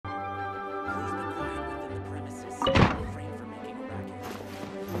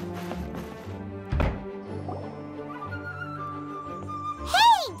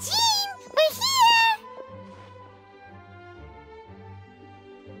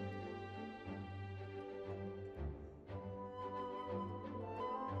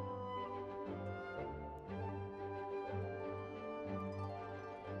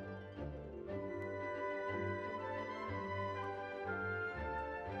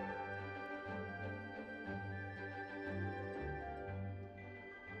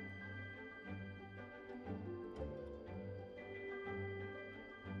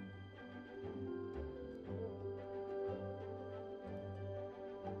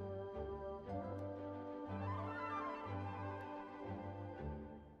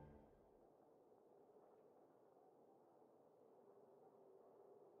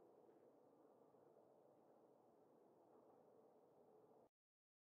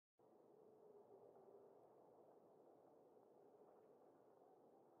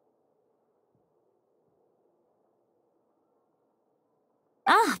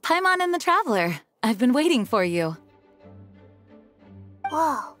Paimon and the Traveler. I've been waiting for you.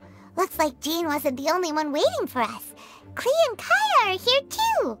 Whoa, looks like Jean wasn't the only one waiting for us. Klee and Kaya are here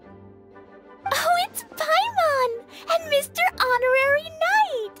too. Oh, it's Paimon and Mr. Honorary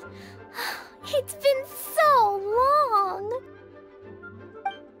Knight. It's been so long.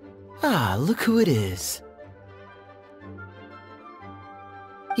 Ah, look who it is.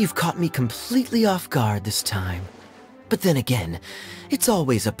 You've caught me completely off guard this time. But then again, it's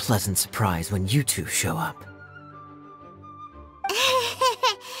always a pleasant surprise when you two show up.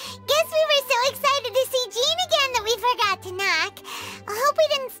 Guess we were so excited to see Jean again that we forgot to knock. I hope we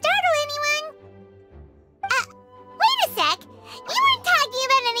didn't startle anyone. Wait a sec. You weren't talking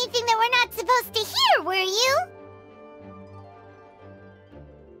about anything that we're not supposed to hear, were you?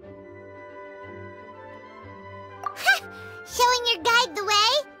 Showing your guide the way?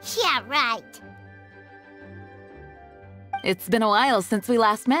 Yeah, right. It's been a while since we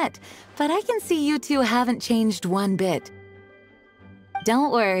last met, but I can see you two haven't changed one bit.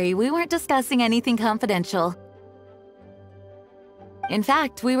 Don't worry, we weren't discussing anything confidential. In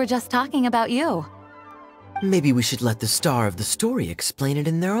fact, we were just talking about you. Maybe we should let the star of the story explain it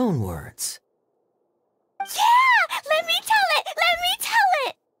in their own words. Yeah! Let me tell it! Let me tell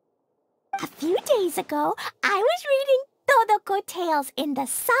it! A few days ago, I was reading Todoko Tales in the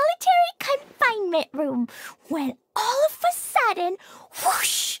solitary confinement room when all of a sudden,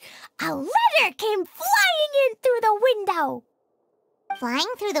 whoosh! A letter came flying in through the window. Flying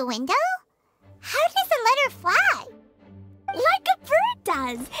through the window? How does a letter fly? Like a bird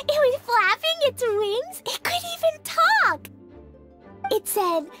does. It was flapping its wings. It could even talk. It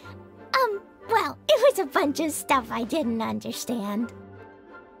said, well, it was a bunch of stuff I didn't understand.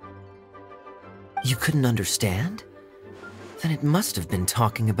 You couldn't understand? Then it must have been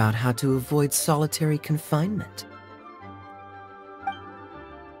talking about how to avoid solitary confinement.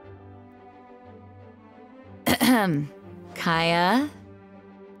 Kaya?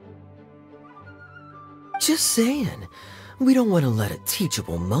 Just saying. We don't want to let a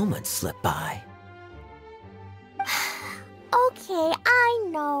teachable moment slip by. Okay, I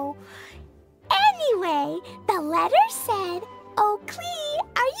know. Anyway, the letter said, "Oh, Klee,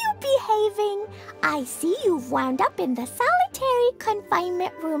 are you behaving? I see you've wound up in the solitary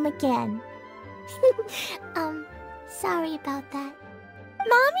confinement room again." Sorry about that.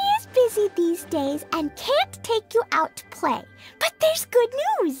 Mommy is busy these days and can't take you out to play. But there's good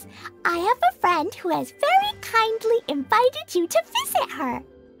news. I have a friend who has very kindly invited you to visit her.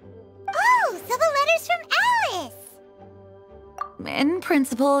 Oh, so the letter's from Alice. In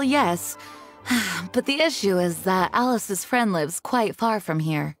principle, yes. But the issue is that Alice's friend lives quite far from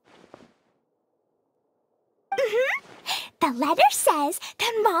here. The letter says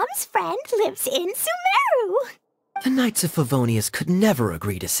that Mom's friend lives in Sumeru. The Knights of Favonius could never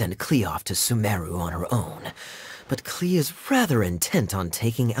agree to send Klee off to Sumeru on her own, but Klee is rather intent on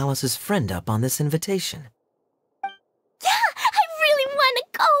taking Alice's friend up on this invitation. Yeah, I really want to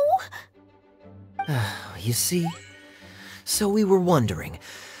go. You see? So we were wondering,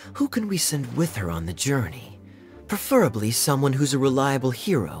 who can we send with her on the journey? Preferably someone who's a reliable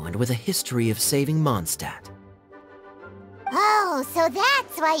hero and with a history of saving Mondstadt. Oh, so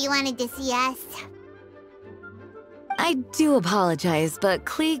that's why you wanted to see us. I do apologize, but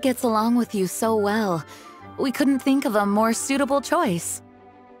Klee gets along with you so well. We couldn't think of a more suitable choice.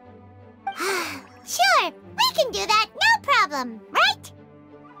 Sure, we can do that, no problem, right?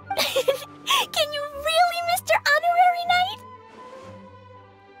 Can you really, Mr. Honorary Knight?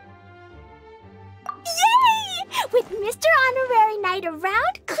 Yay! With Mr. Honorary Knight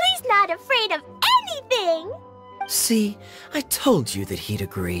around, Klee's not afraid of anything! See, I told you that he'd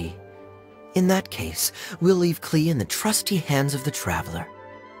agree. In that case, we'll leave Klee in the trusty hands of the Traveler.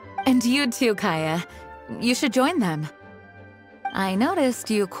 And you too, Kaya. You should join them. I noticed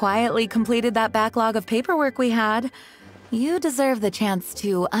you quietly completed that backlog of paperwork we had. You deserve the chance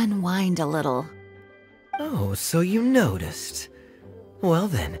to unwind a little. Oh, so you noticed. Well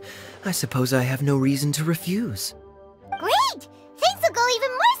then, I suppose I have no reason to refuse. Great! Things will go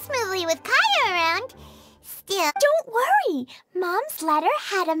even more smoothly with Kaya around. Still... Don't worry! Mom's letter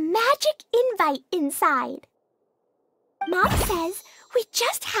had a magic invite inside. Mom says we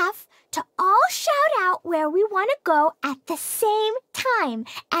just have to all shout out where we want to go at the same time,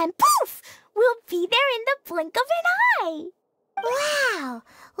 and poof! We'll be there in the blink of an eye. Wow!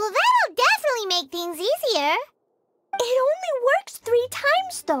 Well, that'll definitely make things easier. It only works 3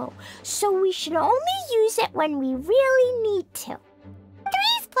 times, though, so we should only use it when we really need to.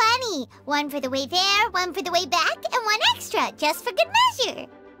 3's plenty. 1 for the way there, 1 for the way back, and 1 extra, just for good measure.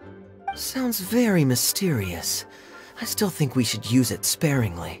 Sounds very mysterious. I still think we should use it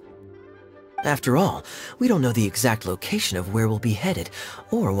sparingly. After all, we don't know the exact location of where we'll be headed,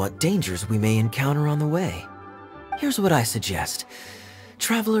 or what dangers we may encounter on the way. Here's what I suggest.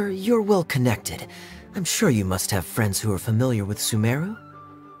 Traveler, you're well connected. I'm sure you must have friends who are familiar with Sumeru.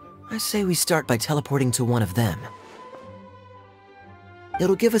 I say we start by teleporting to one of them.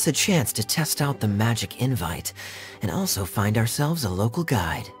 It'll give us a chance to test out the magic invite, and also find ourselves a local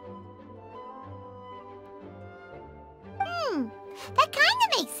guide. That kinda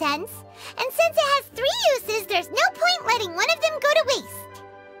makes sense. And since it has 3 uses, there's no point letting one of them go to waste.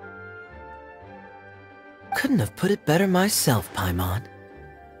 Couldn't have put it better myself, Paimon.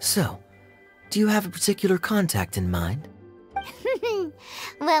 So, do you have a particular contact in mind?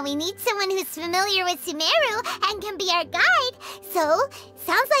 Well, we need someone who's familiar with Sumeru and can be our guide, so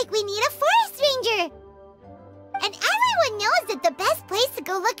sounds like we need a forest ranger. And everyone knows that the best place to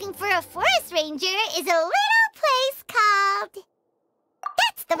go looking for a forest ranger is a little place called...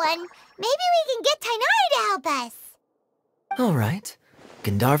 That's the one! Maybe we can get Tainari to help us! Alright,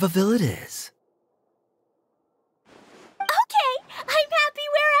 Gandharvaville it is. Okay, I'm happy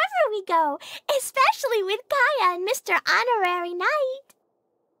wherever we go, especially with Kaya and Mr. Honorary Knight.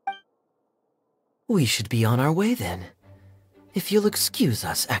 We should be on our way then. If you'll excuse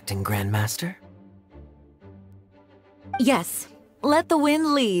us, Acting Grandmaster. Yes, let the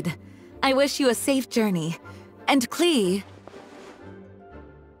wind lead. I wish you a safe journey. And Klee...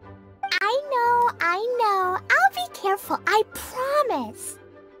 I know. I'll be careful, I promise.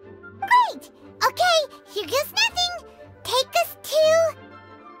 Great! Okay, here goes nothing. Take us to...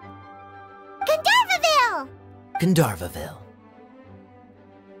 Gandharvaville! Gandharvaville.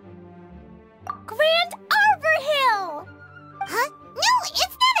 Grand Arbor Hill! Huh? No,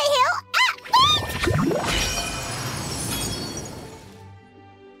 it's not a hill! Ah, wait!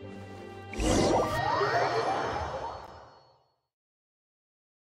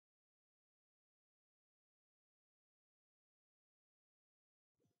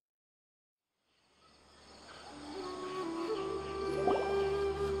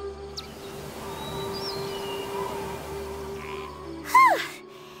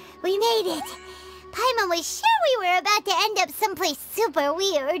 We made it. Paimon was sure we were about to end up someplace super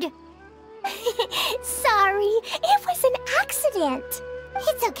weird. Sorry, it was an accident.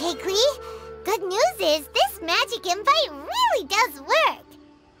 It's okay, Klee. Good news is this magic invite really does work.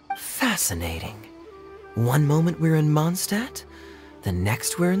 Fascinating. One moment we're in Mondstadt, the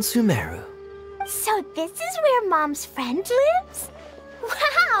next we're in Sumeru. So this is where Mom's friend lives?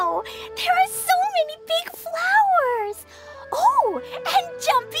 Wow, there are so many big flowers. Oh, and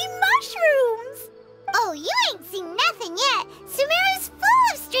jumpy mushrooms! Oh, you ain't seen nothing yet. Sumeru's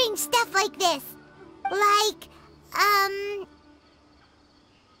full of strange stuff like this. Like,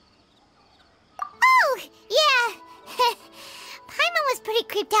 Oh, yeah. Paimon was pretty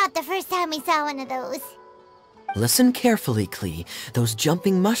creeped out the first time we saw one of those. Listen carefully, Klee. Those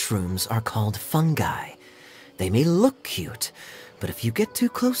jumping mushrooms are called fungi. They may look cute, but if you get too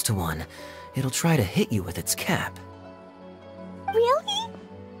close to one, it'll try to hit you with its cap. Really?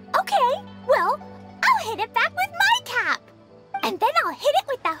 Okay, well, I'll hit it back with my cap. And then I'll hit it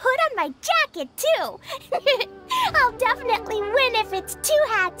with the hood on my jacket, too. I'll definitely win if it's 2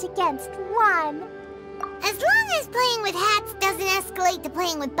 hats against 1. As long as playing with hats doesn't escalate to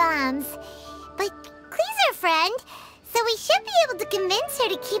playing with bombs. But Klee's our friend, so we should be able to convince her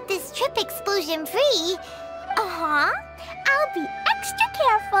to keep this trip explosion-free. Uh-huh. I'll be extra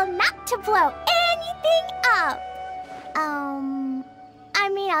careful not to blow anything up. I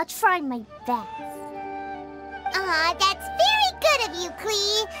mean, I'll try my best. Aw, that's very good of you,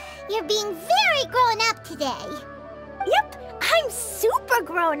 Klee. You're being very grown up today. Yep, I'm super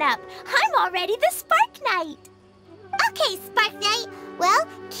grown up. I'm already the Spark Knight. Okay, Spark Knight. Well,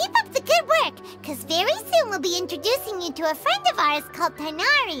 keep up the good work, because very soon we'll be introducing you to a friend of ours called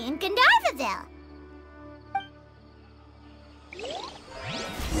Tainari in Gandharvaville.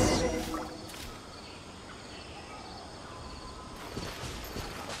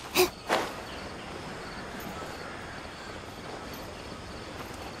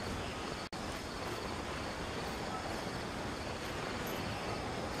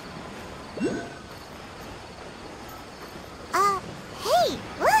 Hey,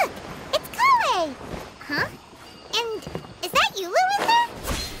 look! It's Kale! Huh? And is that Yula with her?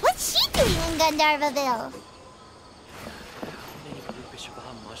 What's she doing in Gandharvaville?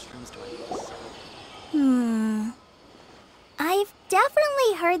 I've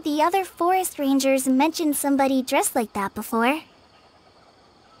definitely heard the other forest rangers mention somebody dressed like that before.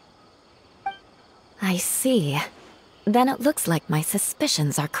 I see. Then it looks like my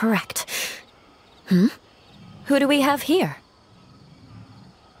suspicions are correct. Who do we have here?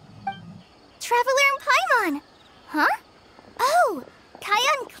 Traveler and Paimon! Huh? Oh, Kaya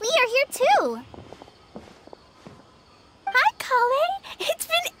and Klee are here too! Hi, Kale! It's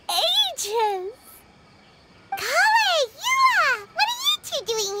been ages! Kale, Yua! What are you two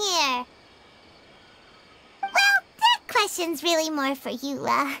doing here? Well, that question's really more for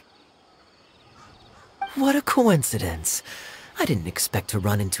Yua. What a coincidence. I didn't expect to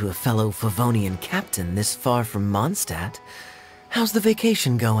run into a fellow Favonian captain this far from Mondstadt. How's the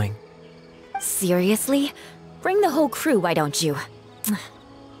vacation going? Seriously? Bring the whole crew, why don't you?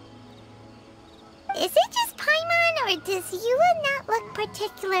 Is it just Paimon, or does Yua not look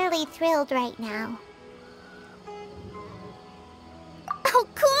particularly thrilled right now? Oh,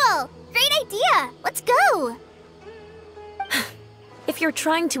 cool! Great idea! Let's go! If you're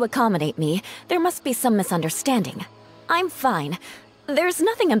trying to accommodate me, there must be some misunderstanding. I'm fine. There's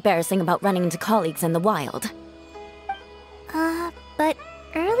nothing embarrassing about running into colleagues in the wild. But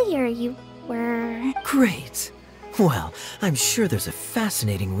earlier you were... Great. Well, I'm sure there's a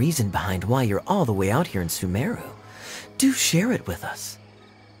fascinating reason behind why you're all the way out here in Sumeru. Do share it with us.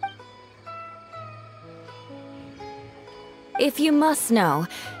 If you must know,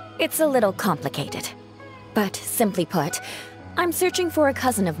 it's a little complicated. But simply put, I'm searching for a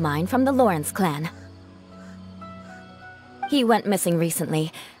cousin of mine from the Lawrence clan. He went missing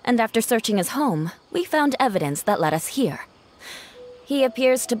recently, and after searching his home, we found evidence that led us here. He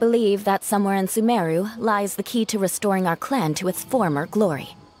appears to believe that somewhere in Sumeru lies the key to restoring our clan to its former glory.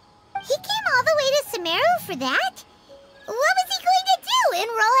 He came all the way to Sumeru for that? What was he going to do,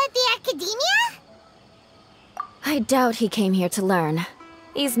 enroll at the academia? I doubt he came here to learn.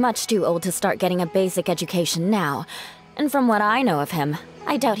 He's much too old to start getting a basic education now, and from what I know of him,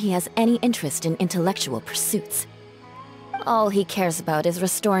 I doubt he has any interest in intellectual pursuits. All he cares about is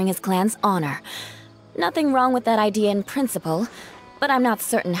restoring his clan's honor. Nothing wrong with that idea in principle, but I'm not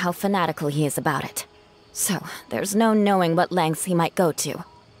certain how fanatical he is about it. So, there's no knowing what lengths he might go to.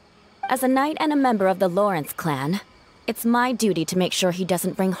 As a knight and a member of the Lawrence clan, it's my duty to make sure he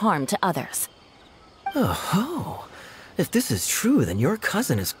doesn't bring harm to others. Oh-ho! If this is true, then your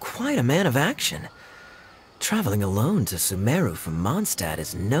cousin is quite a man of action. Traveling alone to Sumeru from Mondstadt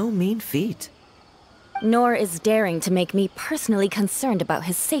is no mean feat. Nor is daring to make me personally concerned about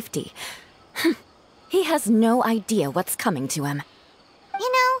his safety. He has no idea what's coming to him.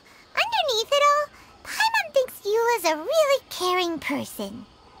 You know, underneath it all, Paimon thinks Yula's a really caring person.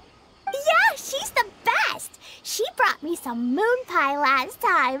 Yeah, she's the best! She brought me some moon pie last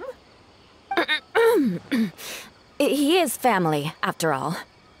time. He is family, after all.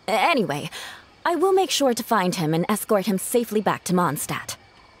 Anyway, I will make sure to find him and escort him safely back to Mondstadt.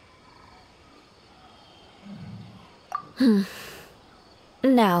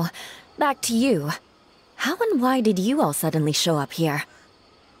 Now, back to you. How and why did you all suddenly show up here?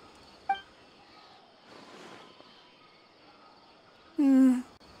 I'm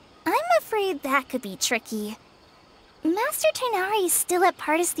afraid that could be tricky. Master Tighnari's still at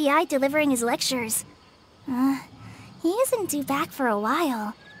Pardis the Eye delivering his lectures. He isn't due back for a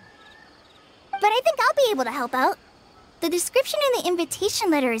while. But I think I'll be able to help out. The description in the invitation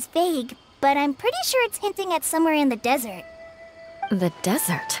letter is vague, but I'm pretty sure it's hinting at somewhere in the desert. The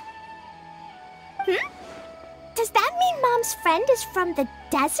desert? Does that mean Mom's friend is from the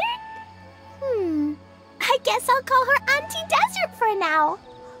desert? I guess I'll call her Auntie Desert for now.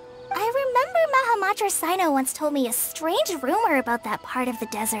 I remember Mahamatra Sino once told me a strange rumor about that part of the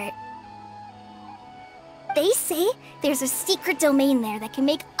desert. They say there's a secret domain there that can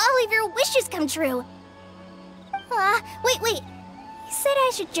make all of your wishes come true. Wait. He said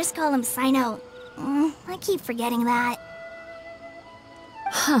I should just call him Sino. I keep forgetting that.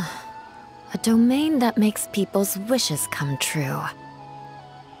 A domain that makes people's wishes come true.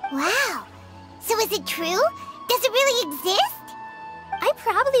 Wow. So is it true? Does it really exist? I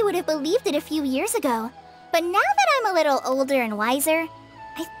probably would have believed it a few years ago. But now that I'm a little older and wiser,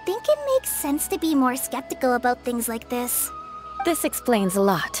 I think it makes sense to be more skeptical about things like this. This explains a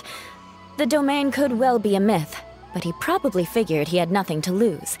lot. The domain could well be a myth, but he probably figured he had nothing to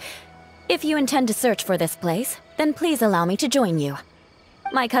lose. If you intend to search for this place, then please allow me to join you.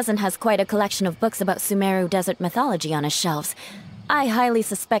 My cousin has quite a collection of books about Sumeru desert mythology on his shelves. I highly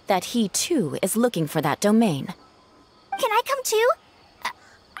suspect that he, too, is looking for that domain. Can I come too?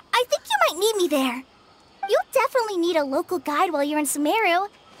 I think you might need me there. You'll definitely need a local guide while you're in Sumeru.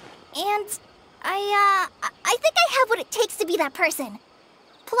 And I think I have what it takes to be that person.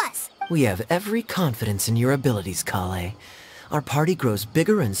 Plus... We have every confidence in your abilities, Kale. Our party grows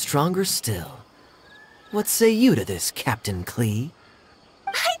bigger and stronger still. What say you to this, Captain Klee?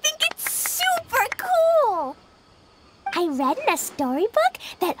 I think it's super cool! I read in a storybook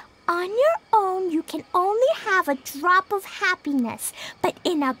that on your own you can only have a drop of happiness, but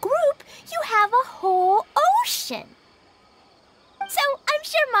in a group you have a whole ocean. So I'm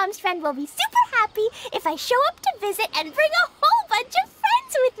sure Mom's friend will be super happy if I show up to visit and bring a whole bunch of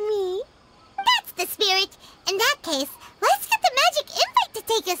friends with me. That's the spirit. In that case, let's get the magic invite to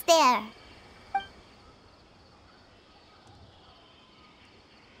take us there.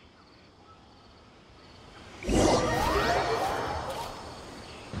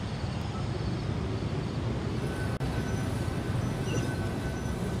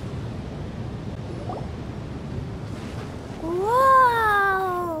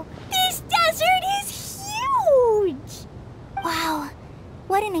 Whoa! This desert is huge! Wow,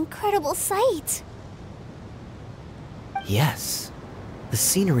 what an incredible sight. Yes, the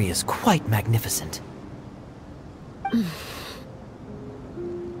scenery is quite magnificent.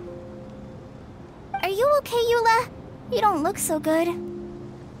 Are you okay, Eula? You don't look so good.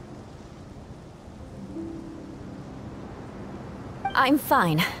 I'm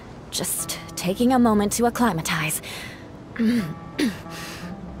fine. Just taking a moment to acclimatize.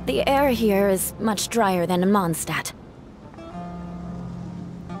 The air here is much drier than in Mondstadt.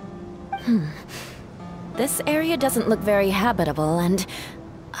 This area doesn't look very habitable, and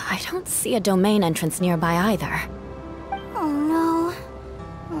I don't see a domain entrance nearby either. Oh no.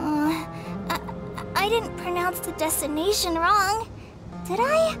 I didn't pronounce the destination wrong. Did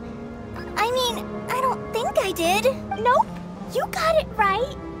I? I mean, I don't think I did. Nope, you got it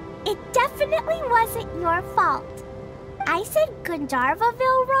right. It definitely wasn't your fault. I said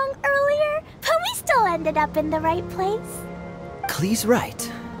Gandharvaville wrong earlier, but we still ended up in the right place. Klee's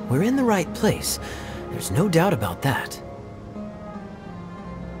right. We're in the right place. There's no doubt about that.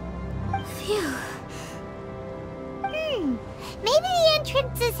 Phew. Maybe the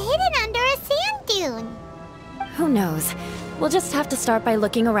entrance is hidden under a sand dune. Who knows? We'll just have to start by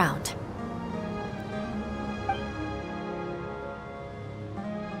looking around.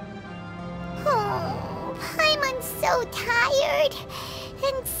 Oh, Paimon's so tired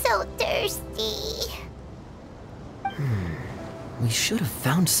and so thirsty. We should have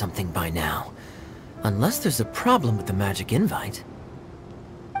found something by now. Unless there's a problem with the magic invite.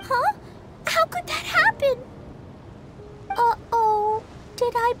 Huh? How could that happen? Uh-oh.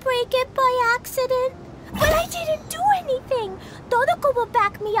 Did I break it by accident? But I didn't do anything. Todoko will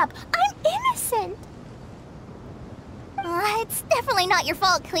back me up. I'm innocent. It's definitely not your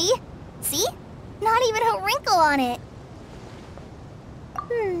fault, Klee. See? Not even a wrinkle on it.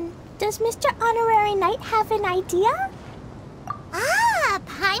 Does Mr. Honorary Knight have an idea? Ah,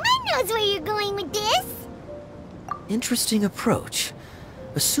 Paimon knows where you're going with this. Interesting approach.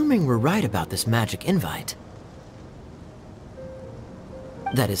 Assuming we're right about this magic invite.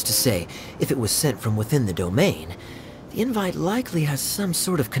 That is to say, if it was sent from within the domain, the invite likely has some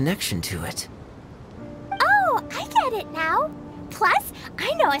sort of connection to it. Oh, I get it now. Plus,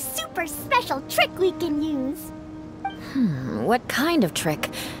 I know a super special trick we can use. What kind of trick?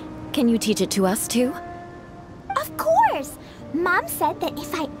 Can you teach it to us too? Of course! Mom said that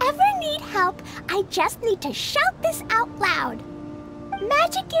if I ever need help, I just need to shout this out loud.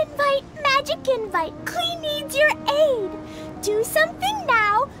 Magic invite, Klee needs your aid. Do something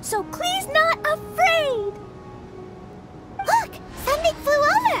now, so Klee's not afraid. Look, something flew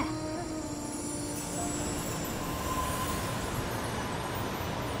over.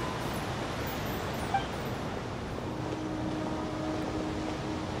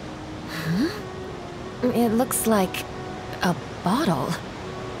 It looks like a bottle.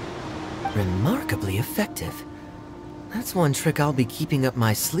 Remarkably effective. That's one trick I'll be keeping up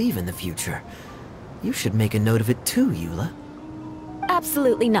my sleeve in the future. You should make a note of it too, Eula.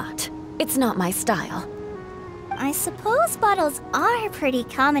 Absolutely not. It's not my style. I suppose bottles are pretty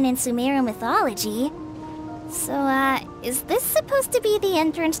common in Sumeru mythology. So, is this supposed to be the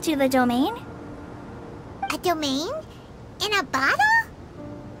entrance to the domain? A domain? In a bottle?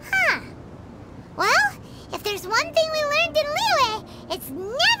 Huh. Well, if there's one thing we learned in Liyue, it's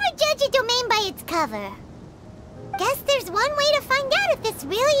never judge a domain by its cover. Guess there's one way to find out if this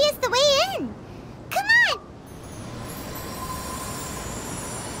really is the way in. Come on!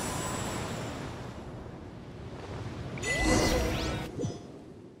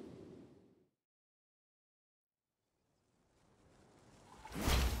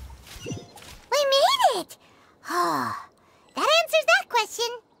 We made it! Oh, that answers that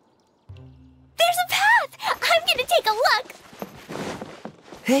question. There's a path! I'm gonna take a look.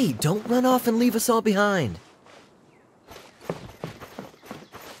 Hey, don't run off and leave us all behind.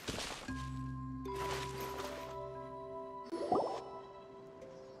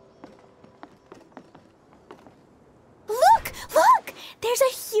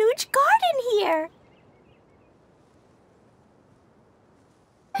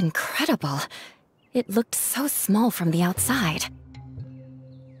 Incredible. It looked so small from the outside.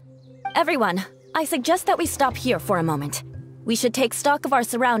 Everyone, I suggest that we stop here for a moment. We should take stock of our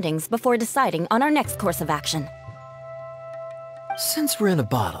surroundings before deciding on our next course of action. Since we're in a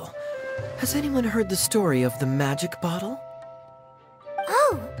bottle, has anyone heard the story of the magic bottle?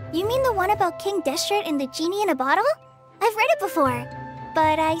 Oh, you mean the one about King Deshret and the genie in a bottle? I've read it before,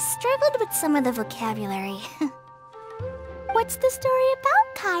 but I struggled with some of the vocabulary. What's the story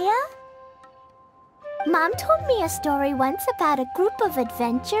about, Kaya? Mom told me a story once about a group of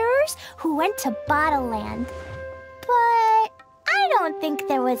adventurers who went to Bottle Land. But I don't think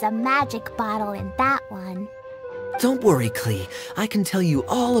there was a magic bottle in that one. Don't worry, Klee. I can tell you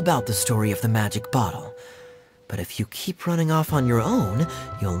all about the story of the magic bottle. But if you keep running off on your own,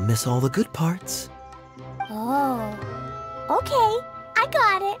 you'll miss all the good parts. Oh, okay. I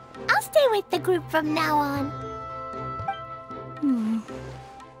got it. I'll stay with the group from now on.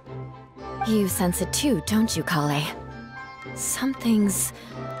 You sense it too, don't you, Kale? Something's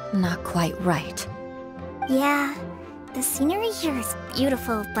not quite right. Yeah, the scenery here is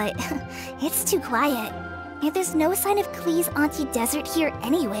beautiful, but it's too quiet. And there's no sign of Klee's Auntie Desert here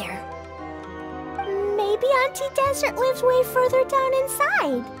anywhere. Maybe Auntie Desert lives way further down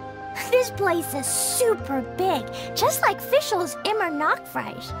inside. This place is super big, just like Fischl's Immer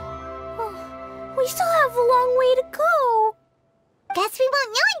Nachfreich. Oh, we still have a long way to go. Guess we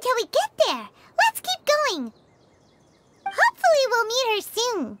won't know until we get there. Let's keep going. Hopefully we'll meet her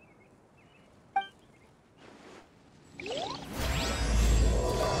soon.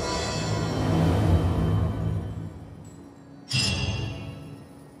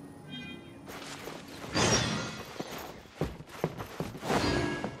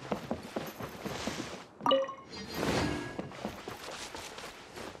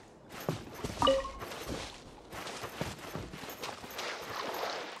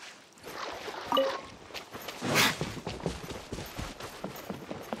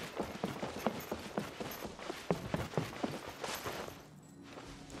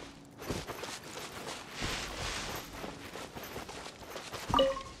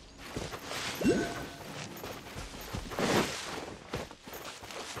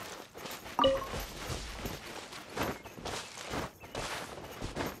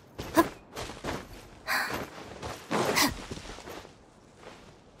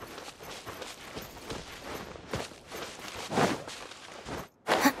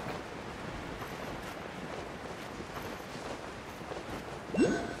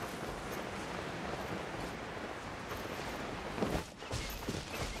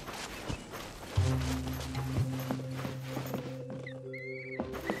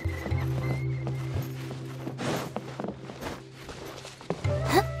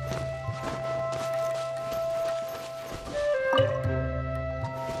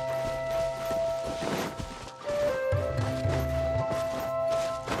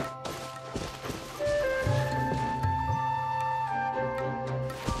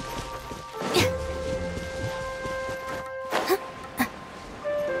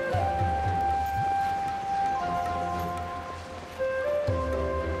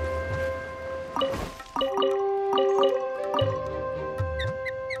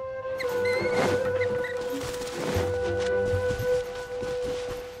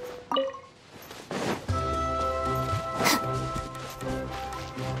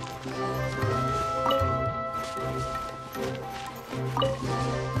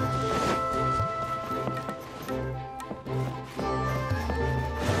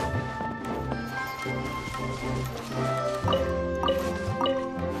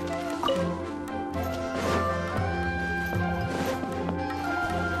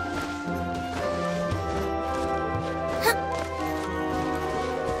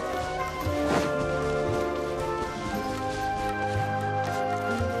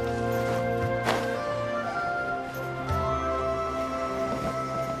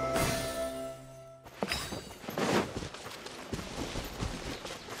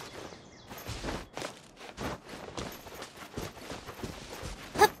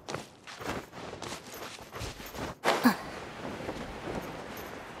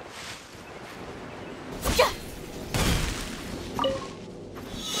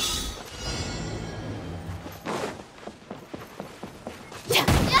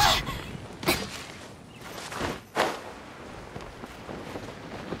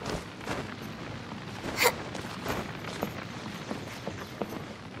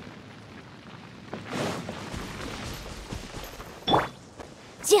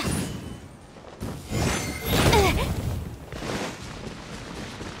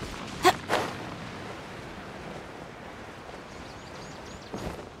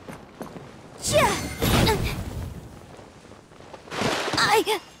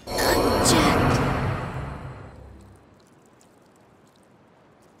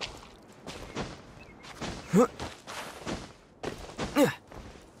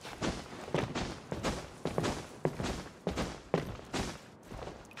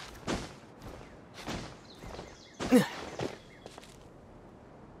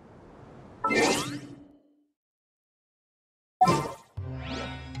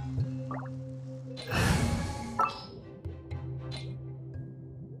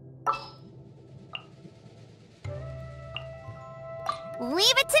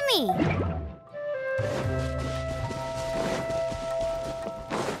 Leave it to me.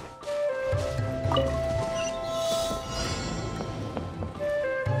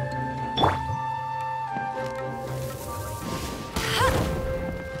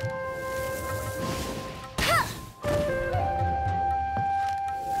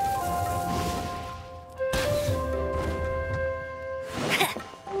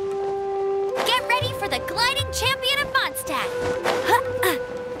 Get ready for the gliding champion of Mondstadt.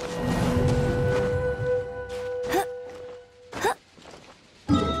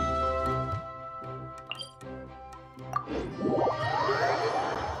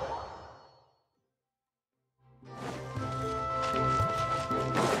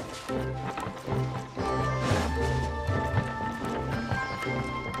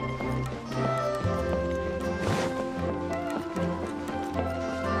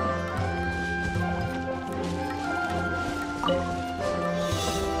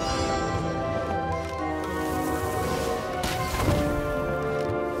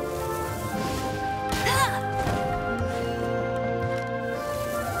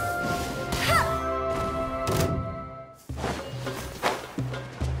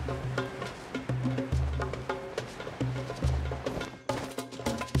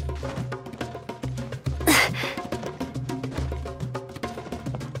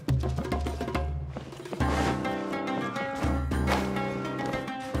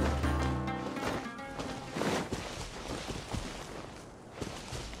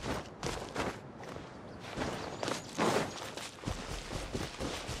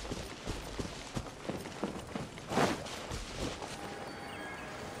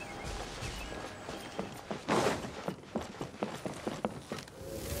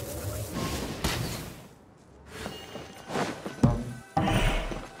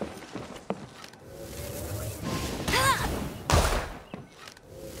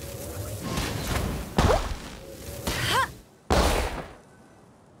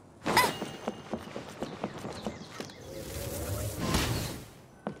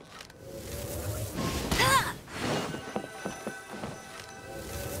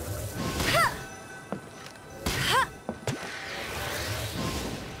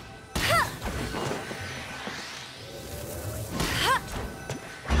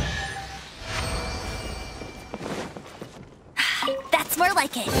 That's more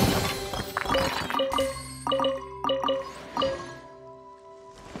like it.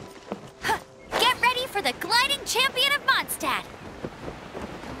 Get ready for the gliding champion of Mondstadt.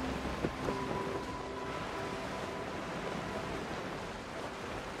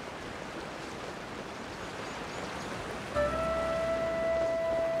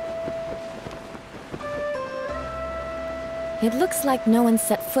 It looks like no one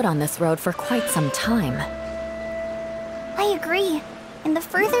set foot on this road for quite some time. I agree. And the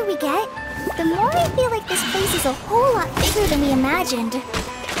further we get, the more I feel like this place is a whole lot bigger than we imagined.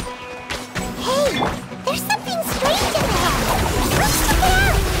 Hey, there's something strange in there. Let's check it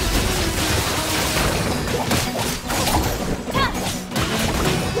out.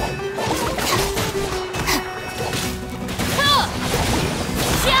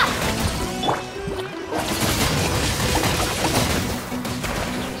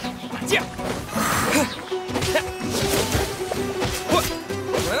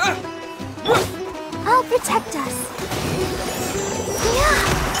 I'll protect us. Yeah,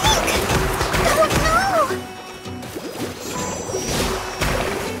 oh no!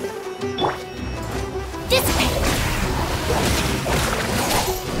 Dissipate.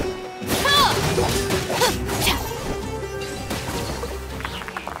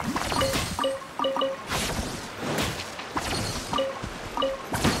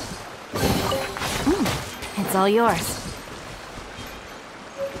 It's all yours.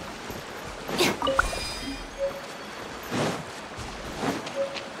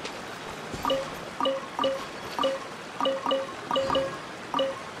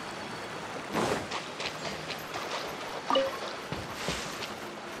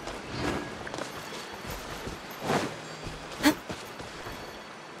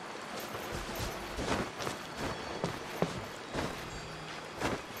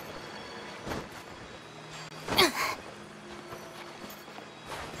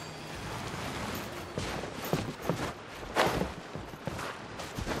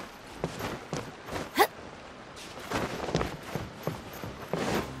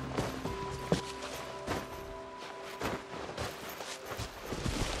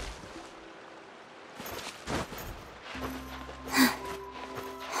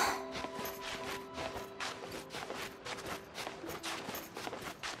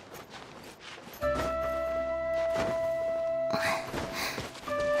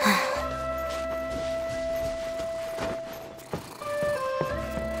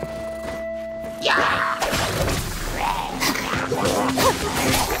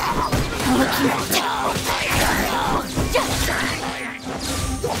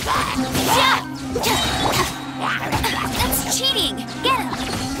 That's cheating! Get him!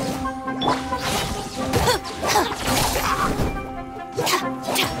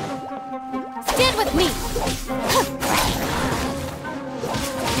 Stand with me!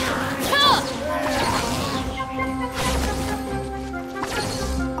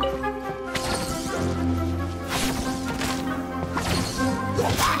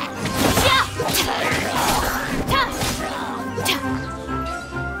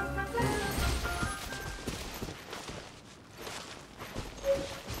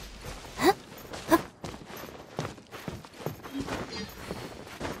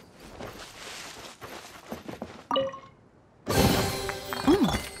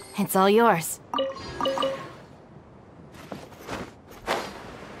 It's all yours.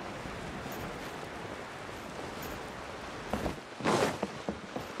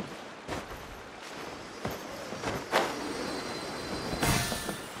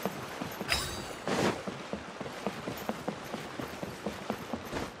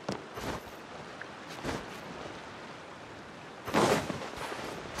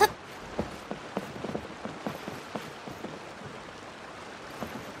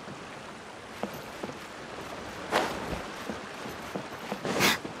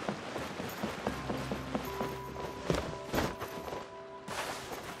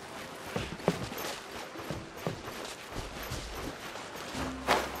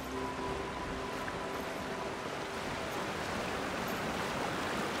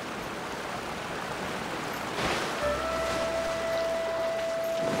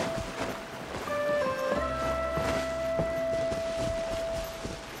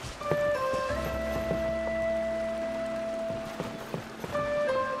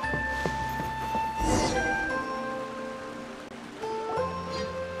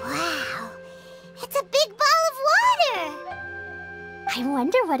 I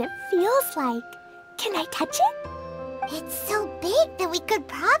wonder what it feels like. Can I touch it? It's so big that we could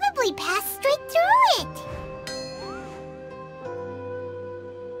probably pass straight through it.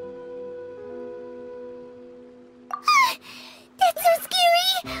 That's so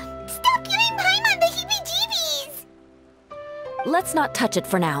scary! Stop giving Paimon the heebie-jeebies! Let's not touch it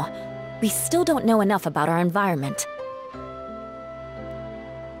for now. We still don't know enough about our environment.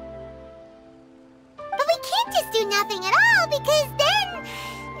 But we can't just do nothing at all, because then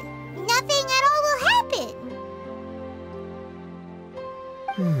nothing at all will happen.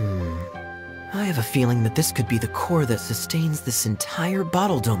 I have a feeling that this could be the core that sustains this entire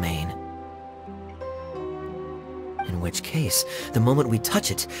bottle domain. In which case, the moment we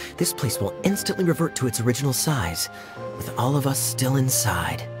touch it, this place will instantly revert to its original size, with all of us still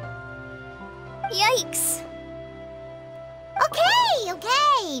inside. Yikes!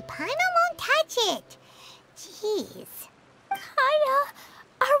 Okay. Paimon won't touch it. Jeez. Kaya,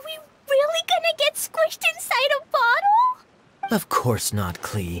 are we really gonna get squished inside a bottle? Of course not,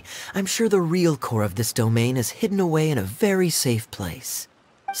 Klee. I'm sure the real core of this domain is hidden away in a very safe place.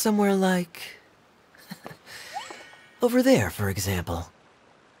 Somewhere like... over there, for example.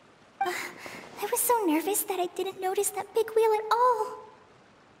 I was so nervous that I didn't notice that big wheel at all.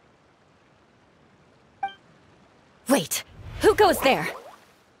 Wait! Who goes there?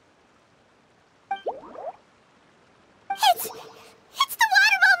 It's the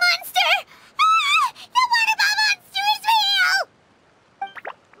water ball monster! Ah! The water ball monster is real!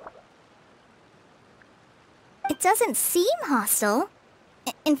 It doesn't seem hostile.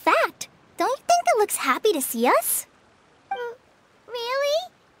 In fact, don't you think it looks happy to see us?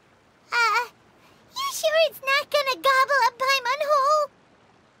 Really? You sure it's not gonna gobble up Paimon whole?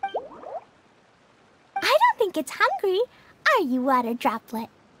 I don't think it's hungry. Are you, Water Droplet?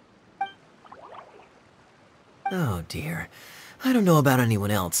 Oh dear. I don't know about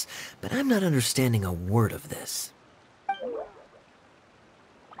anyone else, but I'm not understanding a word of this.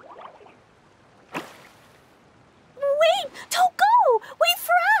 Wait! Don't go! Wait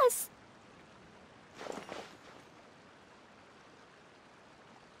for us!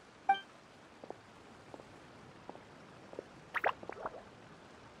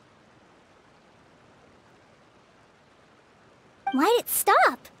 Why'd it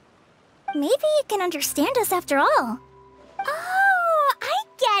stop? Maybe it can understand us after all. Oh, I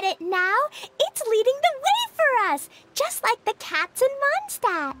get it now. It's leading the way for us, just like the cats in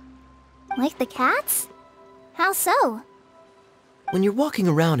Mondstadt. Like the cats? How so? When you're walking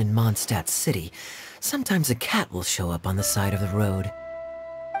around in Mondstadt City, sometimes a cat will show up on the side of the road.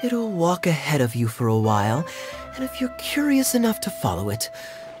 It'll walk ahead of you for a while, and if you're curious enough to follow it,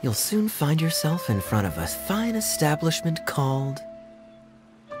 you'll soon find yourself in front of a fine establishment called...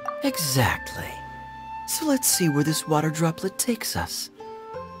 Exactly. So let's see where this water droplet takes us.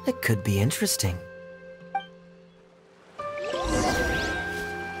 It could be interesting.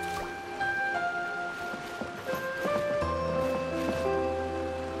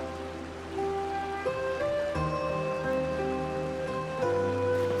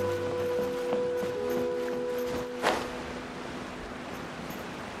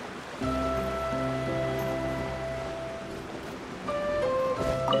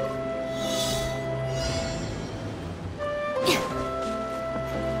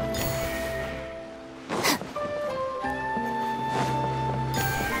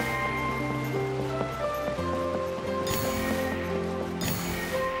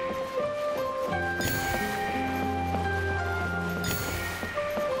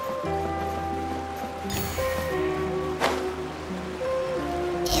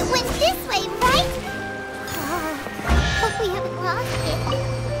 It went this way, right? Hope we haven't lost it.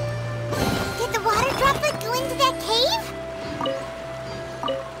 Did the water droplet go into that cave?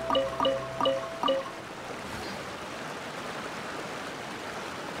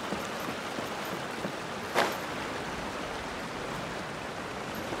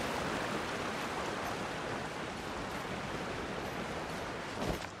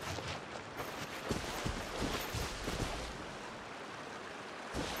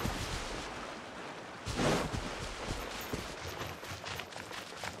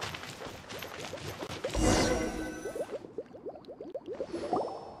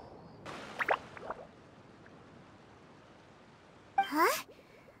 Huh?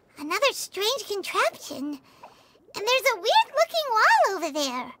 Another strange contraption. And there's a weird-looking wall over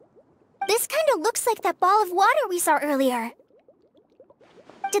there. This kind of looks like that ball of water we saw earlier.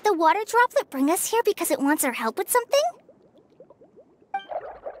 Did the water droplet bring us here because it wants our help with something?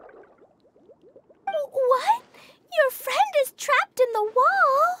 What? Your friend is trapped in the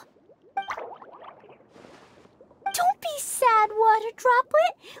wall? Don't be sad, water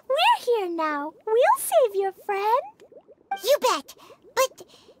droplet. We're here now. We'll save your friend. You bet. But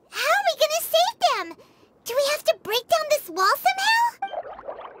how are we gonna save them? Do we have to break down this wall somehow?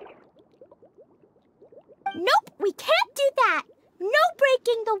 Nope, we can't do that. No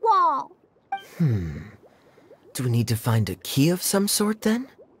breaking the wall. Do we need to find a key of some sort then?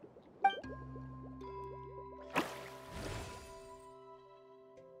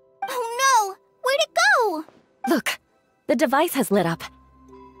 Oh no! Where'd it go? Look, the device has lit up.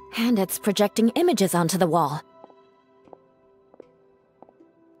 And it's projecting images onto the wall.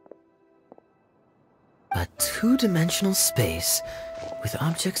 A two-dimensional space with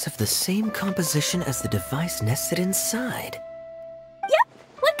objects of the same composition as the device nested inside. Yep,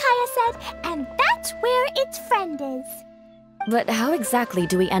 what Kaya said, and that's where its friend is. But how exactly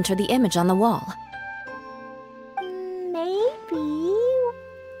do we enter the image on the wall? Maybe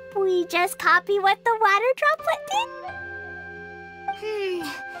we just copy what the water droplet did?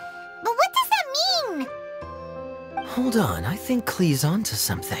 But what does that mean? Hold on, I think Klee's onto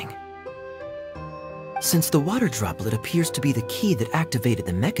something. Since the water droplet appears to be the key that activated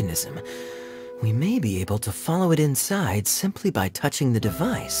the mechanism, we may be able to follow it inside simply by touching the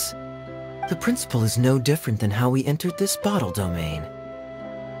device. The principle is no different than how we entered this bottle domain.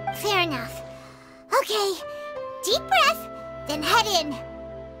 Fair enough. Okay, deep breath, then head in.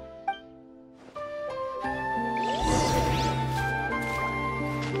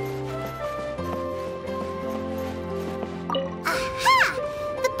 Aha!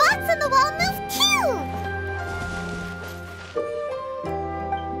 The box on the wall moved too!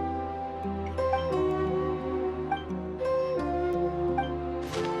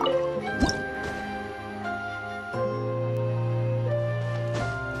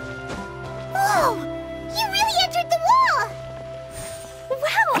 Whoa! You really entered the wall!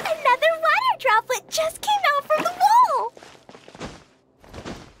 Wow, another water droplet just came out from the wall!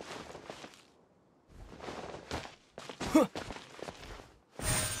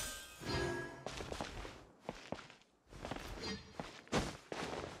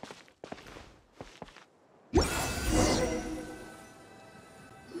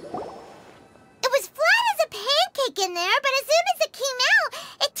 It was flat as a pancake in there, but as soon as it came out,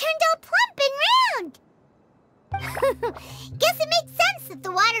 it turned all plump and round. Guess it makes sense that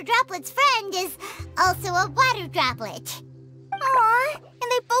the water droplet's friend is also a water droplet. Aw,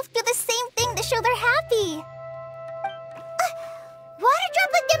 and they both do the same thing to show they're happy. Water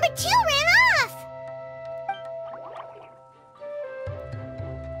droplet number 2 ran off!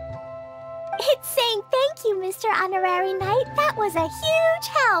 It's saying thank you, Mr. Honorary Knight. That was a huge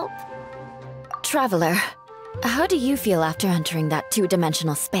help. Traveler, How do you feel after entering that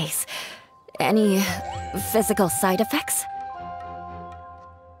two-dimensional space? Any physical side effects?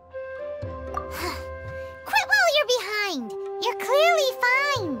 Quit while you're behind! You're clearly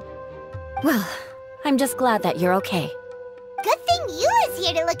fine! Well, I'm just glad that you're okay. Good thing you is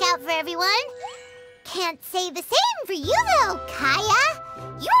here to look out for everyone! Can't say the same for you though, Kaya!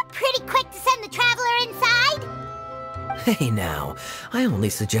 You're pretty quick to send the Traveler inside! Hey now, I only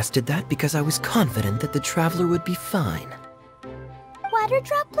suggested that because I was confident that the Traveler would be fine. Water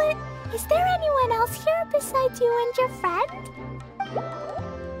Droplet, is there anyone else here besides you and your friend?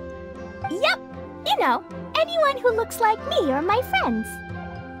 Yep, you know, anyone who looks like me or my friends.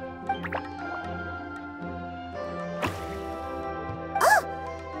 Oh!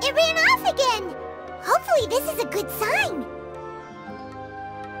 It ran off again! Hopefully this is a good sign!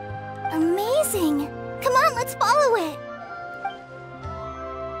 Amazing! Come on, let's follow it!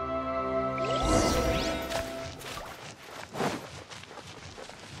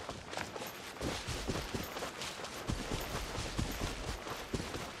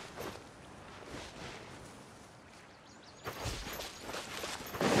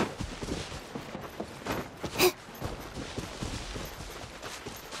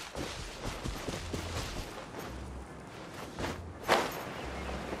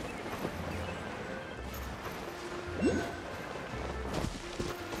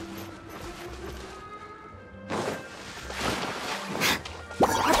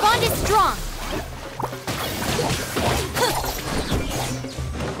 Our bond is strong!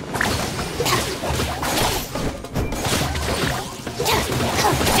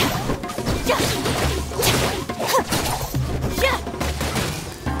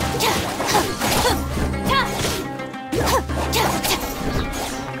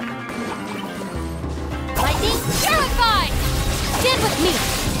 Lightning, purify! Stand with me!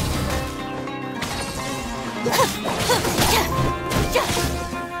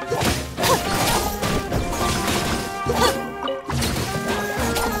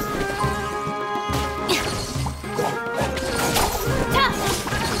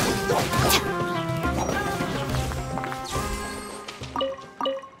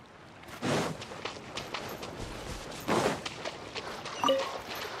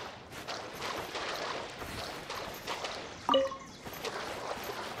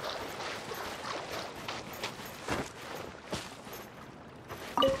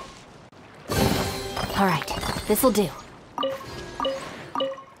 All right, this'll do.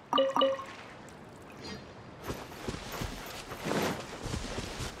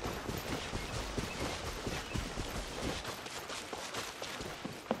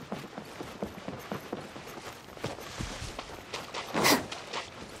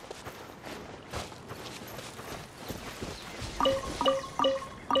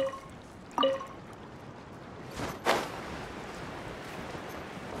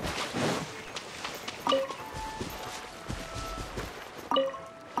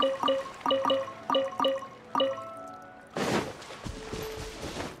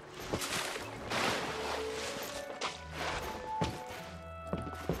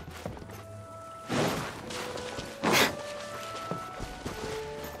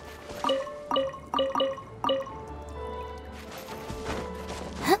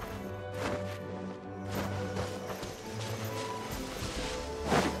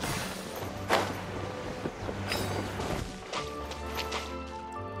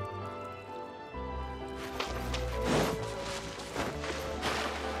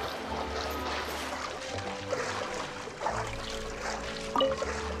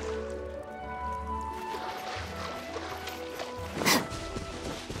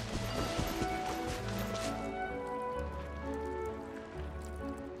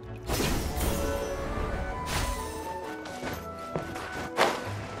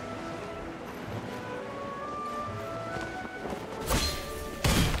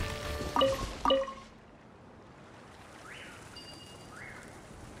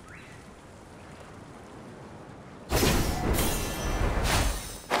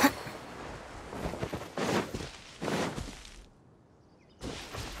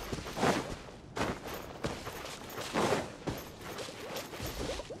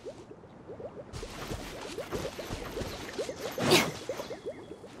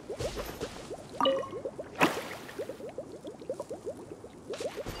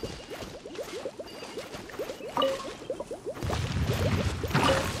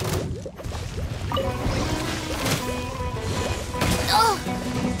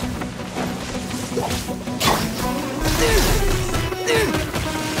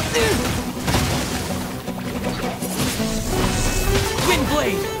 Wind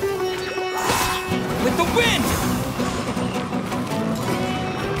blade! With the wind!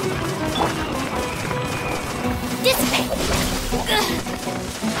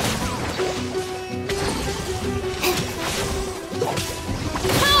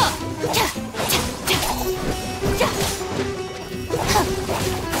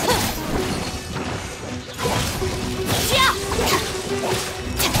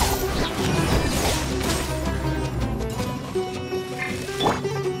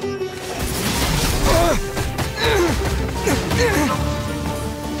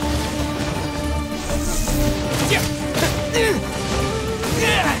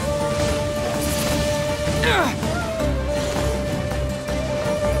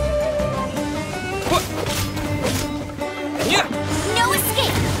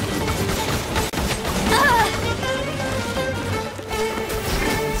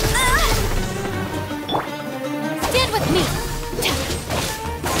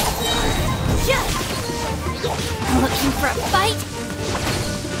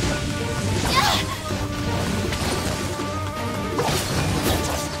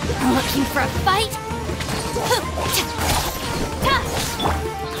 for a fight?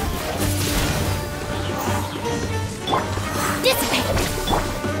 Dissipate!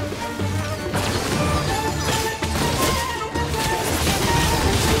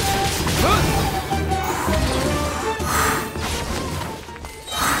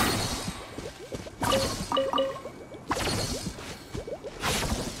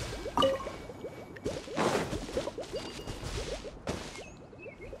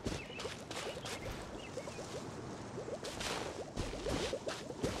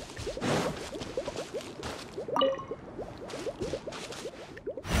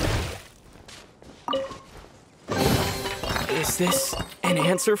 Is this an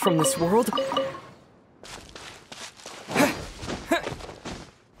answer from this world?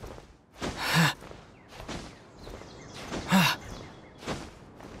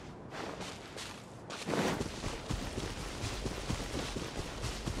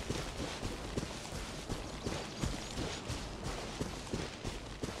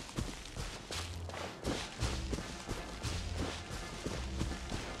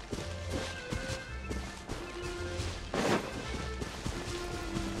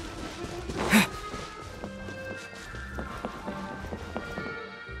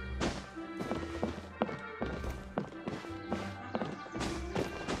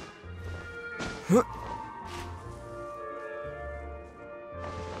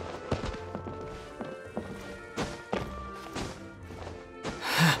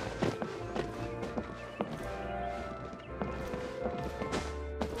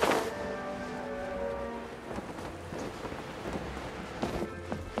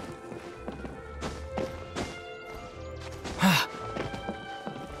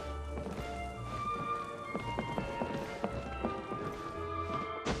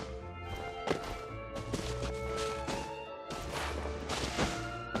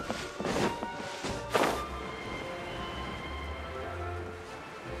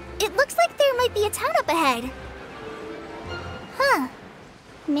 It looks like there might be a town up ahead. Huh.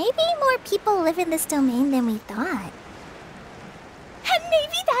 Maybe more people live in this domain than we thought. And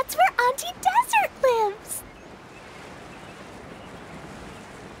maybe that's where Auntie Desert lives!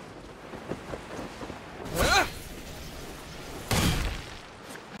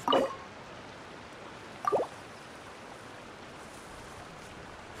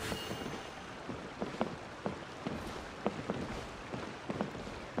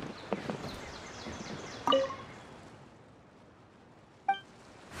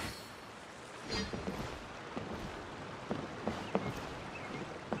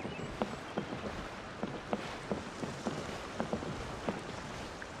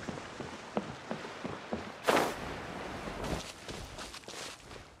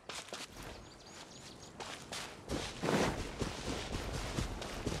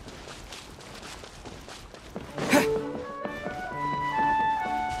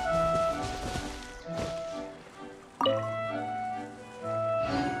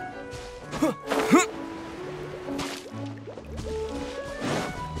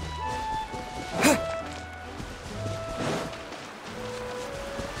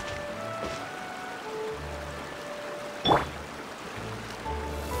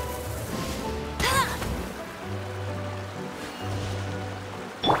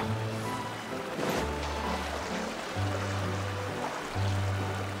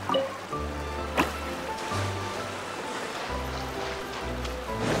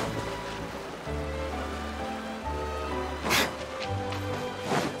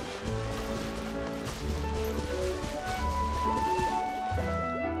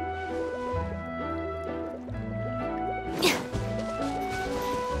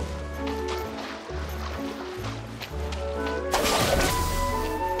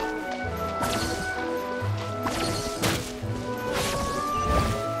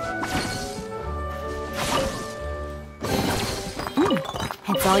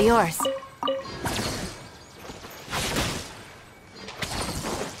 It's all yours.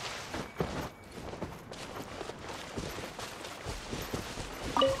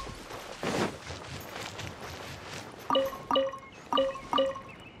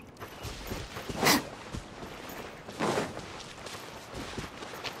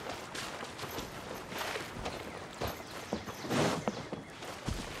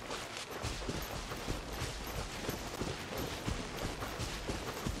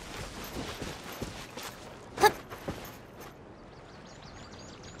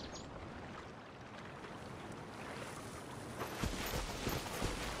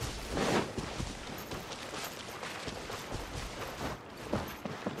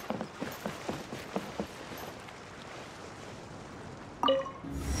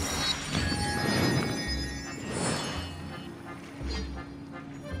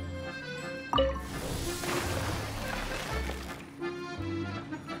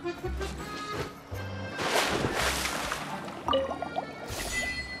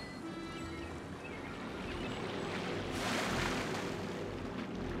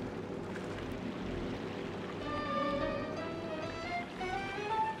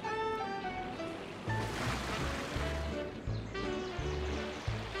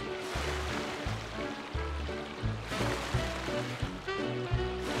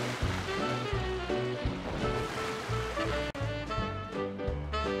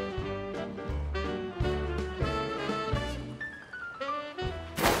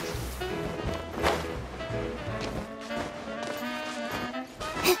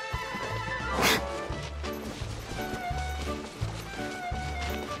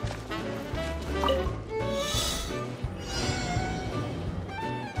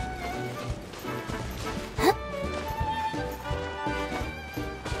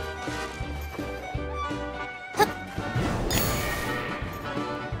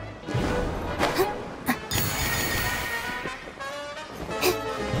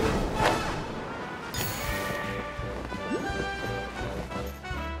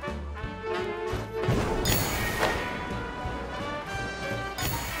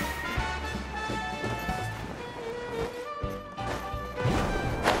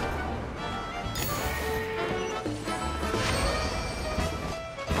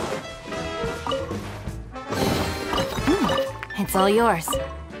 It's all yours.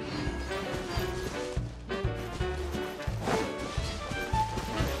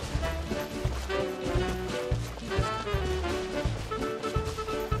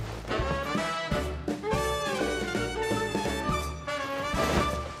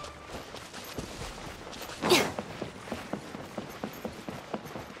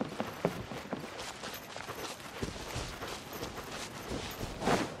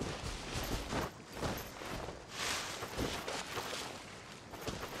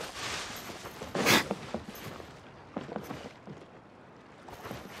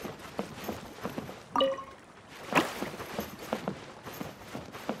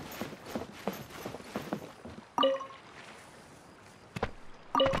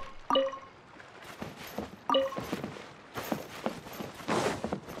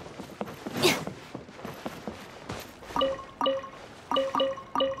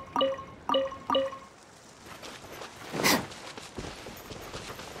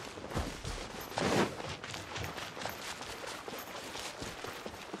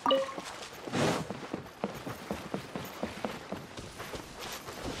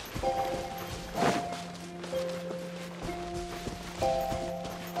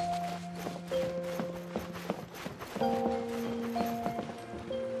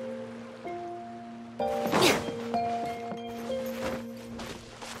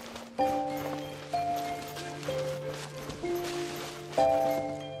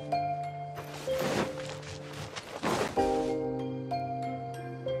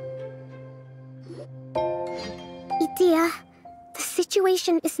 Idea, the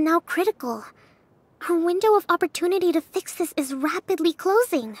situation is now critical. Our window of opportunity to fix this is rapidly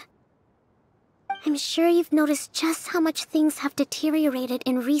closing. I'm sure you've noticed just how much things have deteriorated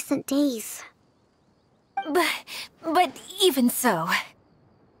in recent days. But even so...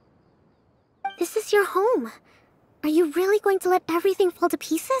 This is your home. Are you really going to let everything fall to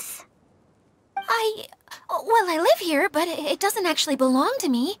pieces? Well, I live here, but it doesn't actually belong to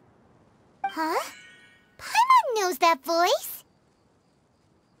me. Huh? Paimon knows that voice.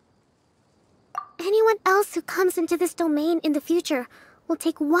 Anyone else who comes into this domain in the future will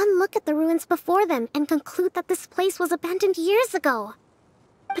take one look at the ruins before them and conclude that this place was abandoned years ago.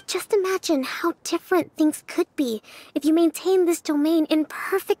 But just imagine how different things could be if you maintain this domain in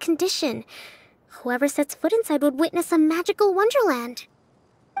perfect condition. Whoever sets foot inside would witness a magical wonderland.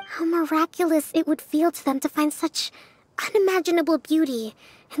 How miraculous it would feel to them to find such unimaginable beauty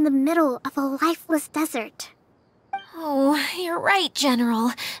in the middle of a lifeless desert. Oh, you're right,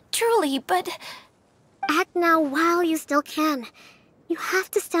 General. Truly, but... Act now while you still can. You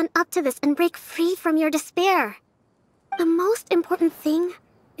have to stand up to this and break free from your despair. The most important thing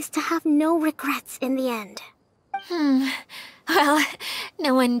is to have no regrets in the end. Well,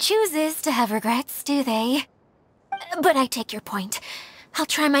 no one chooses to have regrets, do they? But I take your point. I'll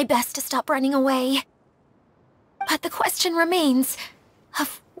try my best to stop running away. But the question remains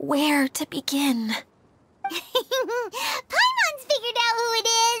of where to begin. Paimon's figured out who it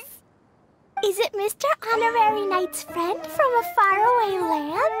is! Is it Mr. Honorary Knight's friend from a faraway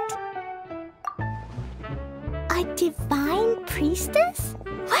land? A divine priestess?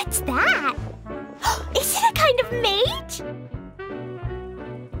 What's that? Is it a kind of mage?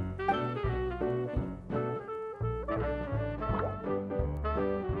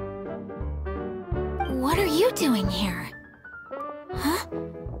 What are you doing here? Huh?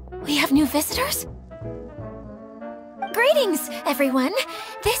 We have new visitors? Greetings, everyone!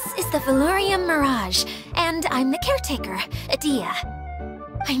 This is the Valurium Mirage, and I'm the caretaker, Adia.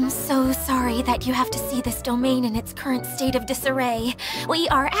 I'm so sorry that you have to see this domain in its current state of disarray. We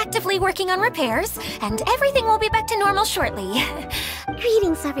are actively working on repairs, and everything will be back to normal shortly.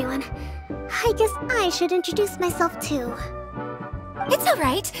 Greetings, everyone. I guess I should introduce myself too. It's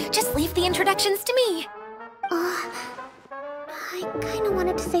alright, just leave the introductions to me. I kinda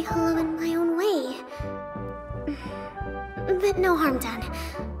wanted to say hello in my own way. But no harm done.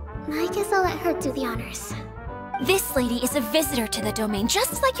 I guess I'll let her do the honors. This lady is a visitor to the domain,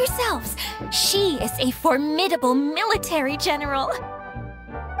 just like yourselves. She is a formidable military general.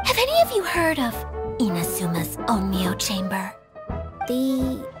 Have any of you heard of Inasuma's Onmyo Chamber?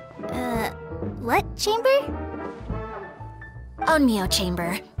 What chamber? Onmyo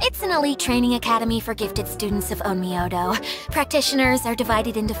Chamber. It's an elite training academy for gifted students of Onmyodo. Practitioners are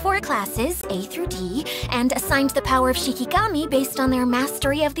divided into 4 classes, A through D, and assigned the power of Shikigami based on their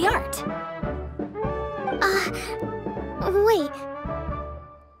mastery of the art. Wait.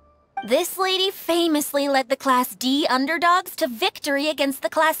 This lady famously led the Class D underdogs to victory against the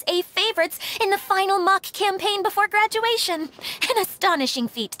Class A favorites in the final mock campaign before graduation. An astonishing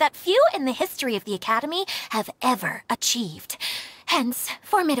feat that few in the history of the Academy have ever achieved. Hence,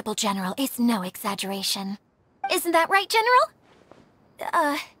 formidable general is no exaggeration. Isn't that right, General?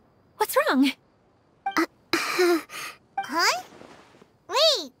 What's wrong? Huh?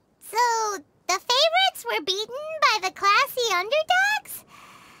 Wait, so the favorites were beaten by the classy underdogs?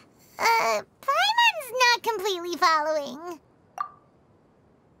 Paimon's not completely following.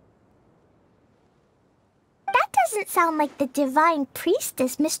 That doesn't sound like the divine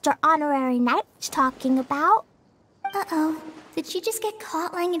priestess Mr. Honorary Knight was talking about. Uh-oh. Did she just get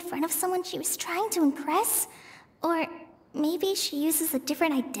caught lying in front of someone she was trying to impress? Or maybe she uses a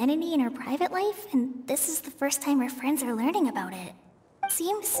different identity in her private life, and this is the first time her friends are learning about it.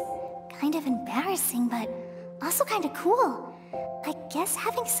 Seems kind of embarrassing, but also kind of cool. I guess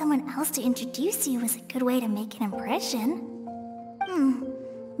having someone else to introduce you is a good way to make an impression.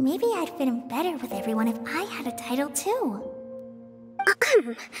 Maybe I'd fit in better with everyone if I had a title too.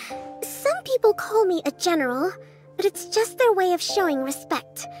 Some people call me a general, but it's just their way of showing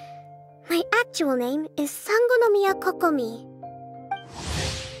respect. My actual name is Sangonomiya Kokomi.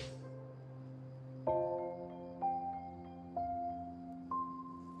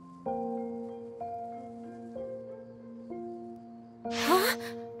 Huh?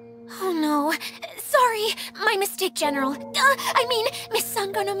 Oh no. Sorry, my mistake, General. I mean, Miss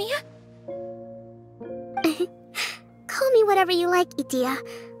Sangonomiya. Call me whatever you like, Itia.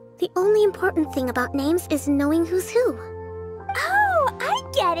 The only important thing about names is knowing who's who. Oh, I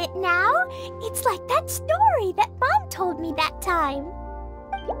get it now. It's like that story that Mom told me that time.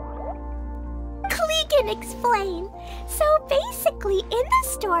 Klee can explain. So basically, in the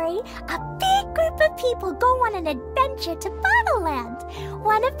story, a big group of people go on an adventure to Bottleland.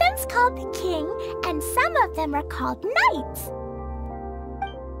 One of them's called the King, and some of them are called Knights.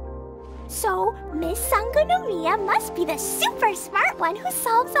 So, Miss Sangonomiya must be the super smart one who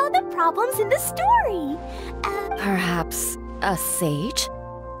solves all the problems in the story. Perhaps a sage?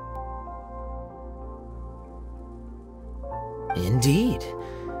 Indeed.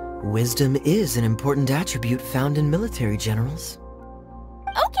 Wisdom is an important attribute found in military generals.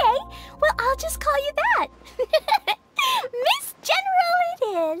 Okay, well, I'll just call you that. Miss General it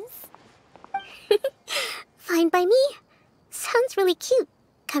is. Fine by me. Sounds really cute,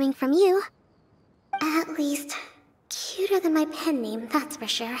 coming from you. At least, cuter than my pen name, that's for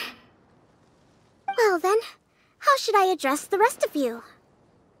sure. Well then, how should I address the rest of you?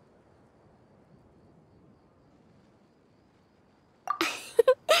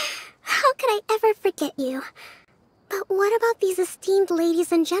 How could I ever forget you? But what about these esteemed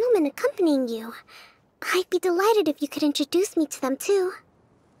ladies and gentlemen accompanying you? I'd be delighted if you could introduce me to them too.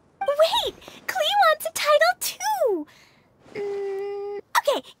 Wait, Klee wants a title too.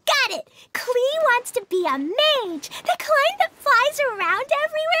 Okay, got it. Klee wants to be a mage, the kind that flies around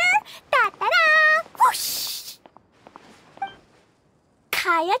everywhere. Da-da-da! Whoosh!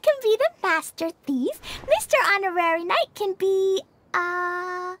 Kaya can be the master thief. Mr. Honorary Knight can be,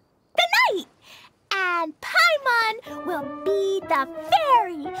 the knight. And Paimon will be the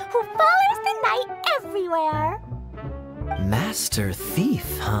fairy who follows the knight everywhere. Master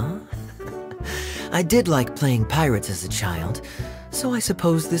Thief, huh? I did like playing pirates as a child, so I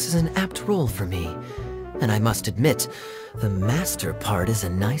suppose this is an apt role for me. And I must admit, the master part is a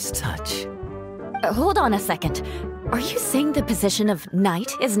nice touch. Hold on a second. Are you saying the position of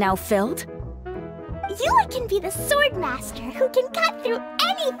knight is now filled? Yua can be the sword master who can cut through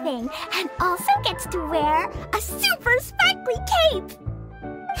anything and also gets to wear a super sparkly cape.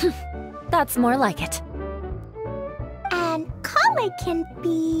 That's more like it. And Kale can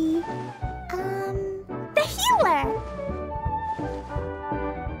be, the healer.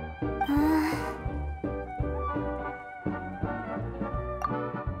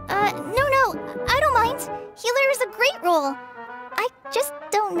 No, I don't mind. Healer is a great role. I just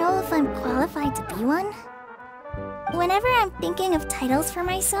don't know if I'm qualified to be one. Whenever I'm thinking of titles for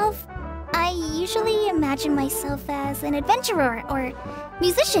myself, I usually imagine myself as an adventurer or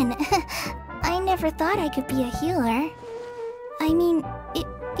musician. I never thought I could be a healer. I mean, it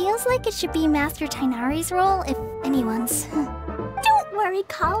feels like it should be Master Tainari's role, if anyone's. Don't worry,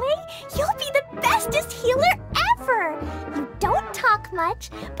 Kale. You'll be the bestest healer ever. You don't talk much,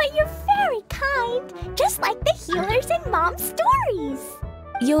 but you're very kind, just like the healers in Mom's stories.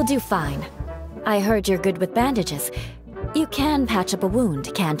 You'll do fine. I heard you're good with bandages. You can patch up a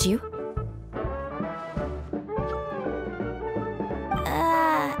wound, can't you?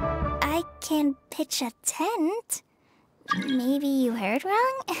 I can pitch a tent. Maybe you heard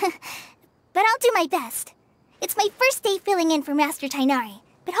wrong? But I'll do my best. It's my first day filling in for Master Tainari,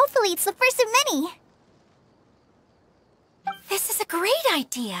 but hopefully it's the first of many. This is a great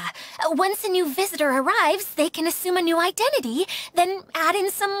idea. Once a new visitor arrives, they can assume a new identity, then add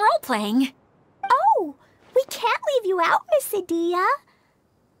in some role-playing. Oh, we can't leave you out, Miss Adia.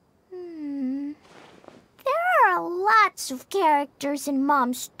 There are lots of characters in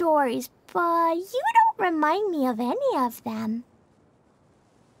Mom's stories, but you don't remind me of any of them.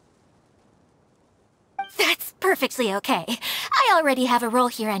 That's perfectly okay. I already have a role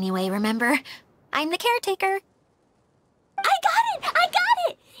here anyway, remember? I'm the caretaker. I got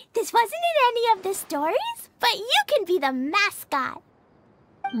it! This wasn't in any of the stories, but you can be the mascot.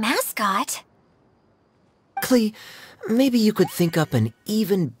 Mascot? Klee, maybe you could think up an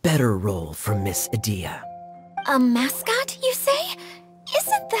even better role for Miss Adia. A mascot, you say?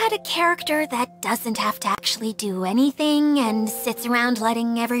 Isn't that a character that doesn't have to actually do anything and sits around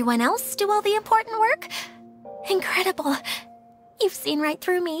letting everyone else do all the important work? Incredible. You've seen right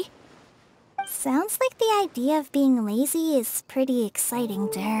through me. Sounds like the idea of being lazy is pretty exciting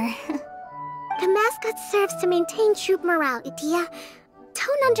to her. The mascot serves to maintain troop morale, Adia.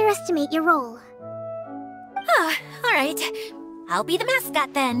 Don't underestimate your role. Ah, all right. I'll be the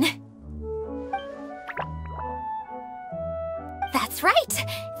mascot then. That's right.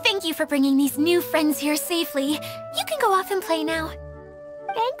 Thank you for bringing these new friends here safely. You can go off and play now.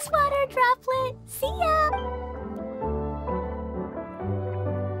 Thanks, Water Droplet. See ya!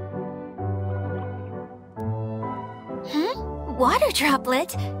 Water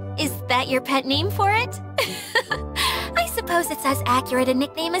Droplet? Is that your pet name for it? I suppose it's as accurate a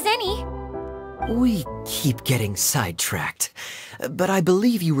nickname as any. We keep getting sidetracked, but I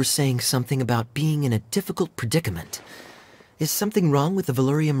believe you were saying something about being in a difficult predicament. Is something wrong with the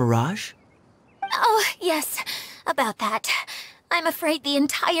Veluria Mirage? Oh, yes, about that. I'm afraid the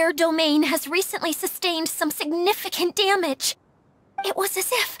entire domain has recently sustained some significant damage. It was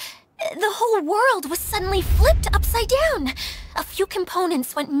as if the whole world was suddenly flipped upside down. A few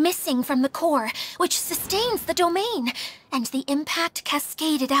components went missing from the core, which sustains the domain, and the impact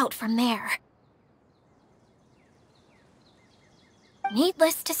cascaded out from there.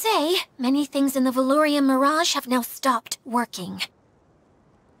 Needless to say, many things in the Veluria Mirage have now stopped working.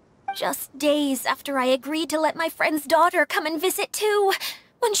 Just days after I agreed to let my friend's daughter come and visit too,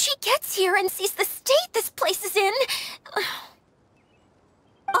 when she gets here and sees the state this place is in...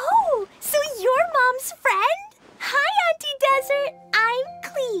 Oh, so you're Mom's friend? Hi, Auntie Desert. I'm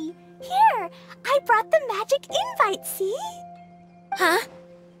Klee. Here, I brought the magic invite, see? Huh?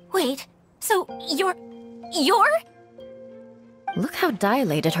 Wait, so you're... Look how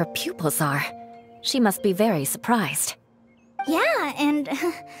dilated her pupils are. She must be very surprised. Yeah, and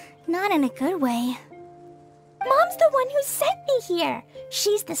not in a good way. Mom's the one who sent me here.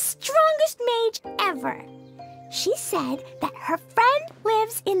 She's the strongest mage ever. She said that her friend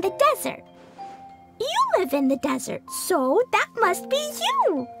lives in the desert. You live in the desert, so that must be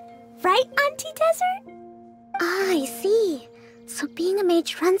you. Right, Auntie Desert? Ah, I see. So being a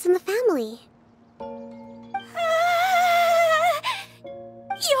mage runs in the family.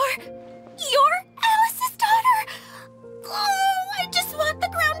 You're Alice's daughter? Oh, I just want the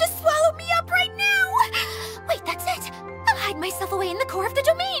ground to swallow me up right now. Wait, that's it. I'll hide myself away in the core of the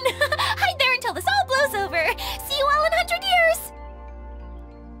domain. Hide there until this all blows over. See you all in 100 years.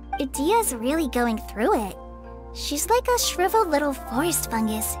 Adia's really going through it. She's like a shriveled little forest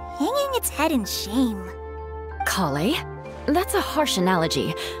fungus, hanging its head in shame. Kale? That's a harsh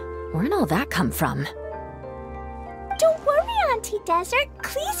analogy. Where'd all that come from? Don't worry, Auntie Desert.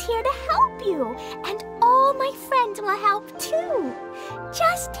 Klee's here to help you. And all my friends will help too.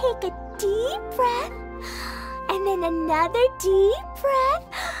 Just take a deep breath, and then another deep breath,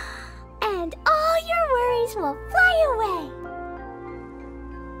 and all your worries will fly away.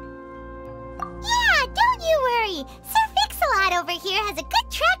 Yeah, don't you worry. Sir Fix-a-Lot over here has a good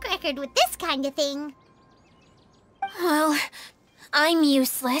track record with this kind of thing. Well, I'm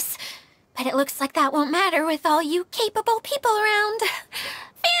useless. But it looks like that won't matter with all you capable people around.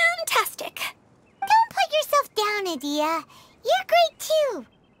 Fantastic. Don't put yourself down, Adia. You're great too.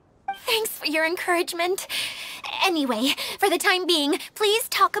 Thanks for your encouragement. Anyway, for the time being, please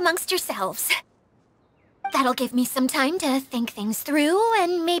talk amongst yourselves. That'll give me some time to think things through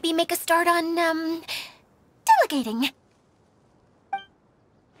and maybe make a start on, delegating.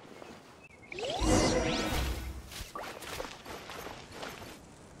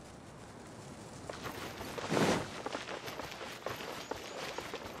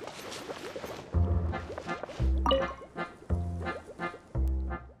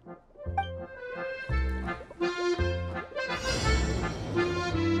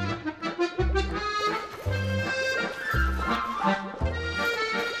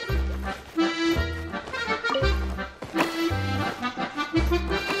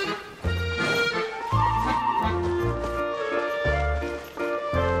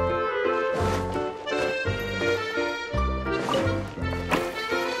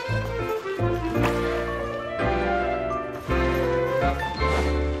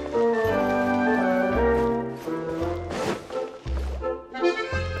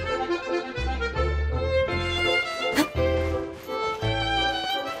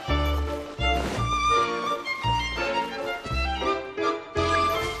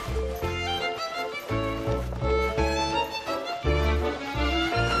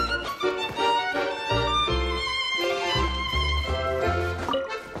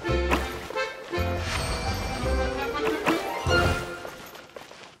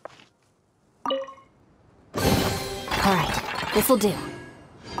 This'll do.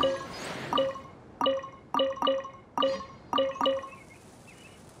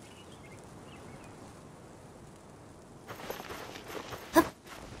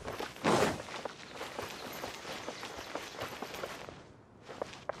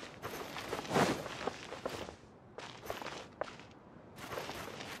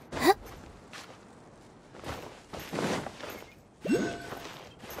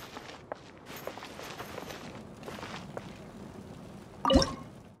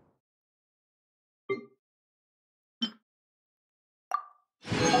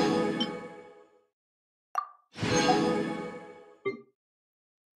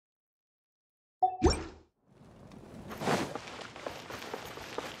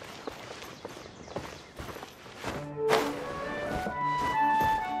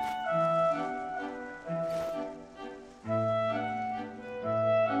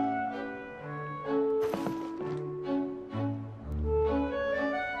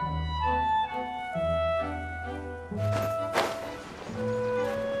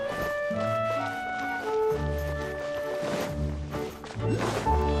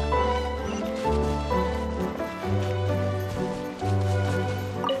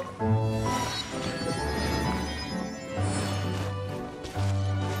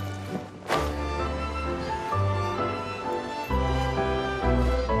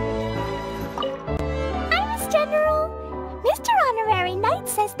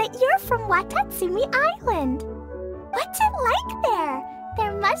 Says that you're from Watatsumi Island. What's it like there?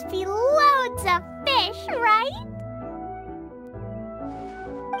 There must be loads of fish, right?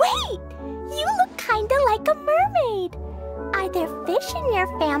 Wait! You look kinda like a mermaid. Are there fish in your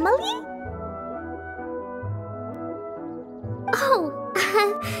family? Oh,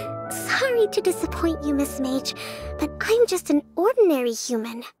 sorry to disappoint you, Miss Mage, but I'm just an ordinary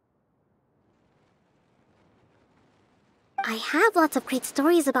human. I have lots of great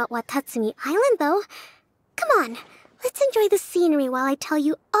stories about Watatsumi Island, though. Come on, let's enjoy the scenery while I tell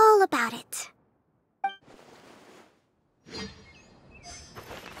you all about it.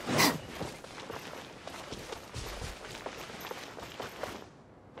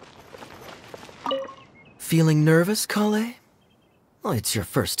 Feeling nervous, Kale? Well, it's your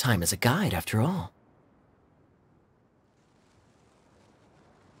first time as a guide, after all.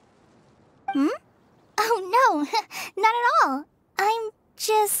 Oh, no, not at all. I'm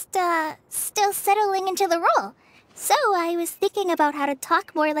just, still settling into the role. So I was thinking about how to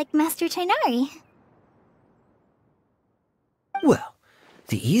talk more like Master Tighnari. Well,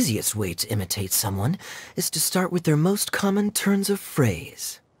 the easiest way to imitate someone is to start with their most common turns of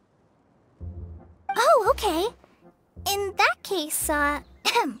phrase. Oh, okay. In that case,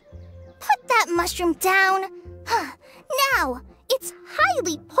 put that mushroom down. Now, it's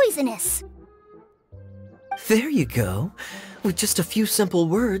highly poisonous. There you go. With just a few simple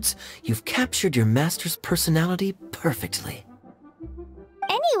words, you've captured your master's personality perfectly.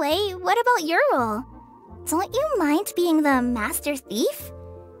 Anyway, what about your role? Don't you mind being the master thief?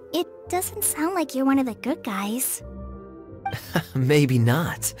 It doesn't sound like you're one of the good guys. Maybe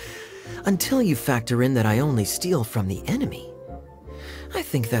not. Until you factor in that I only steal from the enemy. I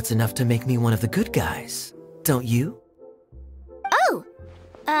think that's enough to make me one of the good guys, don't you? Oh!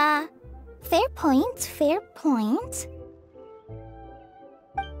 Fair point, fair point.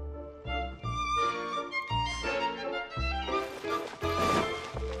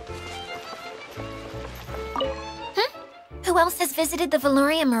 Who else has visited the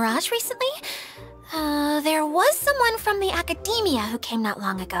Valorian Mirage recently? There was someone from the academia who came not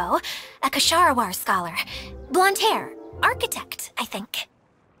long ago. A Kasharawar scholar. Blonde hair. Architect, I think.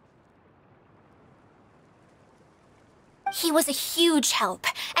 He was a huge help,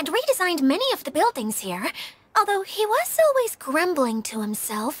 and redesigned many of the buildings here. Although he was always grumbling to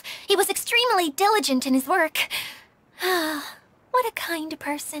himself, he was extremely diligent in his work. What a kind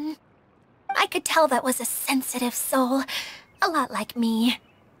person. I could tell that was a sensitive soul. A lot like me.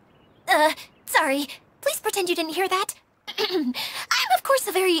 Sorry. Please pretend you didn't hear that. I'm, of course,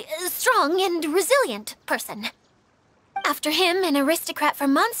 a very strong and resilient person. After him, an aristocrat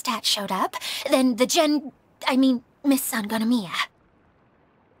from Mondstadt showed up. Then Miss Sangonomiya.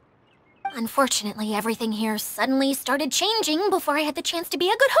 Unfortunately, everything here suddenly started changing before I had the chance to be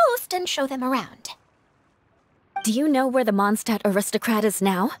a good host and show them around. Do you know where the Mondstadt aristocrat is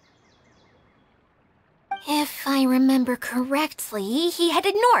now? If I remember correctly, he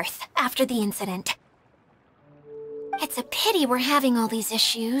headed north after the incident. It's a pity we're having all these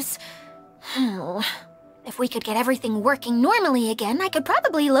issues. If we could get everything working normally again, I could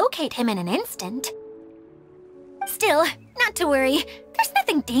probably locate him in an instant. Still, not to worry. There's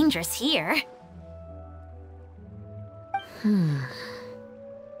nothing dangerous here. Hey,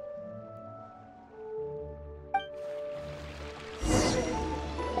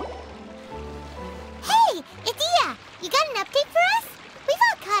 Idia! You got an update for us? We've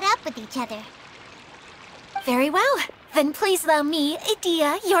all caught up with each other. Very well. Then please allow me,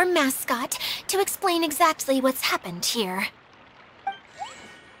 Idia, your mascot, to explain exactly what's happened here.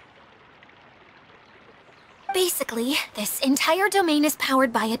 Basically, this entire domain is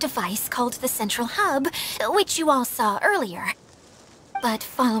powered by a device called the Central Hub, which you all saw earlier. But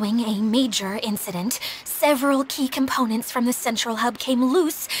following a major incident, several key components from the Central Hub came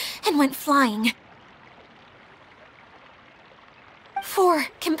loose and went flying. 4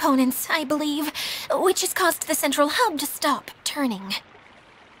 components, I believe, which has caused the Central Hub to stop turning.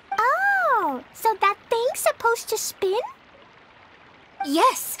 Oh, so that thing's supposed to spin?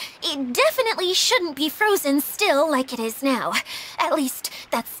 Yes, it definitely shouldn't be frozen still like it is now. At least,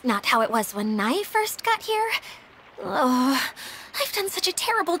 that's not how it was when I first got here. Oh, I've done such a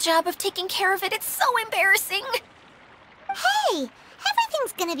terrible job of taking care of it, it's so embarrassing. Hey,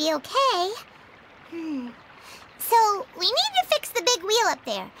 everything's gonna be okay. So, we need to fix the big wheel up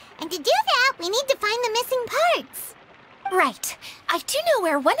there. And to do that, we need to find the missing parts. Right. I do know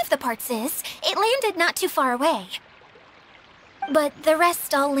where one of the parts is. It landed not too far away. But the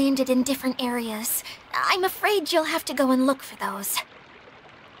rest all landed in different areas. I'm afraid you'll have to go and look for those.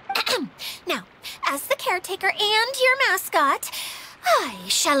 Now, as the caretaker and your mascot, I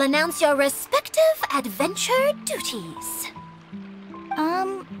shall announce your respective adventure duties.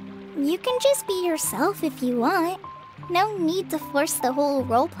 You can just be yourself if you want. No need to force the whole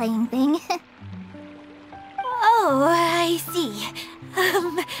role-playing thing. Oh, I see.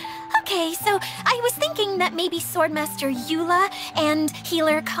 Okay, so I was thinking that maybe Swordmaster Eula and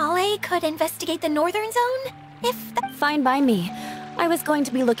Healer Kale could investigate the Northern Zone? If that... Fine by me. I was going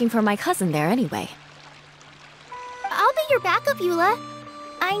to be looking for my cousin there anyway. I'll be your backup, Eula.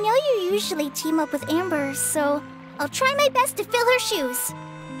 I know you usually team up with Amber, so I'll try my best to fill her shoes.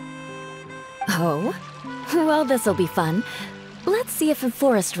 Oh? Well, this'll be fun. Let's see if a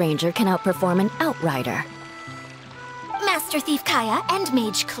forest ranger can outperform an outrider. Master Thief Kaya and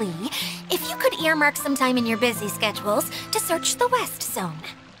Mage Klee, if you could earmark some time in your busy schedules to search the West Zone.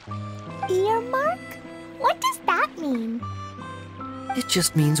 Earmark? What does that mean? It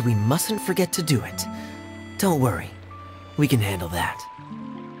just means we mustn't forget to do it. Don't worry. We can handle that.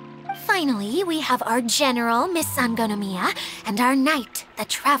 Finally, we have our General, Miss Sangonomiya, and our Knight, the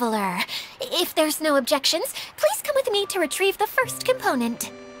Traveler. If there's no objections, please come with me to retrieve the first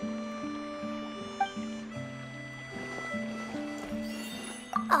component.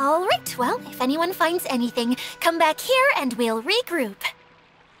 All right, well, if anyone finds anything, come back here and we'll regroup.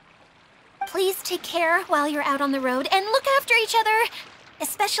 Please take care while you're out on the road and look after each other,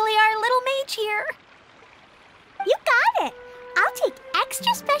 especially our little mage here. You got it! I'll take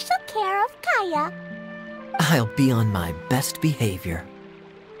extra special care of Kaya. I'll be on my best behavior.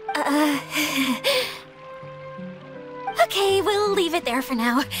 Okay, we'll leave it there for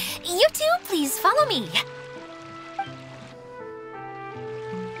now. You two, please follow me.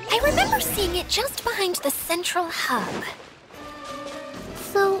 I remember seeing it just behind the Central Hub.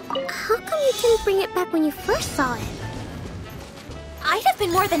 So, how come you didn't bring it back when you first saw it? I'd have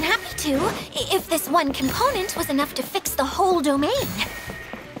been more than happy to, if this one component was enough to fix the whole domain.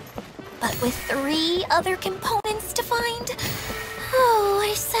 But with 3 other components to find, oh,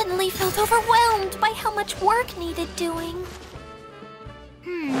 I suddenly felt overwhelmed by how much work needed doing.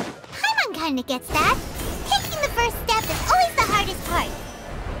 Paimon kinda gets that. Taking the first step is always the hardest part.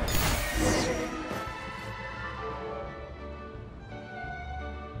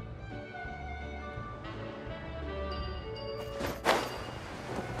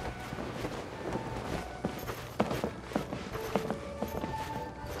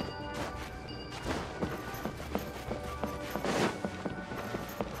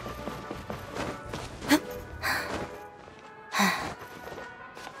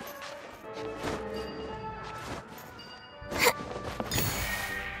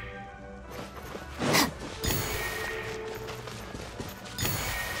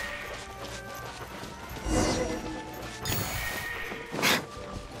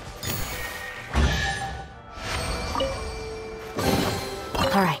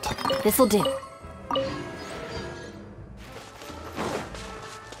 All right, this'll do.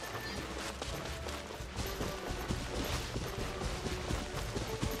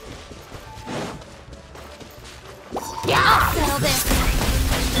 I'll settle this.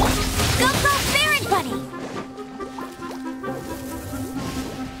 Go Baron Bunny!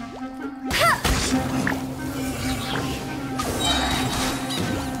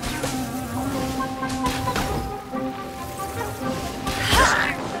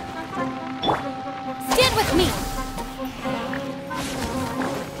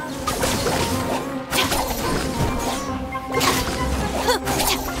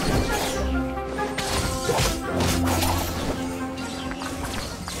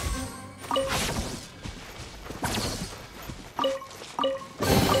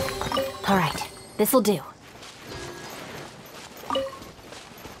 This'll do.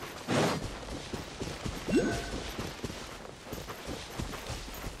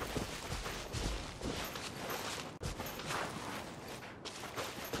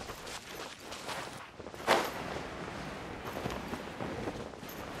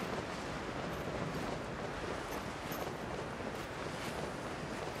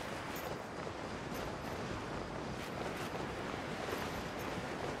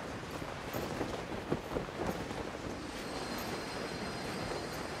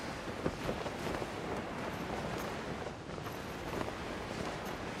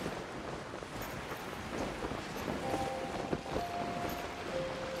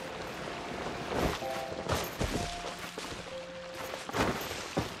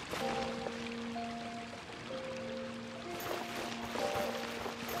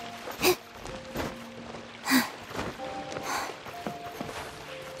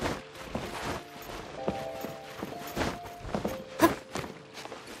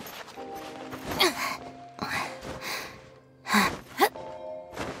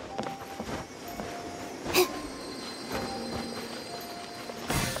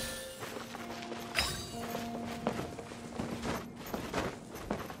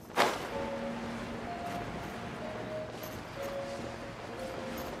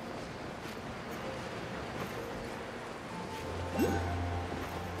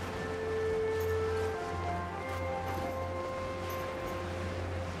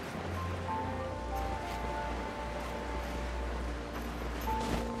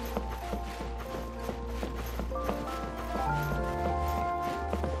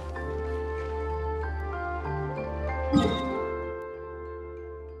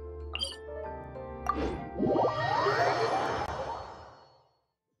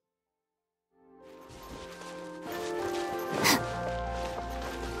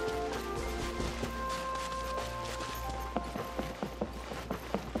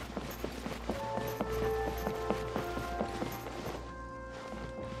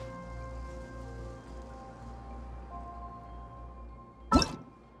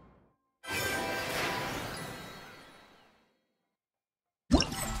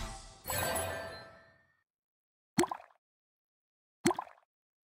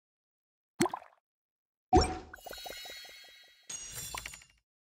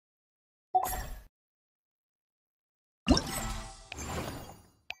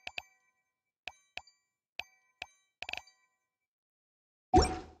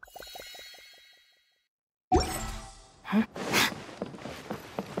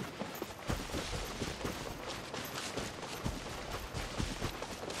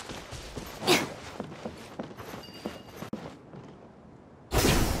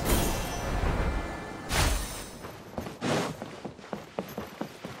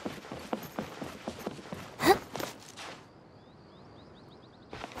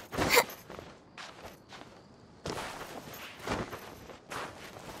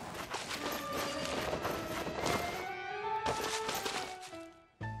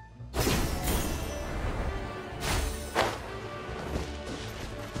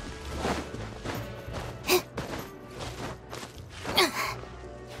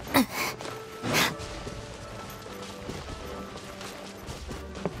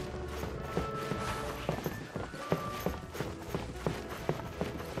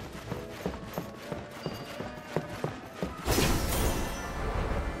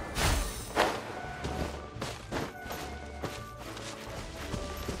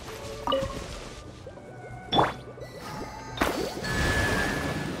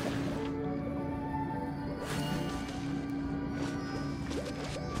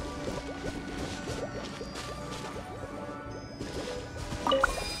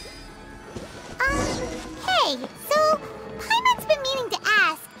 Hey, so Paimon's been meaning to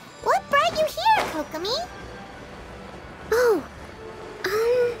ask, what brought you here, Kokomi? Oh,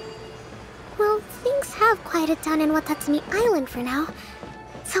 well, things have quieted down in Watatsumi Island for now.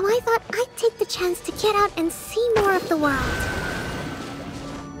 So I thought I'd take the chance to get out and see more of the world.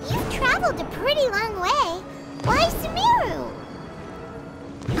 You've traveled a pretty long way. Why Sumeru?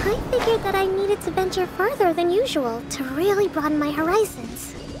 I figured that I needed to venture further than usual to really broaden my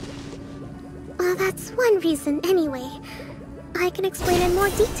horizons. Well, that's one reason anyway. I can explain in more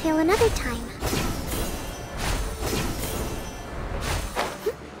detail another time.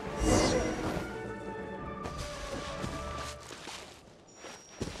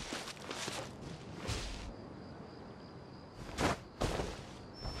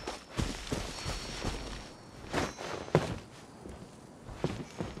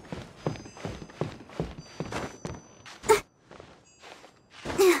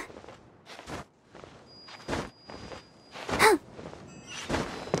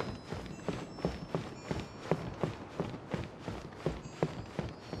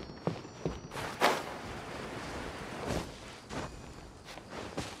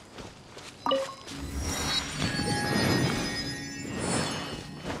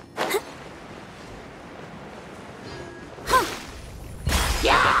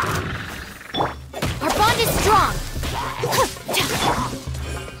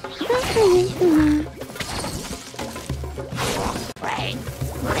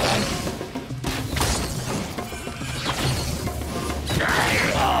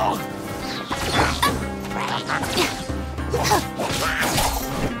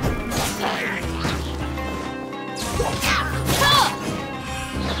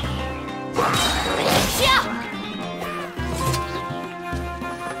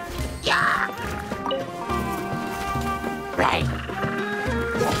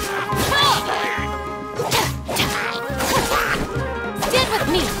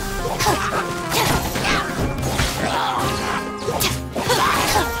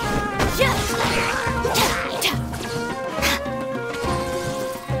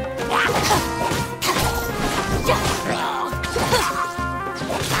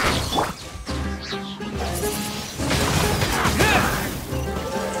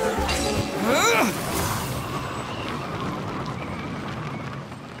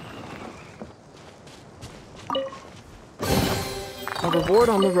 Aboard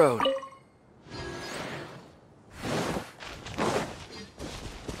on the road.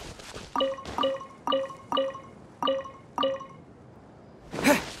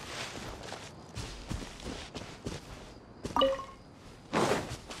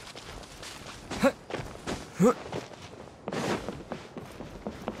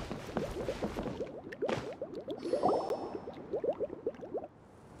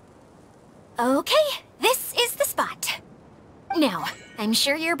 Okay, this is the spot. Now, I'm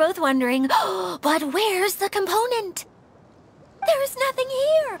sure you're both wondering, but where's the component? There's nothing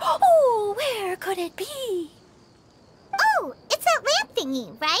here. Oh, where could it be? Oh, it's that lamp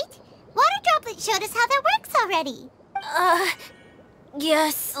thingy, right? Water Droplet showed us how that works already.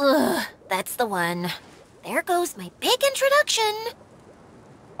 Yes, that's the one. There goes my big introduction.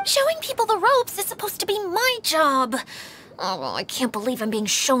 Showing people the ropes is supposed to be my job. Oh, I can't believe I'm being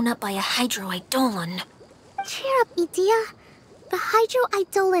shown up by a Hydro-Eidolon. Cheer up, Edea. The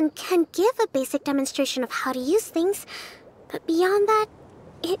Hydro-Eidolon can give a basic demonstration of how to use things, but beyond that,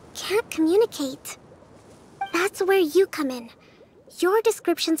 it can't communicate. That's where you come in. Your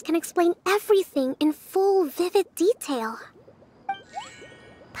descriptions can explain everything in full, vivid detail.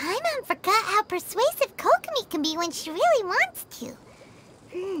 Paimon forgot how persuasive Kokomi can be when she really wants to.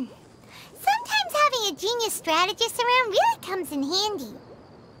 Sometimes having a genius strategist around really comes in handy.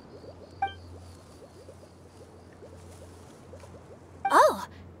 Oh,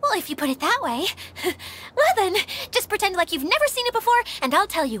 well, if you put it that way. Well then, just pretend like you've never seen it before, and I'll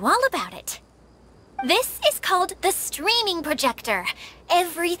tell you all about it. This is called the streaming projector.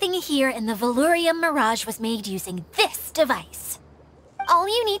 Everything here in the Velurium Mirage was made using this device. All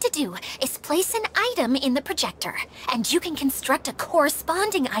you need to do is place an item in the projector, and you can construct a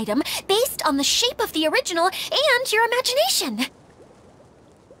corresponding item based on the shape of the original and your imagination.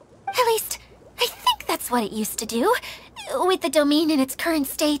 At least, I think that's what it used to do. With the domain in its current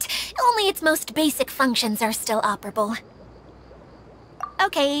state, only its most basic functions are still operable.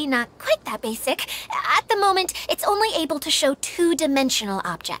 Okay, not quite that basic. At the moment, it's only able to show two-dimensional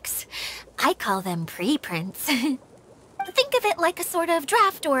objects. I call them preprints. Think of it like a sort of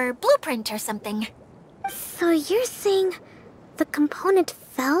draft or blueprint or something. So you're saying the component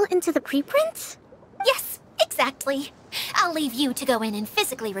fell into the preprints? Yes, exactly. I'll leave you to go in and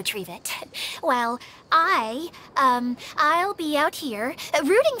physically retrieve it. Well, I'll be out here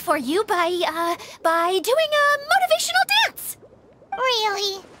rooting for you by doing a motivational dance.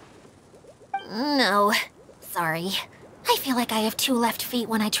 Really? No, sorry. I feel like I have 2 left feet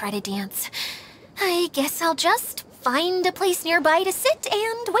when I try to dance. I guess I'll just find a place nearby to sit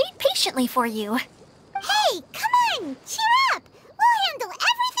and wait patiently for you. Hey, come on! Cheer up! We'll handle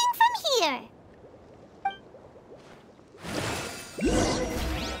everything from here!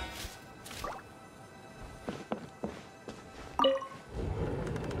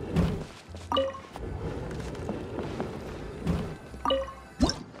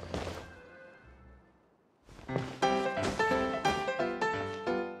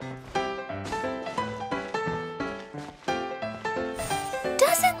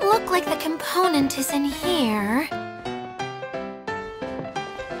 Doesn't look like the component is in here.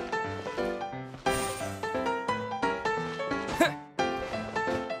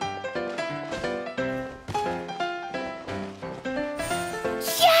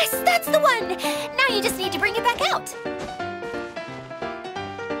 Yes, that's the one! Now you just need to bring it back out.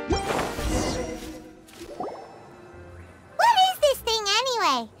 What is this thing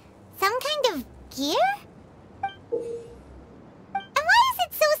anyway? Some kind of gear? And why is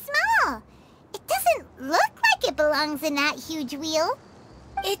it so small? It doesn't look like it belongs in that huge wheel.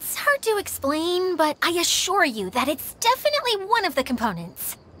 It's hard to explain, but I assure you that it's definitely one of the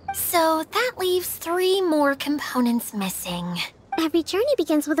components. So that leaves 3 more components missing. Every journey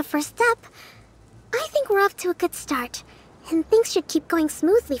begins with a first step. I think we're off to a good start, and things should keep going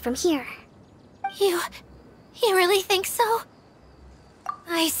smoothly from here. You really think so?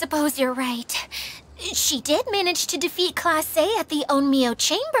 I suppose you're right. She did manage to defeat Class A at the Onmyo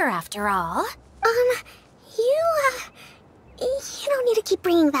Chamber, after all. You don't need to keep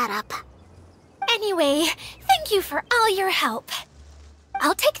bringing that up. Anyway, thank you for all your help.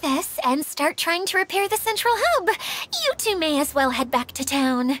 I'll take this and start trying to repair the central hub. You two may as well head back to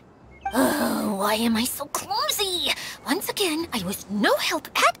town. Oh, why am I so clumsy? Once again, I was no help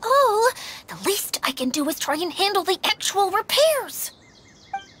at all. The least I can do is try and handle the actual repairs.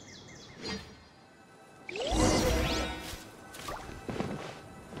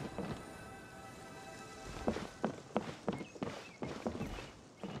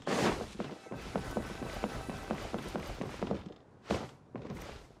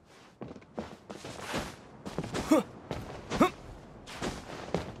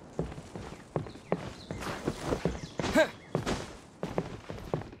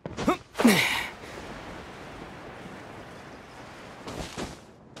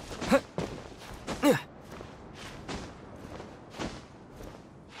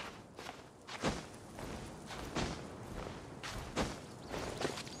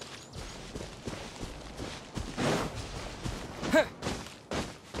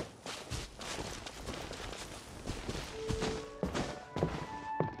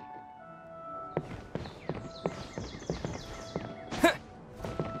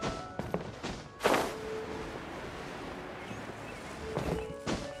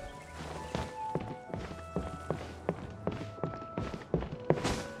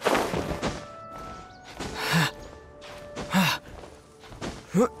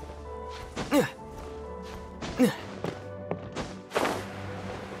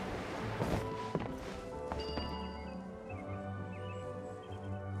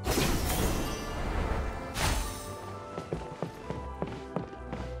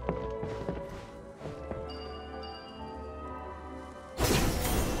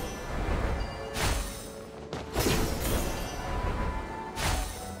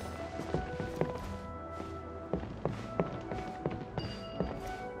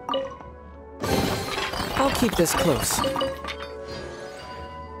 I'll keep this close.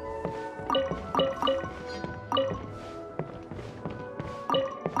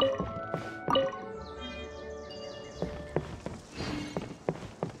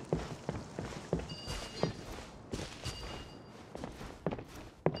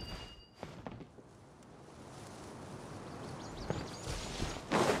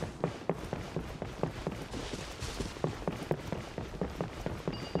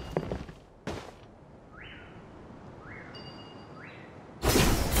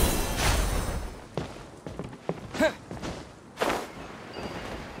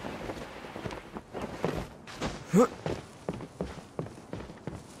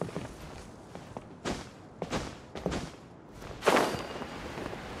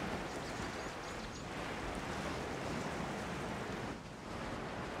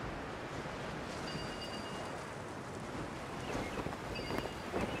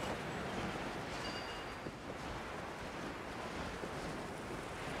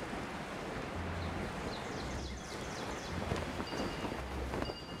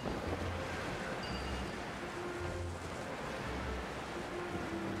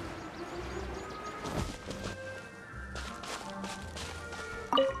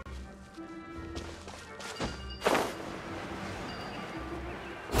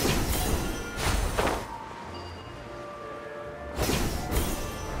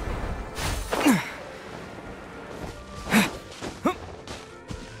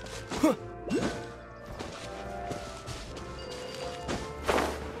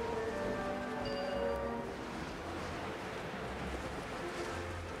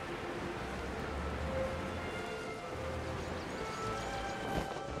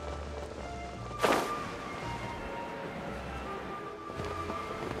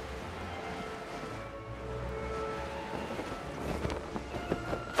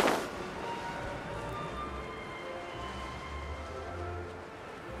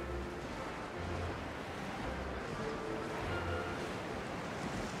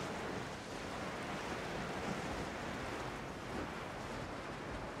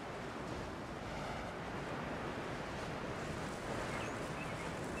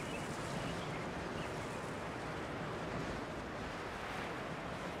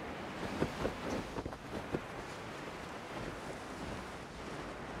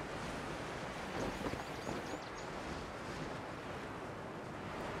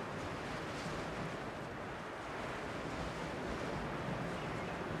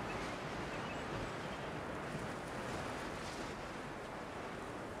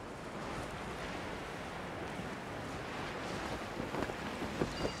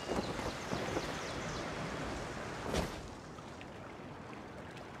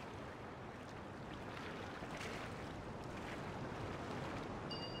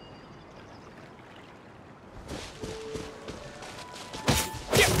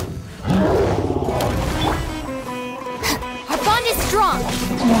 strong.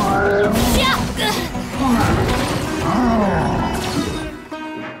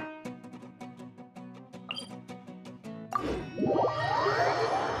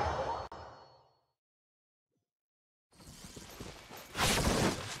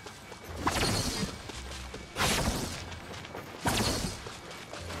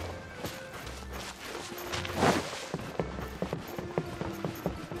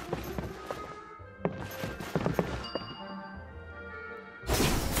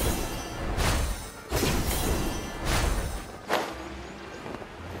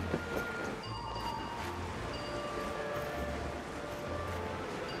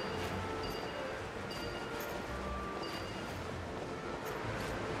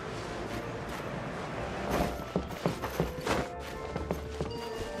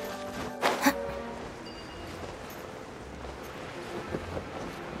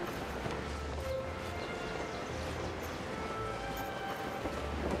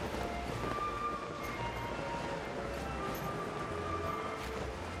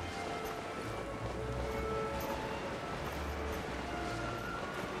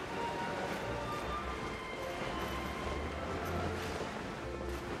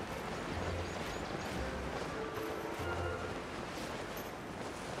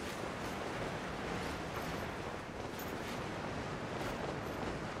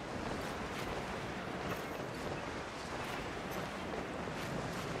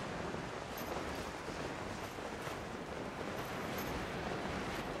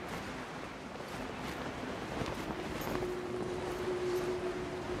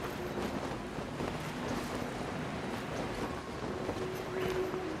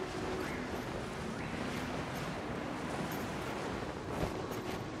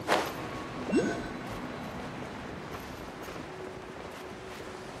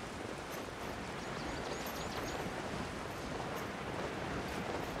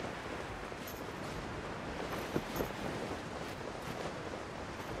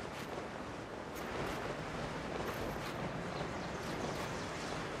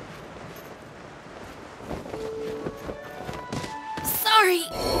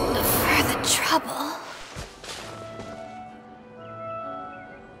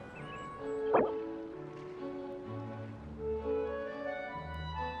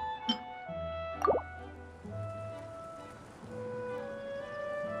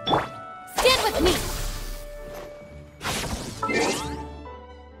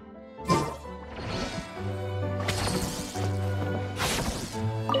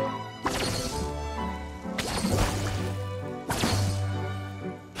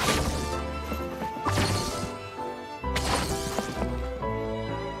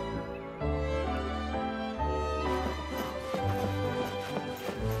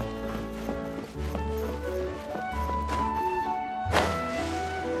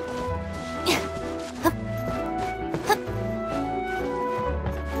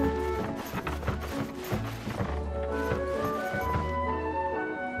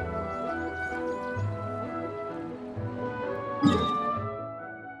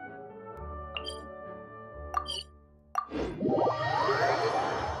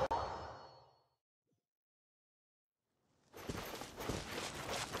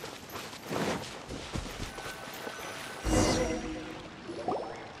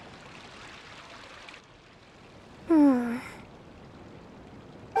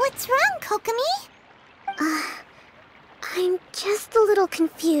 Kokomi? I'm just a little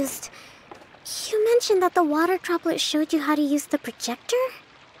confused. You mentioned that the water droplet showed you how to use the projector?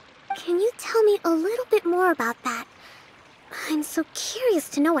 Can you tell me a little bit more about that? I'm so curious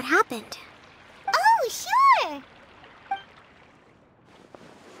to know what happened. Oh, sure!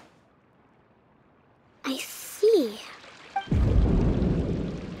 I see.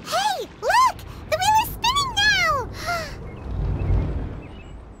 Hey, look! The wheel is spinning now!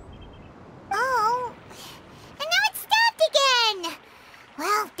 Oh, and now it stopped again!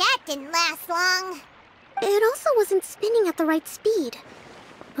 Well, that didn't last long. It also wasn't spinning at the right speed.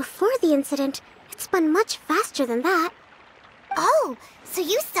 Before the incident, it spun much faster than that. Oh, so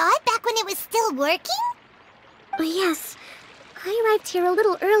you saw it back when it was still working? Oh, yes. I arrived here a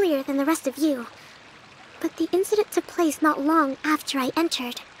little earlier than the rest of you. But the incident took place not long after I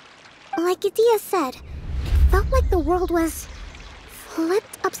entered. Like Idia said, it felt like the world was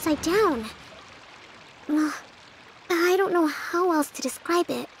flipped upside down. Well, I don't know how else to describe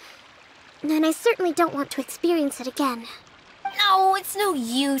it. And I certainly don't want to experience it again. No, it's no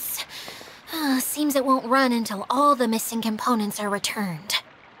use. Seems it won't run until all the missing components are returned.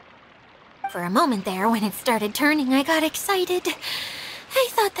 For a moment there, when it started turning, I got excited. I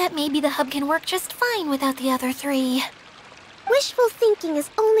thought that maybe the hub can work just fine without the other three. Wishful thinking is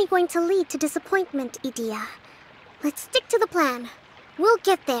only going to lead to disappointment, Idia. Let's stick to the plan. We'll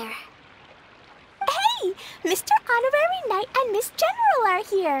get there. Hey! Mr. Honorary Knight and Miss General are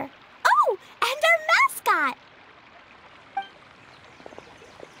here. Oh, and our mascot!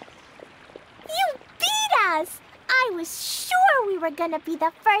 You beat us! I was sure we were gonna be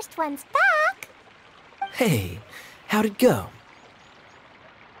the first ones back. Hey, how'd it go?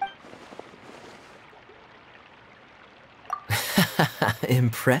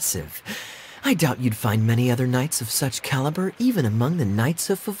 Impressive. I doubt you'd find many other knights of such caliber even among the Knights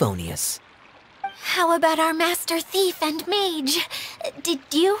of Favonius. How about our master thief and mage? Did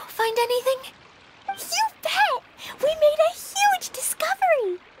you find anything? You bet! We made a huge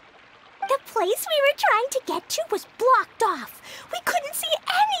discovery! The place we were trying to get to was blocked off. We couldn't see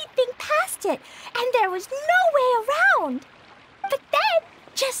anything past it, and there was no way around. But then,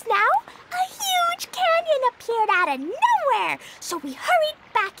 just now, a huge canyon appeared out of nowhere, so we hurried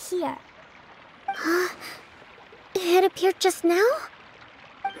back here. It appeared just now?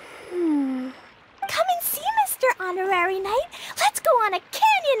 Come and see, Mr. Honorary Knight. Let's go on a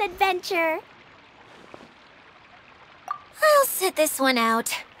canyon adventure. I'll sit this one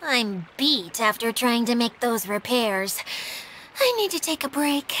out. I'm beat after trying to make those repairs. I need to take a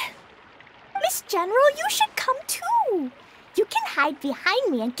break. Miss General, you should come too. You can hide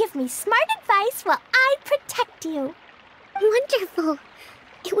behind me and give me smart advice while I protect you. Wonderful.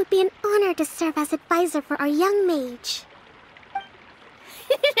 It would be an honor to serve as advisor for our young mage.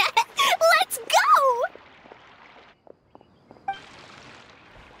 Let's go!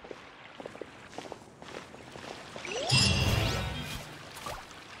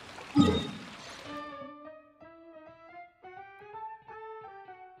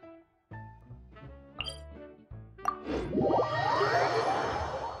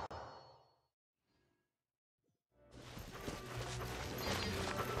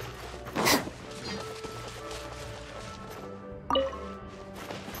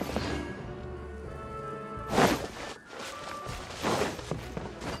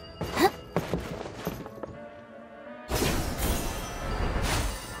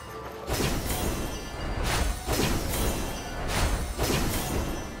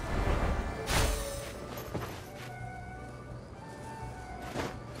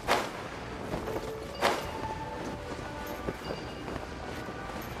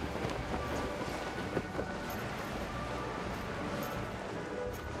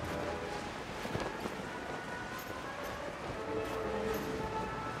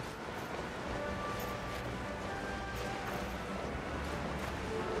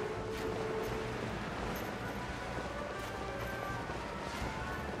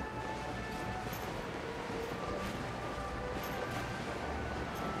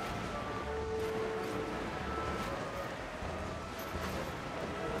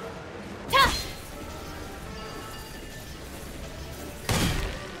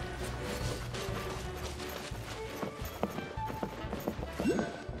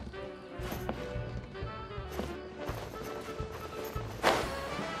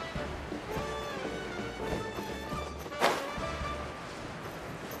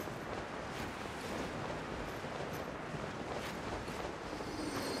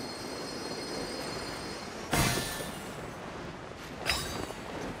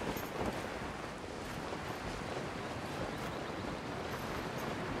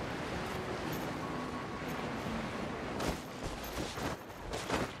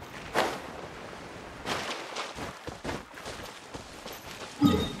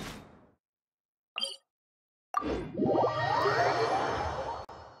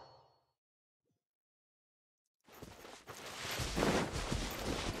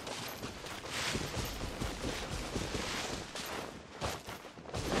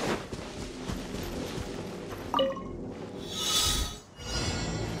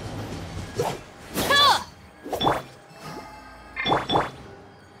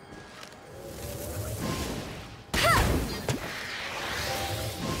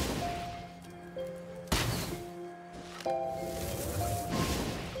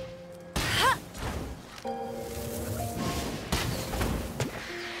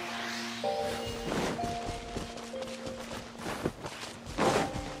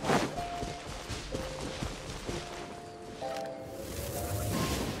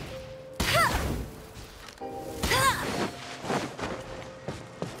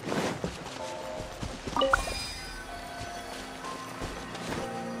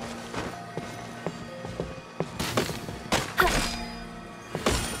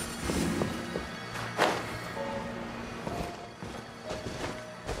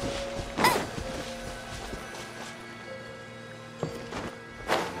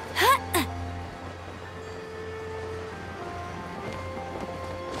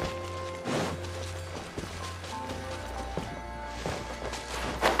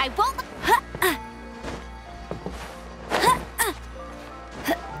 I won't...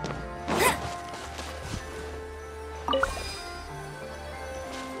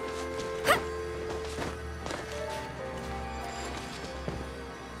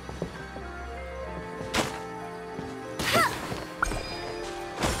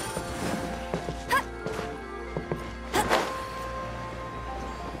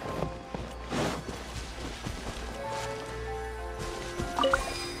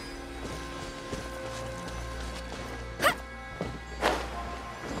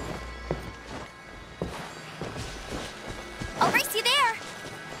 I'll race you there!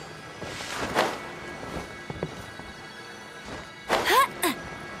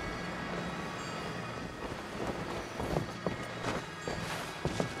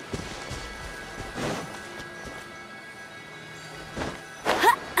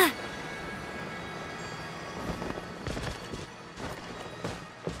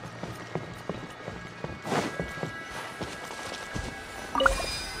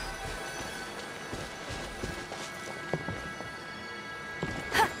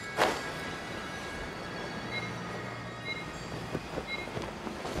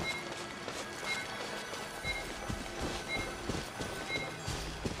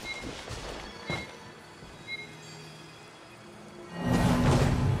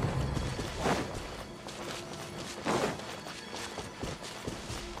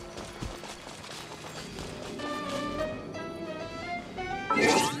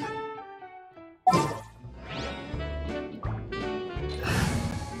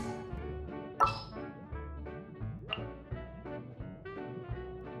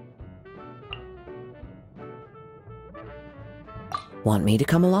 Want me to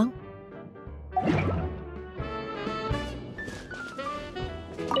come along?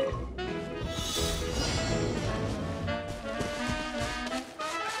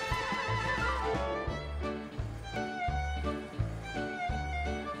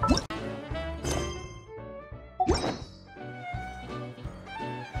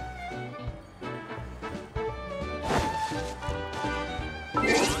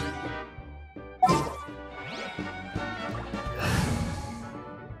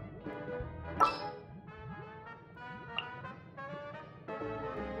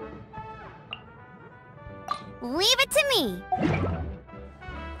 Leave it to me!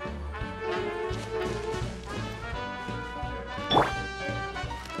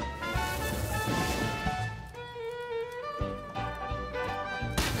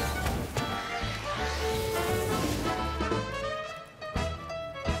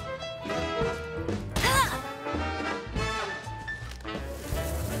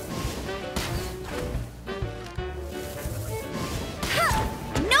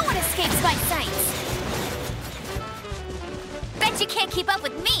 No one escapes my sights! Bet you can't keep up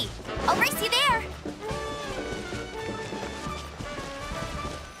with me! I'll race you there!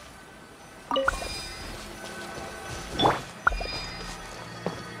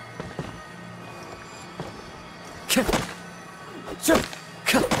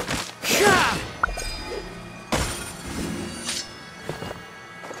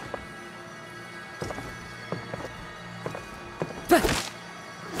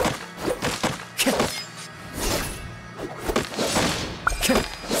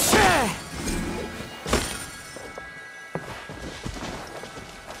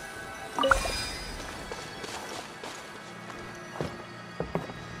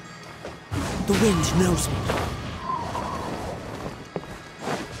 The wind knows me.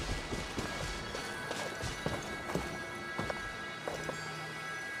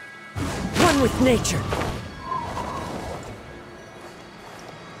 One with nature.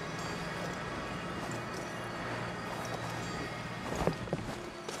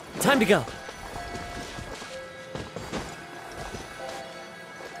 Time to go.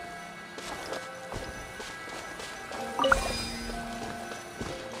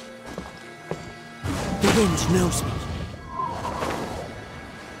 The wind knows me.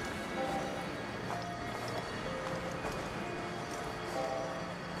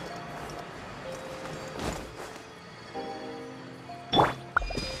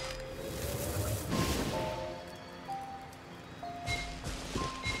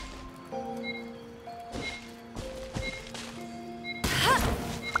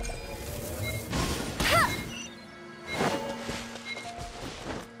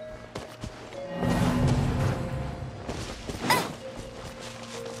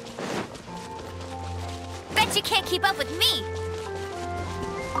 You can't keep up with me!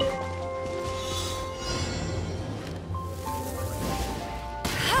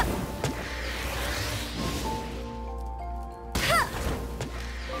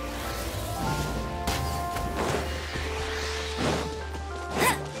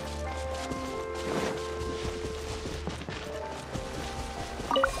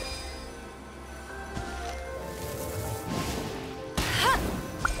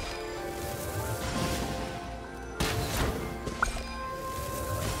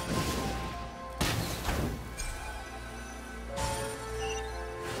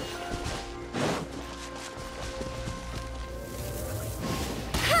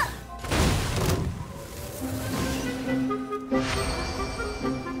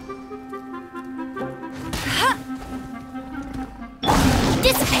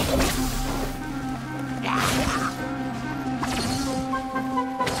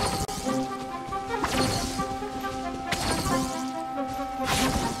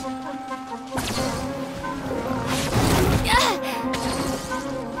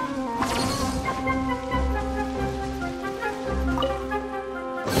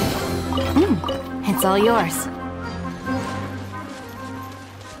 It's all yours.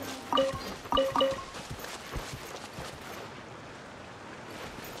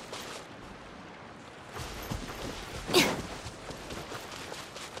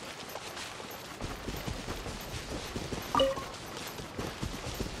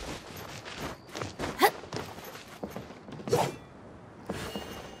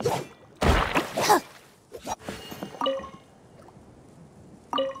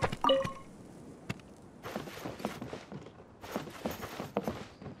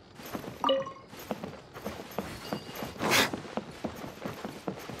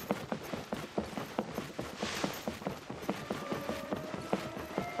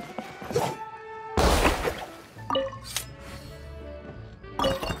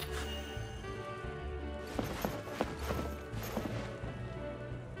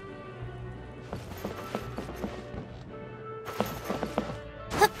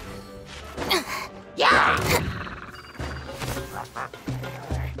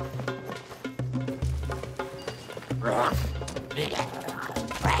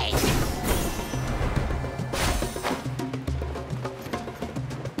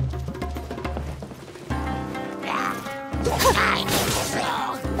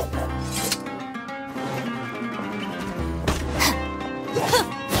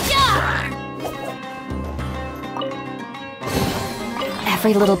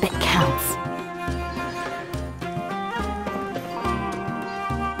 Every little bit counts.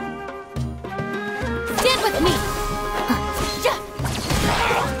 Stand with me!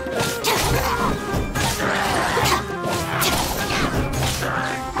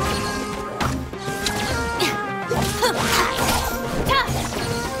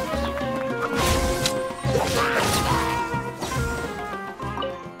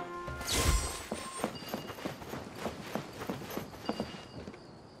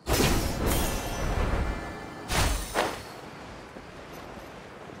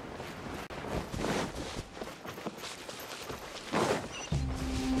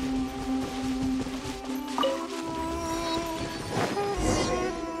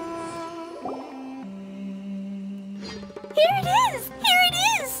 Here it is! Here it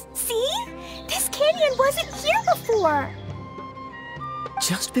is! See? This canyon wasn't here before!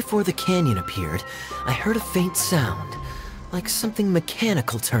 Just before the canyon appeared, I heard a faint sound, like something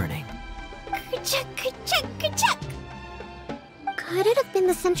mechanical turning. Ka-chuck, ka-chuck, ka-chuck! Could it have been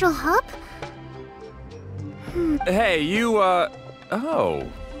the central hub? Hey, you, oh.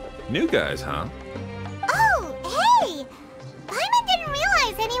 New guys, huh? Oh, hey! Paimon didn't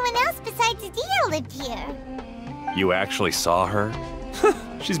realize anyone else besides Dio lived here. You actually saw her?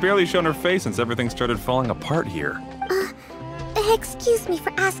 She's barely shown her face since everything started falling apart here. Excuse me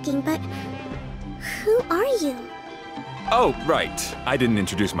for asking, but who are you? Oh, right. I didn't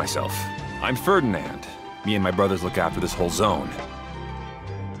introduce myself. I'm Ferdinand. Me and my brothers look after this whole zone.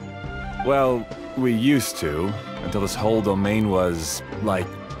 Well, we used to, until this whole domain was, like,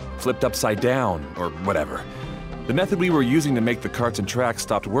 flipped upside down, or whatever. The method we were using to make the carts and tracks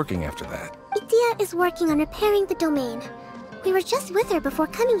stopped working after that. Idia is working on repairing the domain. We were just with her before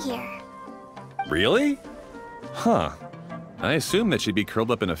coming here. Really? Huh. I assume that she'd be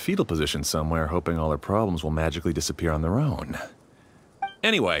curled up in a fetal position somewhere, hoping all her problems will magically disappear on their own.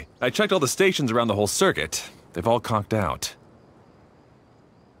 Anyway, I checked all the stations around the whole circuit. They've all conked out.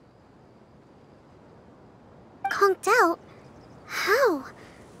 Conked out? How?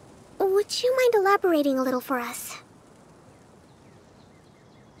 Would you mind elaborating a little for us?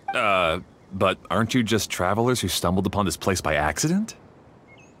 But aren't you just travelers who stumbled upon this place by accident?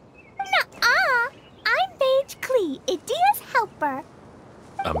 Nuh-uh! I'm Mage Klee, Idia's helper.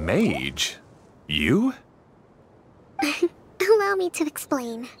 A mage? You? Allow me to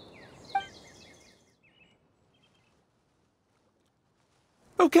explain.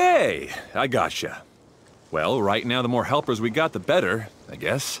 Okay, I gotcha. Well, right now the more helpers we got, the better, I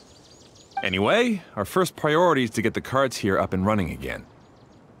guess. Anyway, our first priority is to get the carts here up and running again.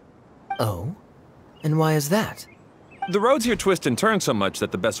 Oh? And why is that? The roads here twist and turn so much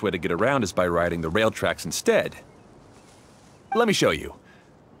that the best way to get around is by riding the rail tracks instead. Let me show you.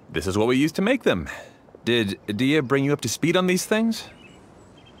 This is what we used to make them. Did Idia bring you up to speed on these things?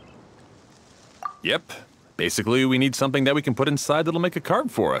 Yep. Basically, we need something that we can put inside that'll make a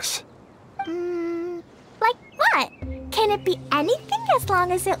cart for us. Like what? Can it be anything as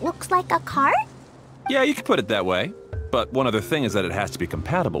long as it looks like a cart? Yeah, you could put it that way. But one other thing is that it has to be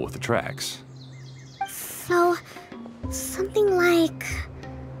compatible with the tracks. So, something like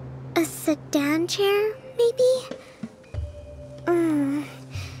a sedan chair, maybe?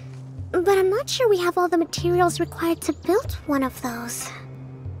 But I'm not sure we have all the materials required to build one of those.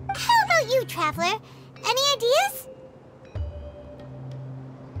 How about you, Traveler? Any ideas?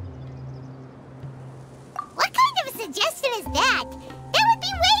 What kind of a suggestion is that? That would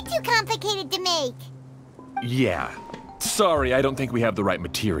be way too complicated to make. Yeah. Sorry, I don't think we have the right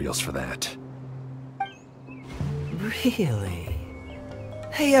materials for that. Really?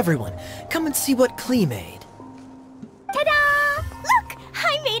 Hey everyone, come and see what Klee made. Ta-da! Look!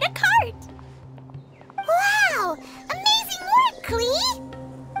 I made a cart! Wow! Amazing work,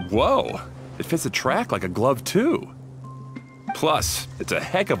 Klee! Whoa! It fits the track like a glove, too. Plus, it's a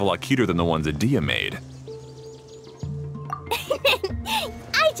heck of a lot cuter than the ones Idia made.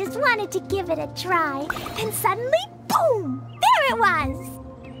 I just wanted to give it a try, and suddenly, boom! There it was!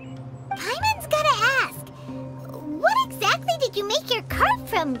 Paimon's gotta ask, what exactly did you make your cart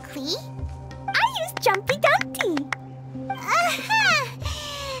from, Klee? I used Jumpy Dumpty! Aha!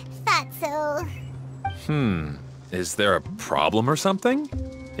 Thought so. Is there a problem or something?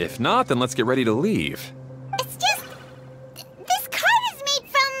 If not, then let's get ready to leave. It's just... this cart is made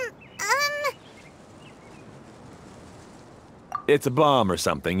from, It's a bomb or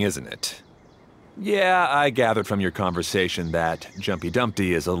something, isn't it? Yeah, I gathered from your conversation that Jumpy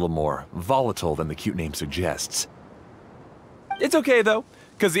Dumpty is a little more volatile than the cute name suggests. It's okay, though,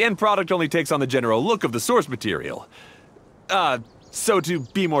 because the end product only takes on the general look of the source material. So to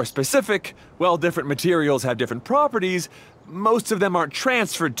be more specific, while different materials have different properties, most of them aren't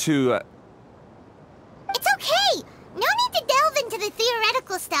transferred to, It's okay! No need to delve into the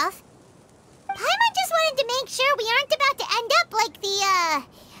theoretical stuff. Paimon just wanted to make sure we aren't about to end up like the,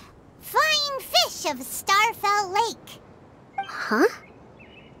 flying fish of Starfell Lake. Huh?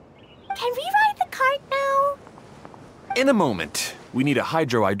 Can we ride the cart now? In a moment. We need a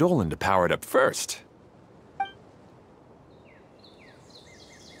hydroidolin to power it up first.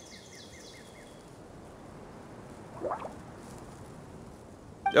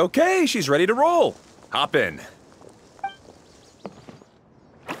 Okay, she's ready to roll. Hop in.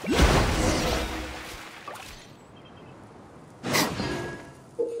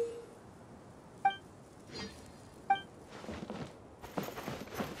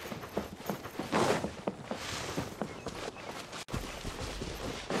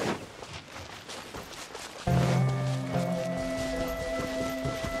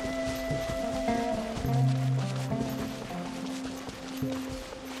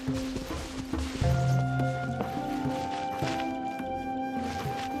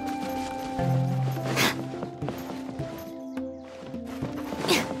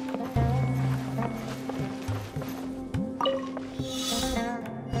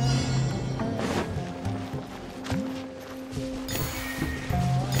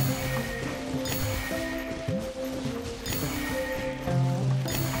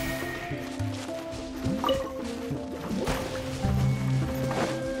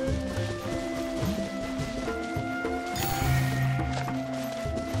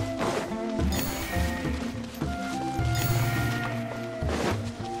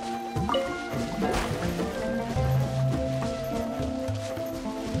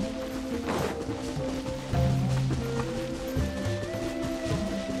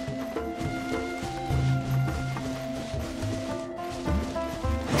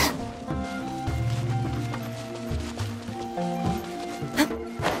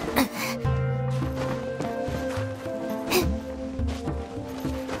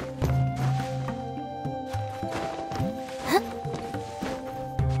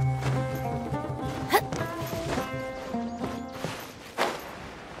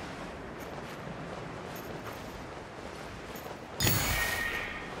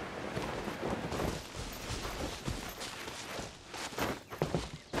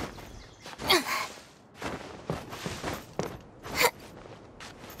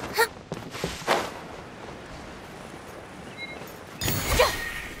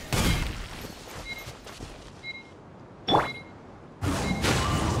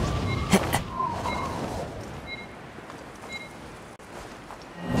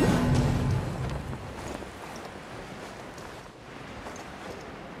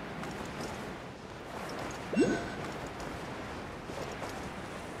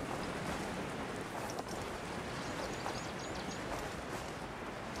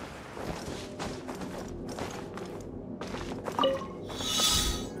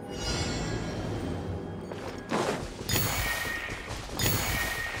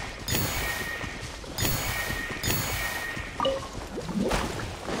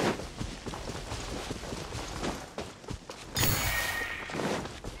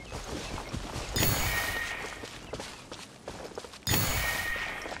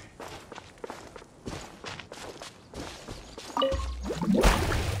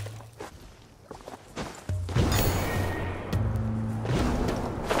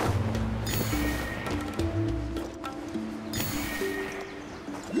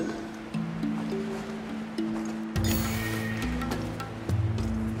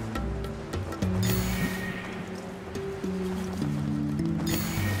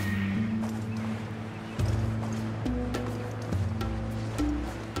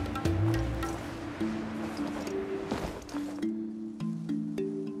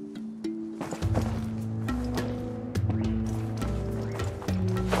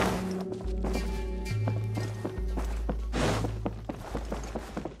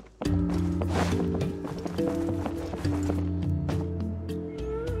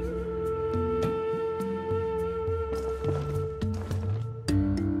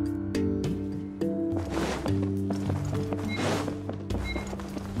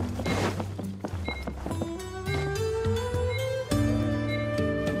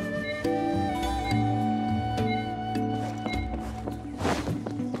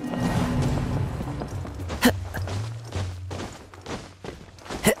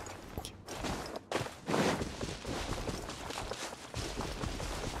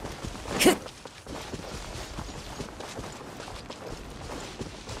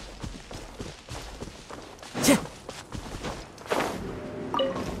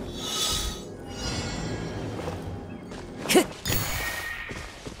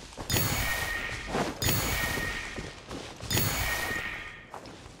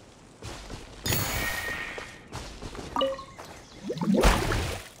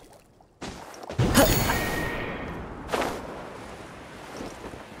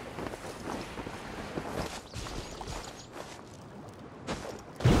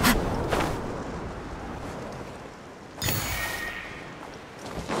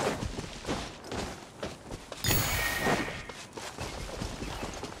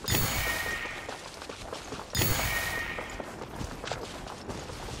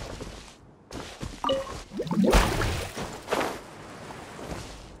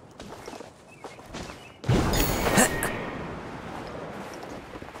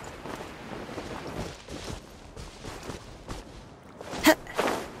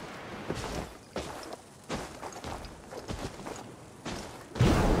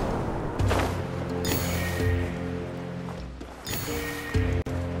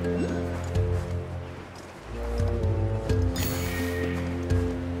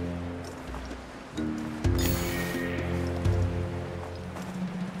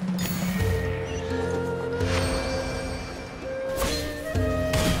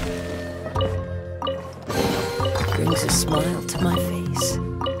 Brings a smile to my face.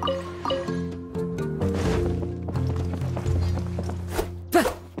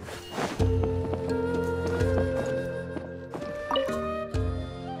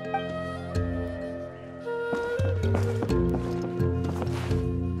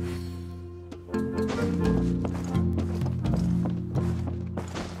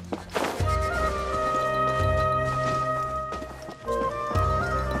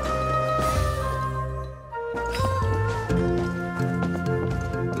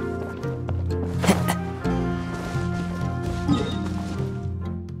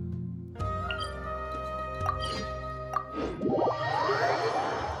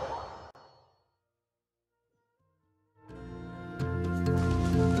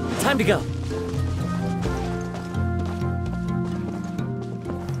 Time to go.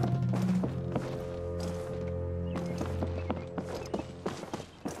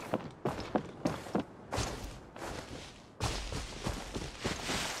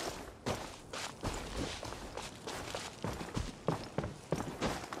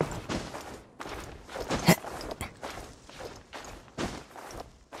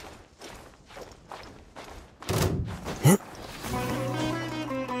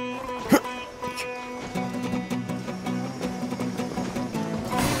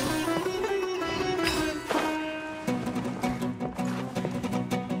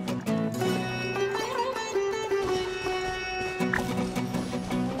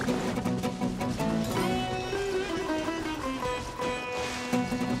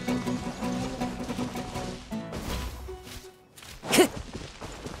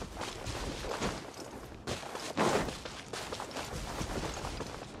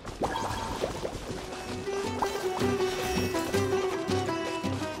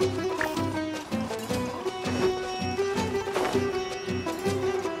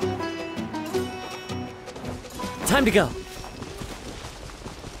 Time to go.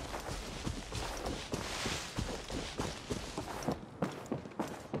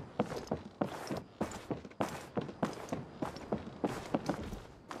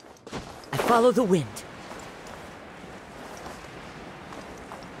 I follow the wind.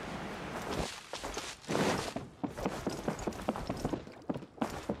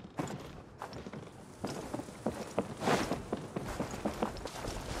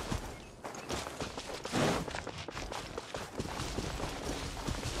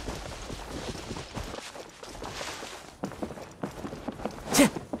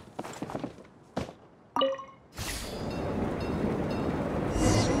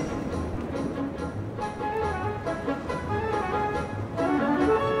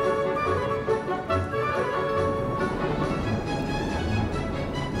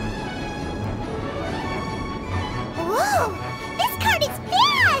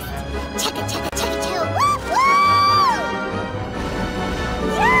 chugga chugga chugga choo! Woo woo!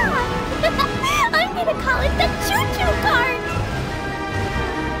 Yeah! I'm gonna call it the choo-choo cart!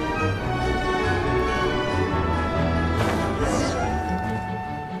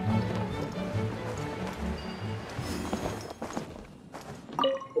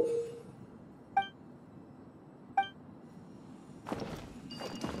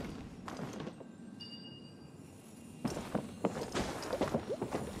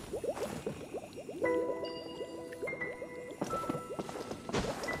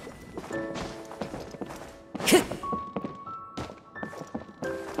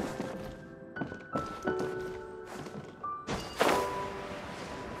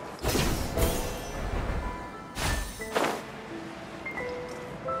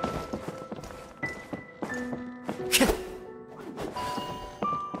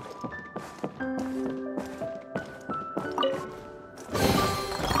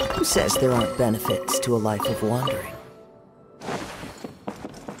 Who says there aren't benefits to a life of wandering?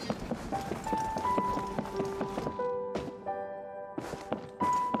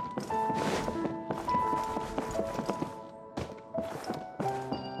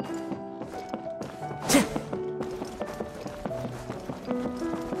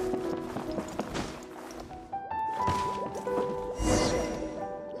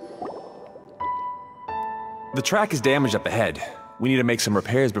 The track is damaged up ahead. We need to make some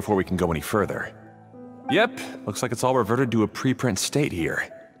repairs before we can go any further. Yep, looks like it's all reverted to a preprint state here.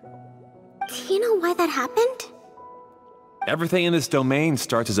 Do you know why that happened? Everything in this domain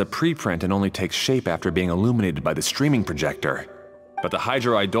starts as a preprint and only takes shape after being illuminated by the streaming projector. But the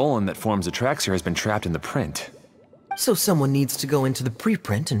hydroidolin that forms the tracks here has been trapped in the print. So someone needs to go into the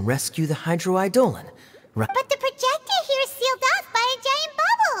preprint and rescue the hydroidolin, right? But the projector here is sealed off by a giant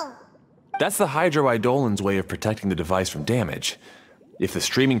bubble! That's the hydroidolin's way of protecting the device from damage. If the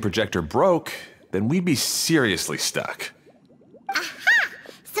streaming projector broke, then we'd be seriously stuck. Aha!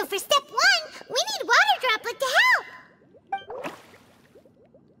 So for step 1, we need Water Droplet to help!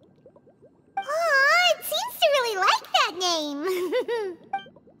 Aw, it seems to really like that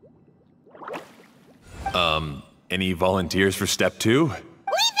name! Any volunteers for step 2? Leave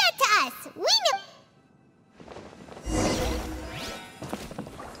that to us! We know...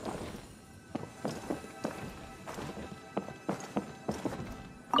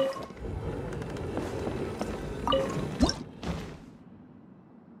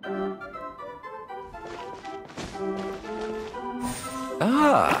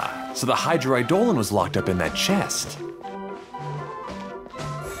 Ah, so the hydroidolin was locked up in that chest.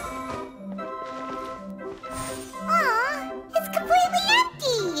 Aw, it's completely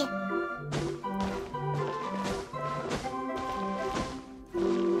empty!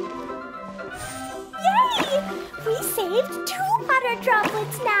 Yay! We saved 2 water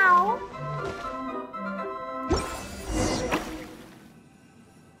droplets now!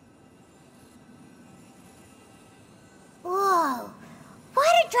 Whoa!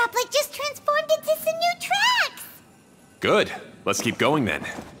 Water Droplet just transformed into some new tracks! Good. Let's keep going then.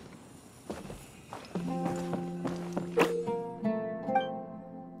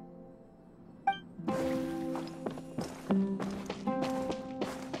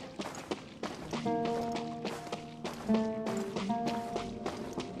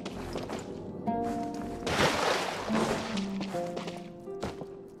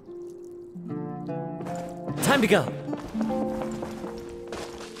 Time to go.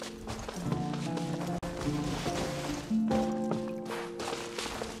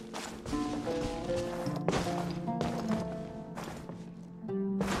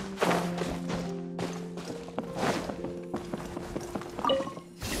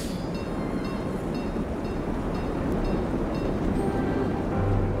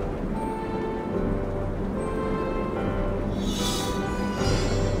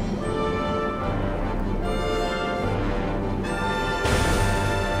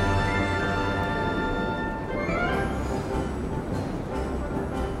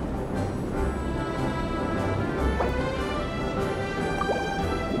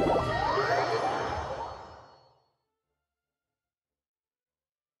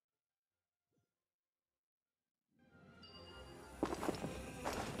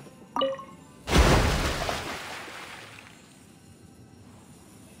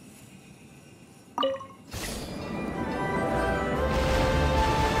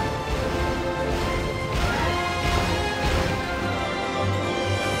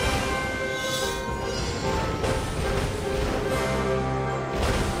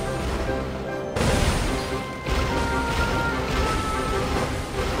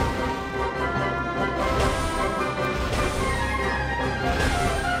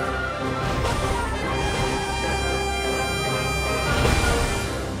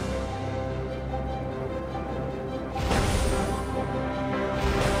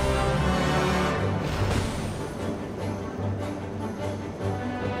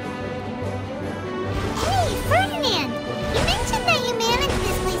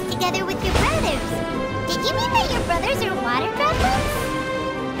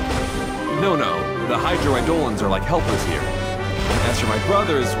 No, the Hydroidolans are like helpers here. As for my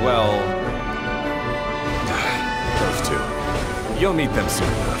brothers, well... those two. You'll meet them soon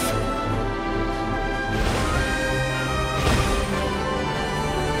enough.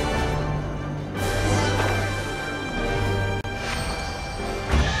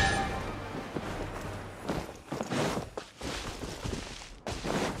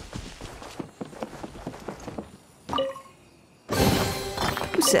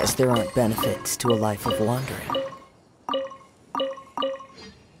 Who says there aren't benefits to a life of wandering?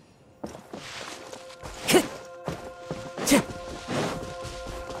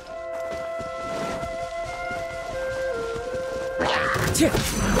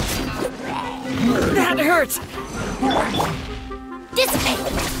 That hurts! Dissipate!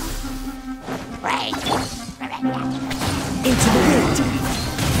 Into the wind!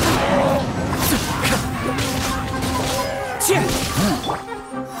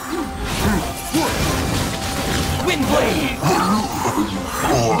 Windblade!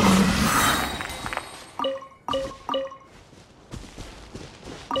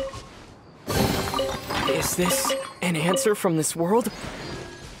 Is this an answer from this world?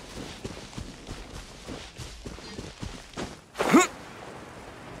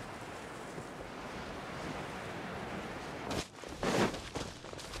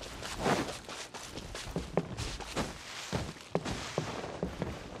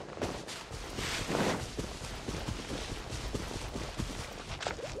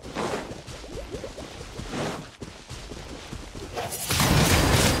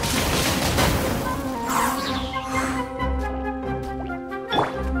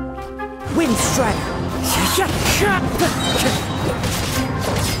 Wind Strider!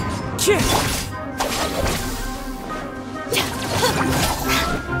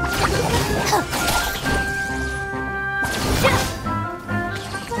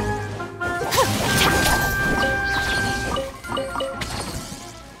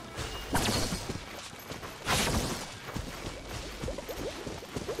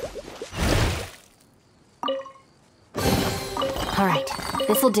 All right,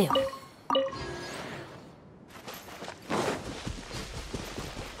 this'll do.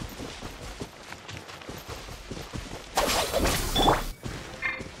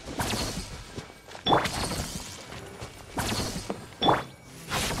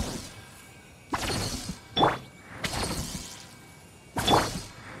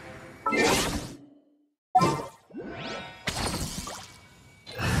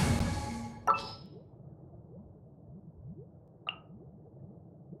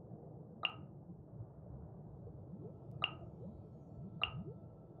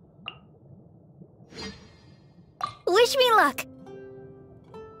 Wish me luck.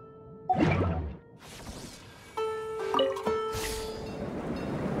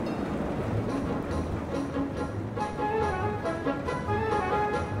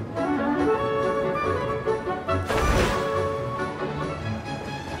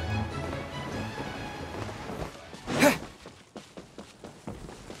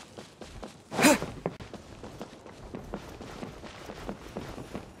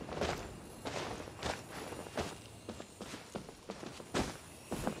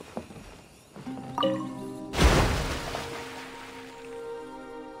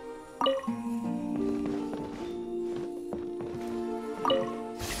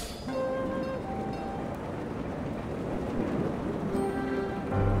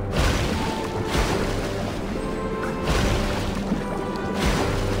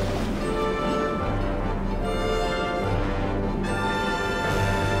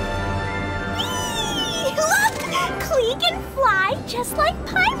 Klee can fly just like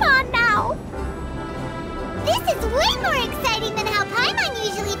Paimon now! This is way more exciting than how Paimon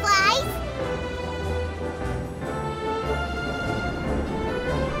usually flies!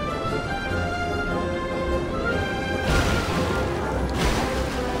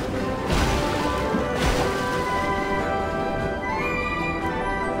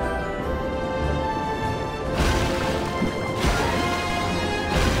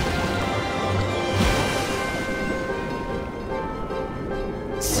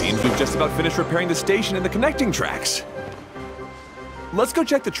 Seems we've just about finished repairing the station and the connecting tracks. Let's go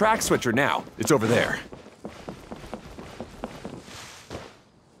check the track switcher now. It's over there.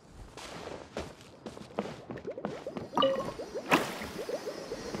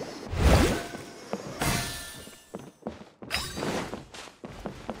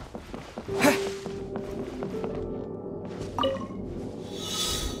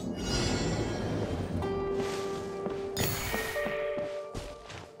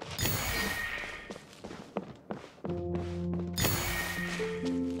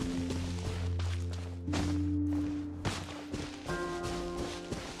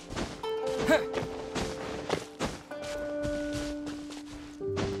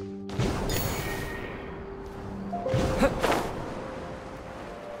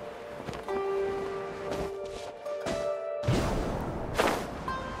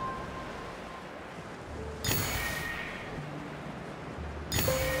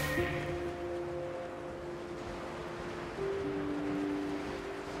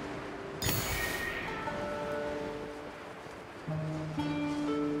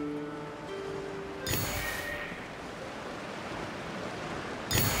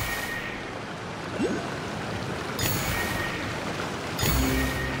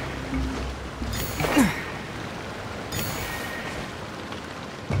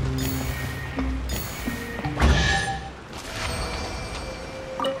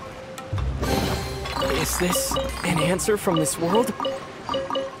 Is this an answer from this world?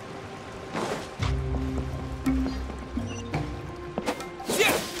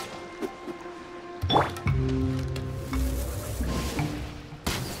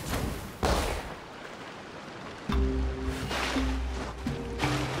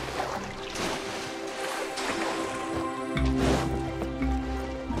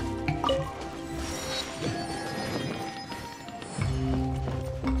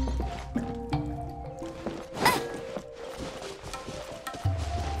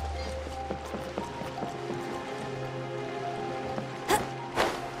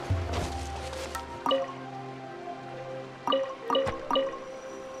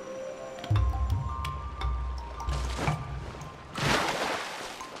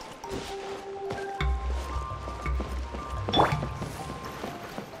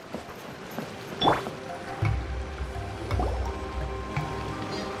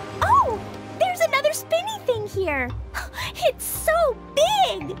 Here. It's so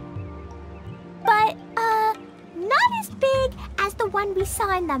big! But, not as big as the one we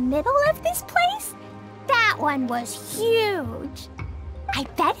saw in the middle of this place. That one was huge. I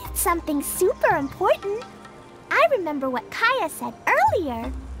bet it's something super important. I remember what Kaya said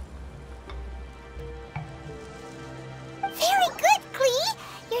earlier. Very good, Klee!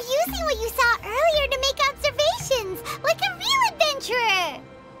 You're using what you saw earlier to make observations, like a real adventurer!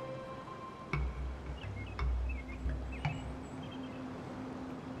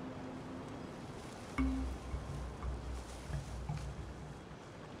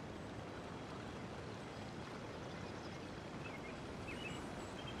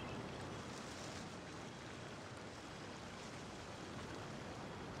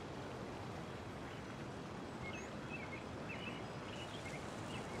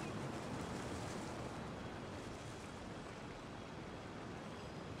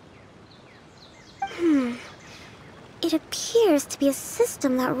 It appears to be a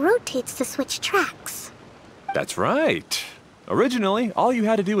system that rotates to switch tracks. That's right. Originally, all you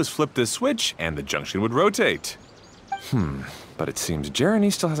had to do was flip this switch and the junction would rotate. But it seems Jeremy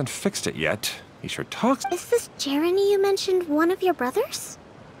still hasn't fixed it yet. He sure talks. Is this Jeremy you mentioned one of your brothers?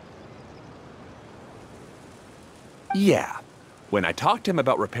 Yeah. When I talked to him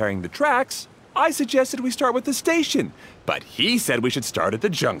about repairing the tracks, I suggested we start with the station, but he said we should start at the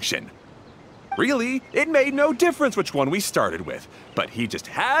junction. Really, it made no difference which one we started with, but he just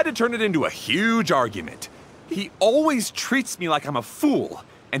had to turn it into a huge argument. He always treats me like I'm a fool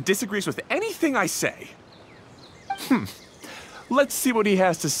and disagrees with anything I say. Let's see what he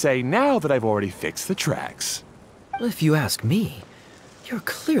has to say now that I've already fixed the tracks. If you ask me, you're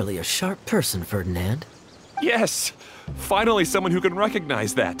clearly a sharp person, Ferdinand. Yes, finally someone who can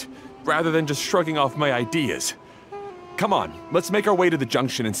recognize that, rather than just shrugging off my ideas. Come on, let's make our way to the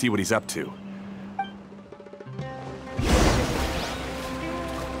junction and see what he's up to.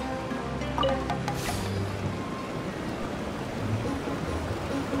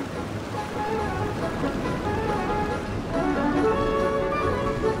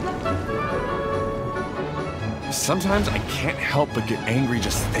 Sometimes I can't help but get angry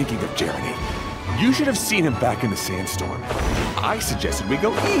just thinking of Jeremy. You should have seen him back in the sandstorm. I suggested we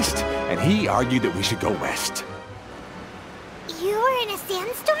go east, and he argued that we should go west. You were in a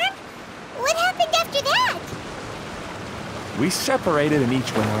sandstorm? What happened after that? We separated and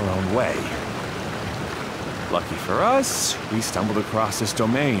each went our own way. Lucky for us, we stumbled across this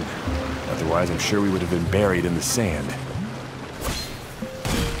domain. Otherwise, I'm sure we would have been buried in the sand.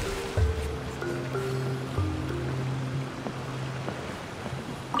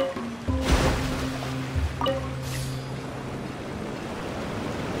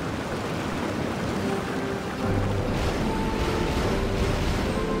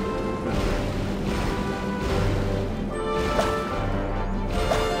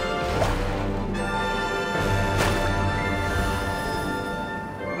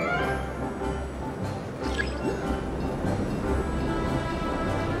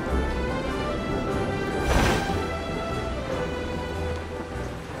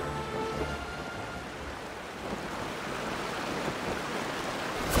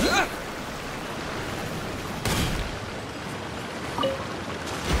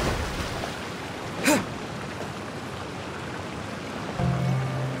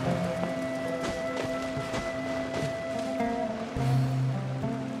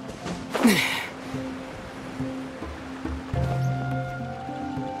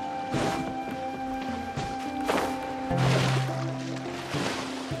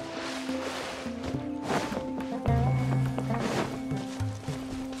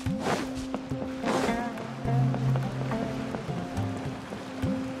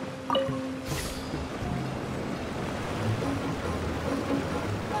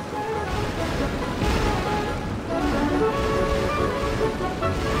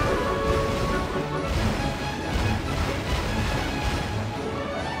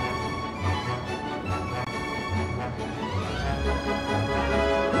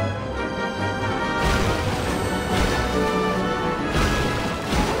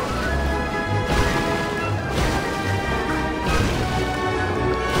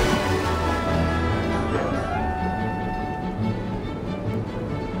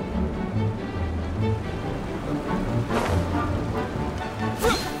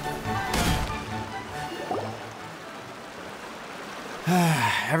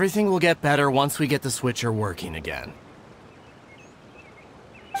 Everything will get better once we get the switcher working again.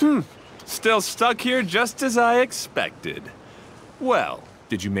 Still stuck here just as I expected. Well,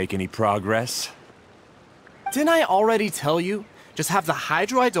 did you make any progress? Didn't I already tell you? Just have the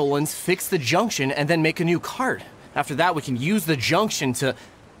hydroidolins fix the junction and then make a new cart. After that, we can use the junction to...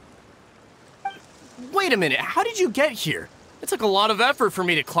 Wait a minute, how did you get here? It took a lot of effort for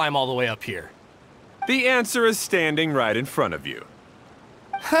me to climb all the way up here. The answer is standing right in front of you.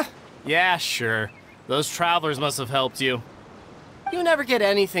 Yeah, sure. Those travelers must have helped you. You never get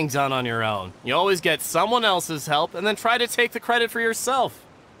anything done on your own. You always get someone else's help and then try to take the credit for yourself.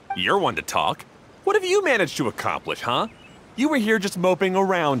 You're one to talk. What have you managed to accomplish, huh? You were here just moping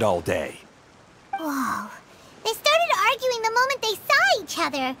around all day. Whoa. They started arguing the moment they saw each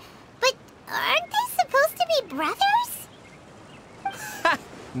other. But aren't they supposed to be brothers?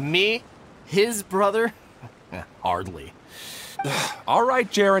 Me? His brother? Hardly. All right,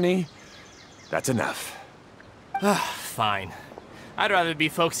 Jeremy. That's enough. Fine. I'd rather be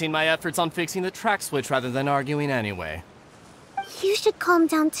focusing my efforts on fixing the track switch rather than arguing anyway. You should calm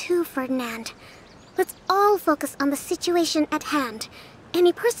down too, Ferdinand. Let's all focus on the situation at hand.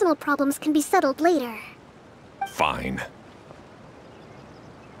 Any personal problems can be settled later. Fine.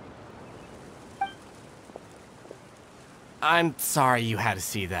 I'm sorry you had to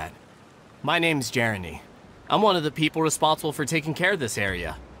see that. My name's Jeremy. I'm one of the people responsible for taking care of this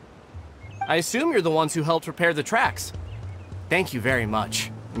area. I assume you're the ones who helped repair the tracks. Thank you very much.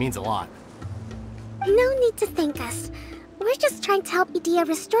 It means a lot. No need to thank us. We're just trying to help Edea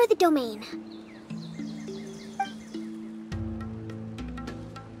restore the domain.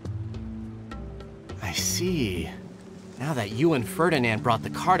 I see. Now that you and Ferdinand brought the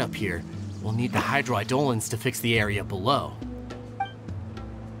cart up here, we'll need the hydroidolins to fix the area below.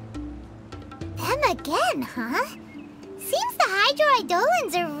 Them again, huh? Seems the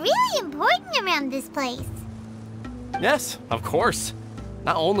hydroidolins are really important around this place. Yes, of course.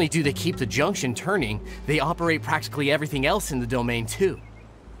 Not only do they keep the junction turning, they operate practically everything else in the domain too.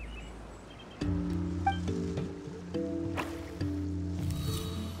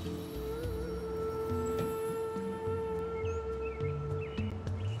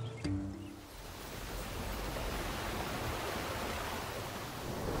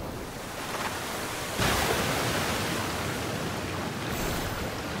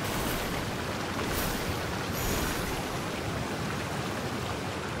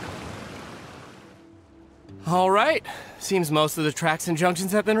 All right. Seems most of the tracks and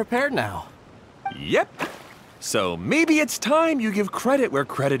junctions have been repaired now. Yep. So maybe it's time you give credit where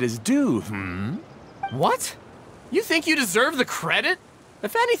credit is due, What? You think you deserve the credit?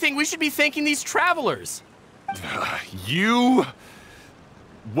 If anything, we should be thanking these travelers. You...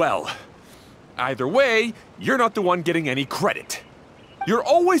 Well, either way, you're not the one getting any credit. You're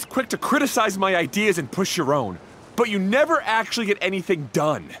always quick to criticize my ideas and push your own, but you never actually get anything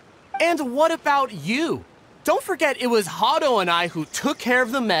done. And what about you? Don't forget it was Hado and I who took care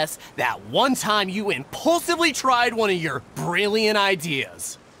of the mess that one time you impulsively tried one of your brilliant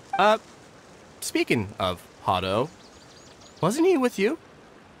ideas. Speaking of Hado, wasn't he with you?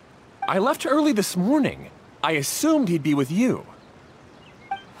 I left early this morning. I assumed he'd be with you.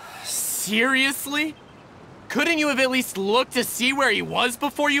 Seriously? Couldn't you have at least looked to see where he was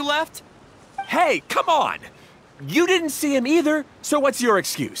before you left? Hey, come on! You didn't see him either, so what's your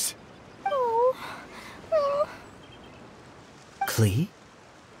excuse? Klee?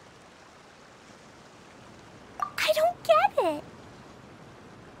 I don't get it.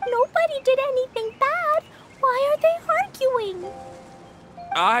 Nobody did anything bad. Why are they arguing?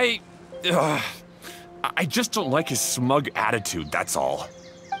 I just don't like his smug attitude, that's all.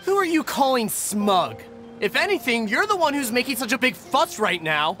 Who are you calling smug? If anything, you're the one who's making such a big fuss right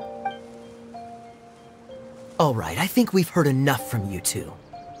now. All right, I think we've heard enough from you two.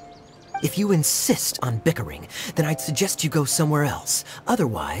 If you insist on bickering, then I'd suggest you go somewhere else.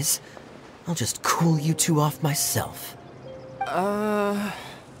 Otherwise, I'll just cool you two off myself.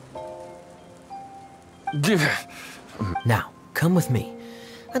 Now, come with me.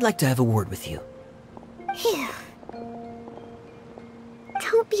 I'd like to have a word with you. Phew.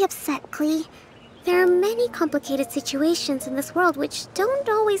 Don't be upset, Klee. There are many complicated situations in this world which don't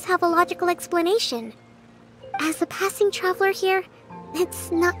always have a logical explanation. As a passing traveler here,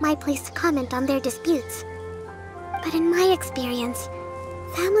 it's not my place to comment on their disputes. But in my experience,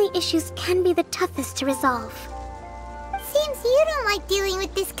 family issues can be the toughest to resolve. Seems you don't like dealing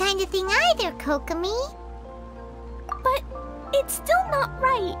with this kind of thing either, Kokomi. But it's still not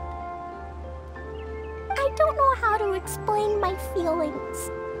right. I don't know how to explain my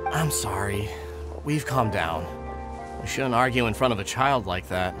feelings. I'm sorry. We've calmed down. We shouldn't argue in front of a child like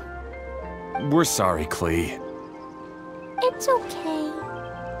that. We're sorry, Klee. It's okay.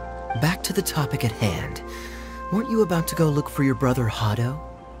 Back to the topic at hand. Weren't you about to go look for your brother Hado?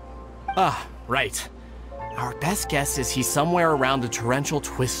 Ah, right. Our best guess is he's somewhere around the torrential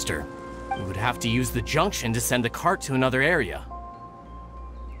twister. We would have to use the junction to send a cart to another area.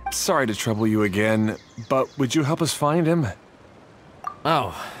 Sorry to trouble you again, but would you help us find him?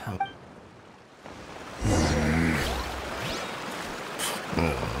 Oh.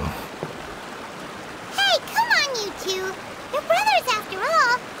 Hey, come on, you two. You're brothers after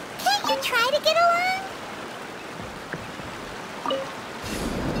all. Can't you try to get along?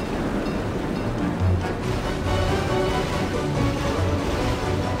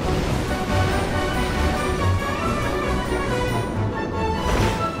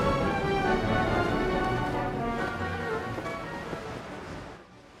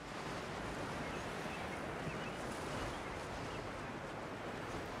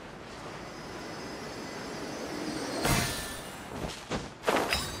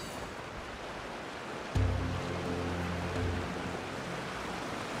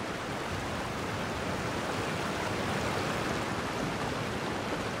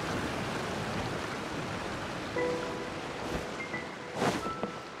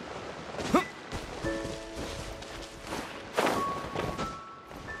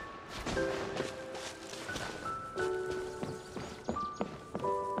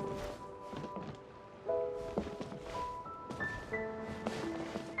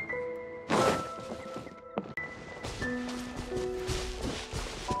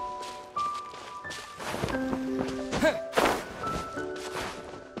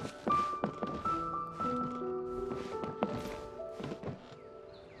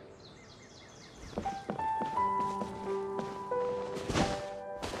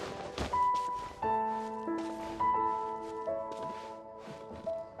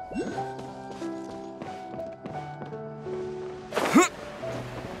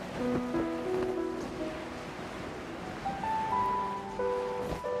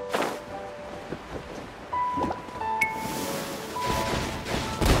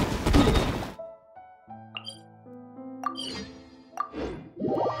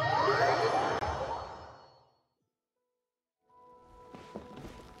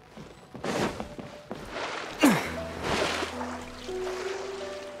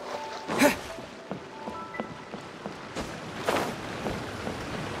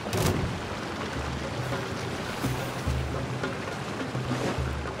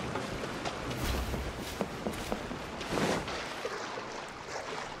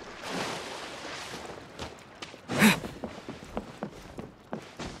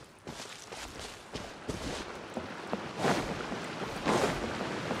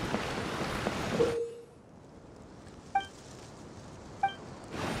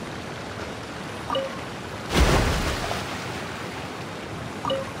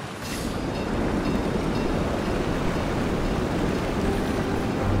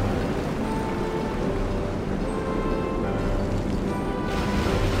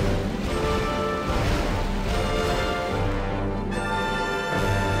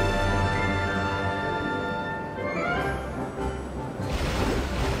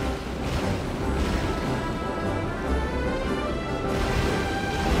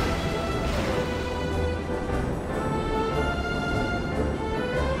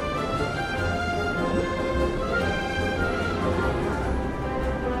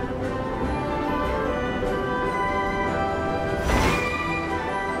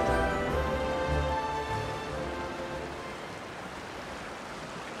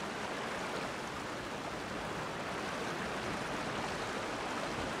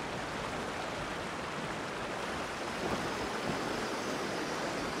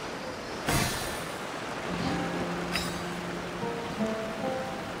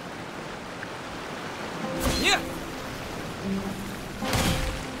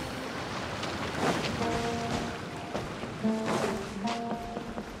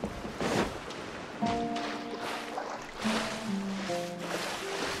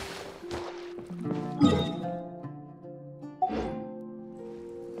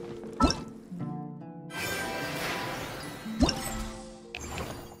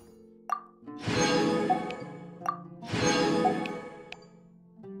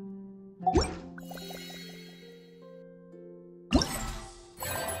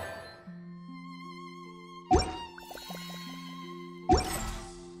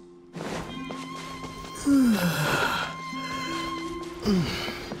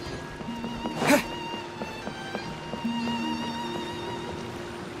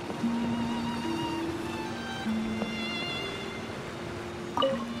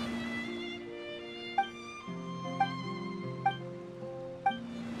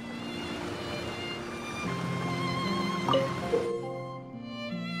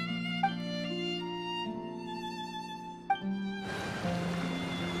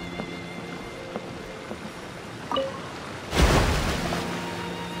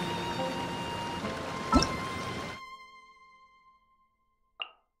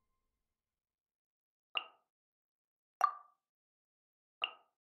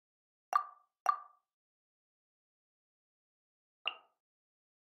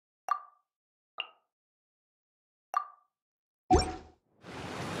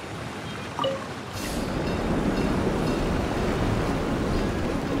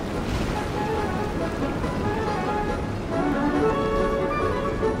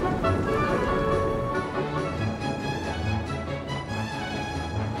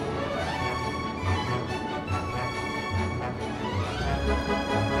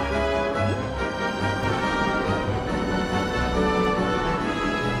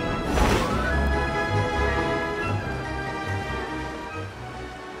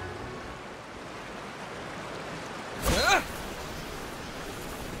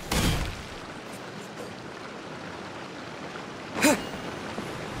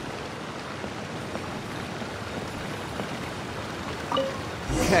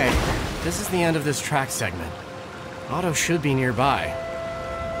 this is the end of this track segment. Otto should be nearby.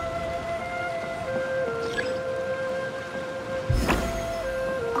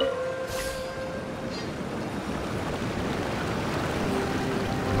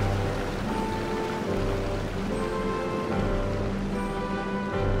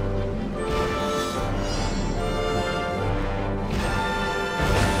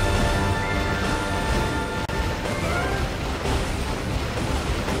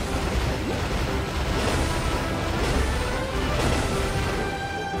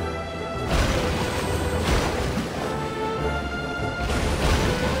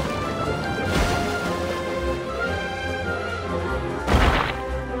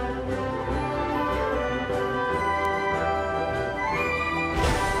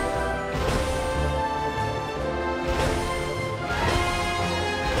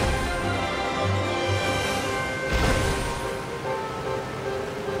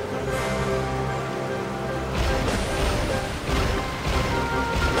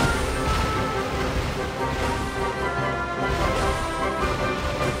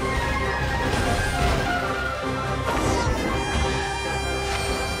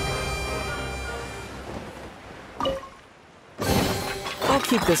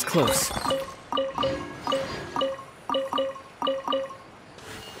 Keep this close.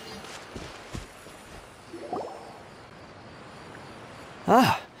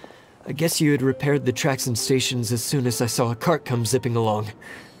 Ah, I guess you had repaired the tracks and stations as soon as I saw a cart come zipping along.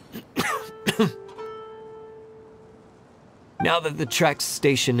 Now that the tracks,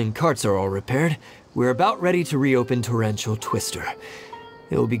 station, and carts are all repaired, we're about ready to reopen Torrential Twister.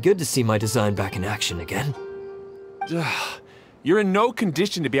 It'll be good to see my design back in action again. You're in no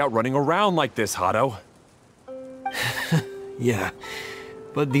condition to be out running around like this, Hado. Yeah,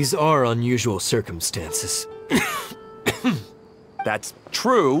 but these are unusual circumstances. That's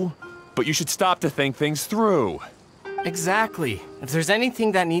true, but you should stop to think things through. Exactly. If there's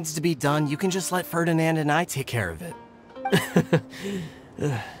anything that needs to be done, you can just let Ferdinand and I take care of it.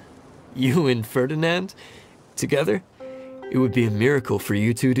 You and Ferdinand? Together? It would be a miracle for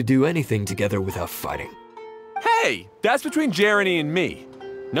you two to do anything together without fighting. Hey, that's between Jeremy and me.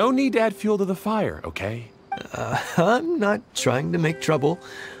 No need to add fuel to the fire, okay? I'm not trying to make trouble.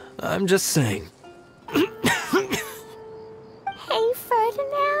 I'm just saying. Hey,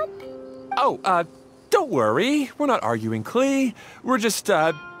 Ferdinand? Oh, don't worry. We're not arguing, Klee. We're just,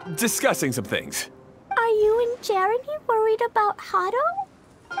 discussing some things. Are you and Jeremy worried about Hado?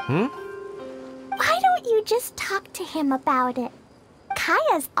 Why don't you just talk to him about it?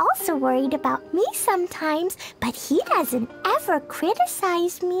 Kaya's also worried about me sometimes, but he doesn't ever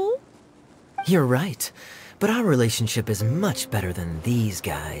criticize me. You're right, but our relationship is much better than these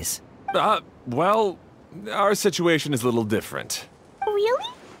guys. Well, our situation is a little different. Really?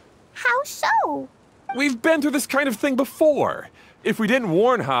 How so? We've been through this kind of thing before. If we didn't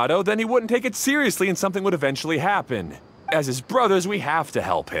warn Hado, then he wouldn't take it seriously and something would eventually happen. As his brothers, we have to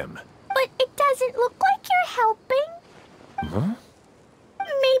help him. But it doesn't look like you're helping. Huh?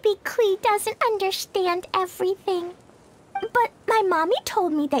 Maybe Klee doesn't understand everything. But my mommy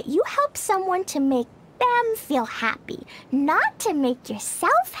told me that you help someone to make them feel happy, not to make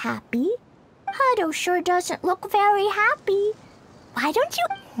yourself happy. Hado sure doesn't look very happy. Why don't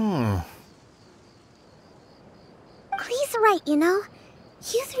you... Klee's right, you know.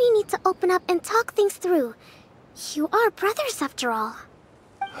 You three need to open up and talk things through. You are brothers after all.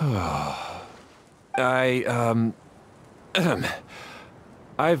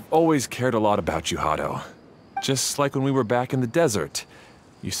 I've always cared a lot about you, Hado. Just like when we were back in the desert.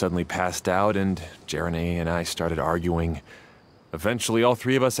 You suddenly passed out and Jeremy and I started arguing. Eventually, all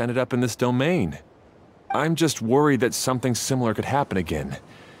three of us ended up in this domain. I'm just worried that something similar could happen again.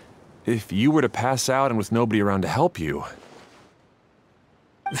 If you were to pass out and with nobody around to help you...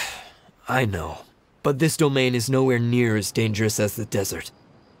 I know, but this domain is nowhere near as dangerous as the desert.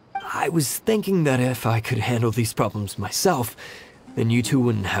 I was thinking that if I could handle these problems myself, then you two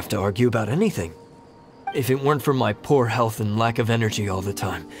wouldn't have to argue about anything. If it weren't for my poor health and lack of energy all the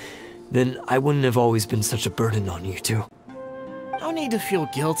time, then I wouldn't have always been such a burden on you two. No need to feel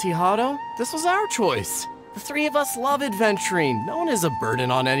guilty, Hado. This was our choice. The three of us love adventuring. No one is a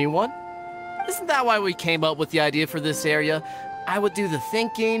burden on anyone. Isn't that why we came up with the idea for this area? I would do the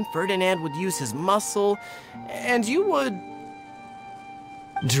thinking, Ferdinand would use his muscle, and you would...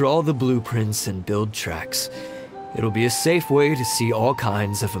 Draw the blueprints and build tracks. It'll be a safe way to see all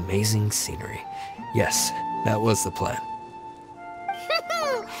kinds of amazing scenery. Yes, that was the plan.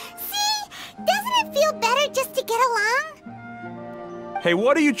 See? Doesn't it feel better just to get along? Hey,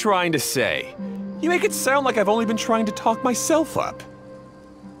 what are you trying to say? You make it sound like I've only been trying to talk myself up.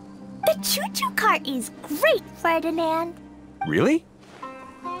 The choo-choo cart is great, Ferdinand. Really?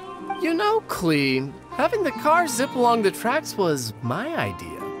 You know, Klee, having the car zip along the tracks was my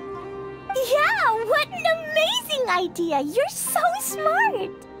idea. Yeah, what an amazing idea! You're so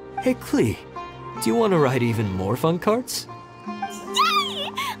smart! Hey, Klee, do you want to ride even more fun carts?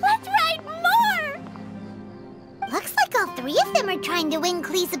 Yay! Let's ride more! Looks like all three of them are trying to win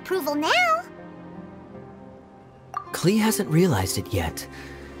Klee's approval now. Klee hasn't realized it yet,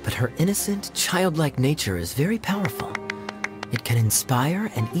 but her innocent, childlike nature is very powerful. It can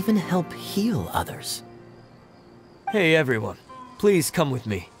inspire and even help heal others. Hey, everyone. Please come with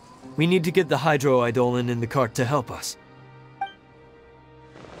me. We need to get the hydroidolin in the cart to help us.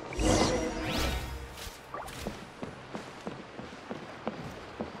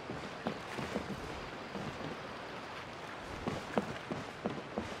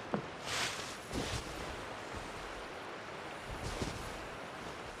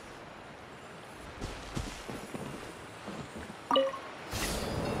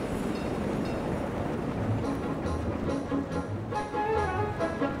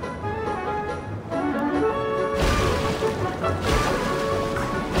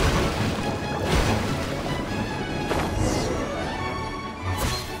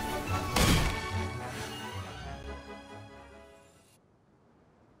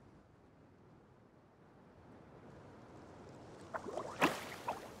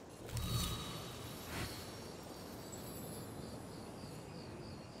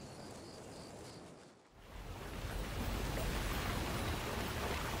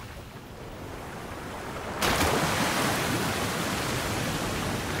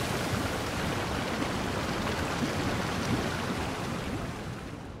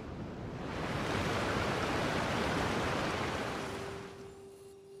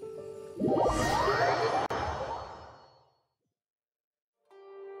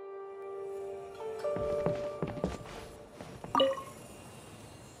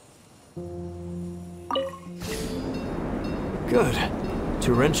 Good.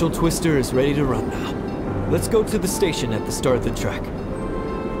 Torrential Twister is ready to run now. Let's go to the station at the start of the track.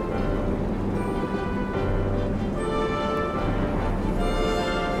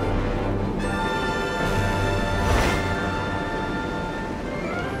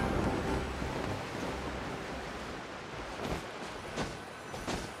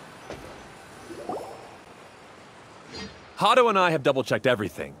 Hado and I have double-checked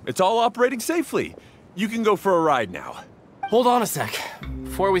everything. It's all operating safely. You can go for a ride now. Hold on a sec.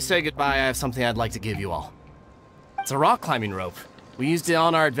 Before we say goodbye, I have something I'd like to give you all. It's a rock climbing rope. We used it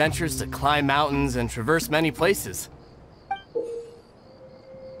on our adventures to climb mountains and traverse many places.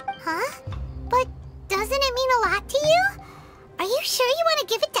 Huh? But doesn't it mean a lot to you? Are you sure you want to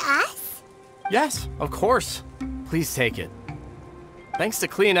give it to us? Yes, of course. Please take it. Thanks to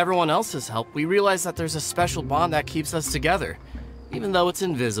Klee and everyone else's help, we realized that there's a special bond that keeps us together. Even though it's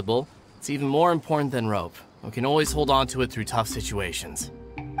invisible, it's even more important than rope. We can always hold on to it through tough situations.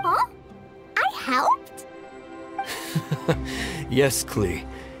 Huh? I helped? Yes, Klee.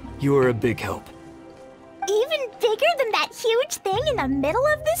 You are a big help. Even bigger than that huge thing in the middle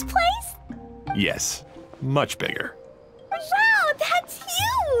of this place? Yes, much bigger. Wow, that's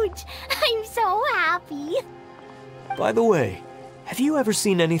huge! I'm so happy. By the way, have you ever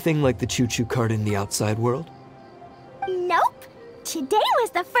seen anything like the choo-choo cart in the outside world? Nope. Today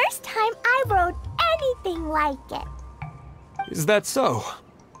was the first time I rode anything like it. Is that so?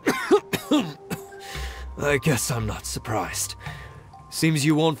 I guess I'm not surprised. Seems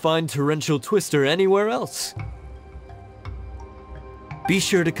you won't find Torrential Twister anywhere else. Be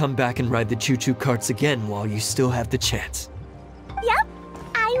sure to come back and ride the choo-choo carts again while you still have the chance. Yep,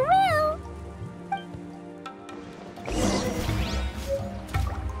 I will.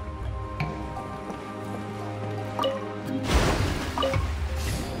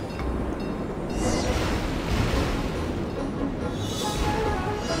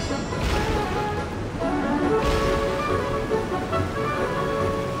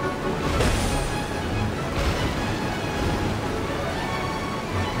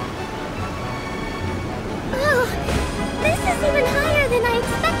 Even higher than I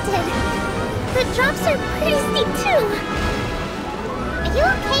expected. The drops are pretty steep too. Are you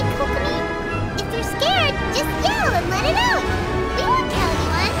okay, Kokomi? If you're scared, just yell and let it out. We won't tell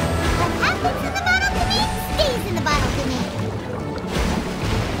anyone. What happens in the bottle canoe stays in the bottle canoe.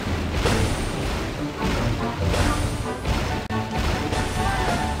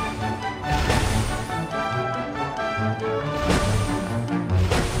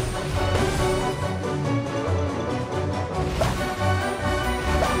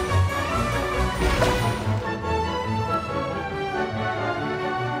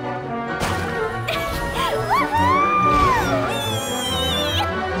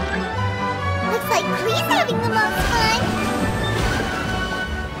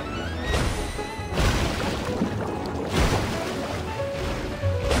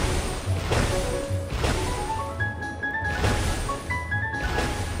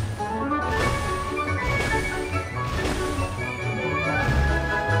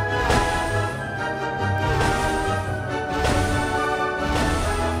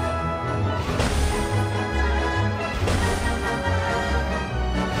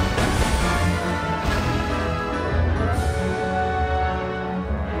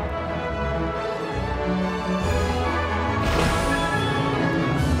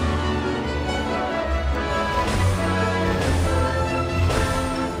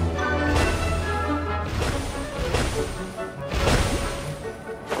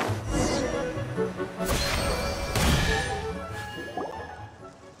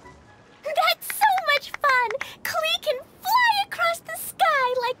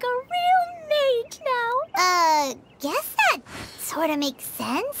 makes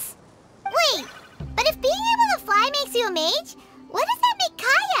sense. Wait, but if being able to fly makes you a mage, what does that make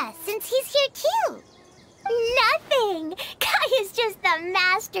Kaya, since he's here too? Nothing! Kaya's just the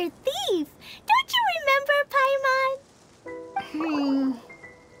master thief! Don't you remember, Paimon?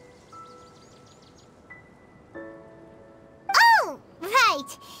 Oh,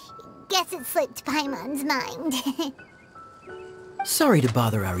 right. Guess it slipped Paimon's mind. Sorry to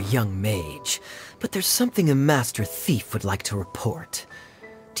bother our young mage, but there's something a master thief would like to report.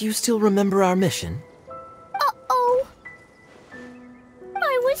 Do you still remember our mission? Uh-oh.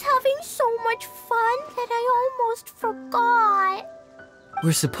 I was having so much fun that I almost forgot.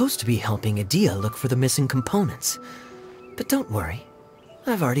 We're supposed to be helping Adia look for the missing components. But don't worry,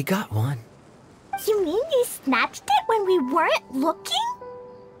 I've already got one. You mean you snatched it when we weren't looking?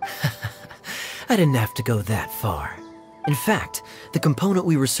 I didn't have to go that far. In fact, the component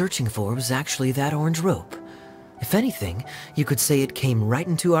we were searching for was actually that orange rope. If anything, you could say it came right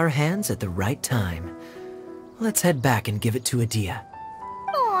into our hands at the right time. Let's head back and give it to Adia.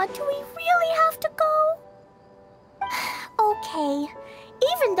 Aw, do we really have to go? Okay.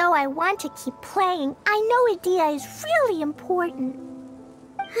 Even though I want to keep playing, I know Adia is really important.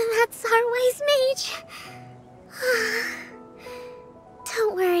 That's our wise mage.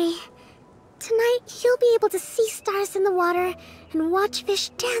 Don't worry. Tonight, you'll be able to see stars in the water and watch fish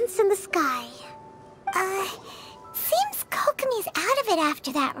dance in the sky. Seems Kokomi's out of it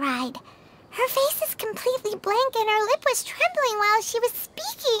after that ride. Her face is completely blank and her lip was trembling while she was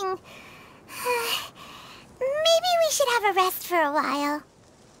speaking. Maybe we should have a rest for a while.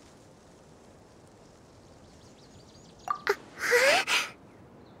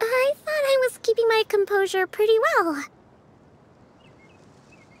 I thought I was keeping my composure pretty well.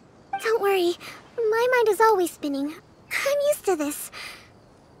 Don't worry, my mind is always spinning. I'm used to this.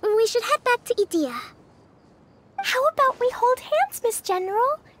 We should head back to Idia. How about we hold hands, Miss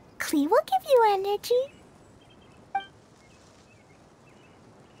General? Klee will give you energy.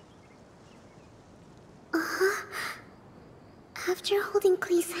 After holding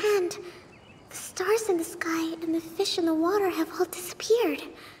Klee's hand, the stars in the sky and the fish in the water have all disappeared.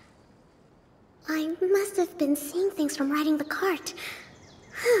 I must have been seeing things from riding the cart.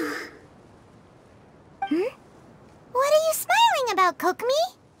 What are you smiling about,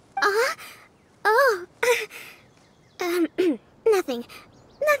 Kokomi? Oh. Nothing.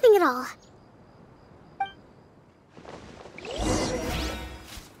 Nothing at all.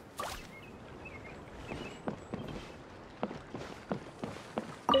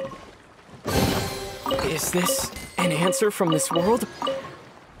 Is this an answer from this world?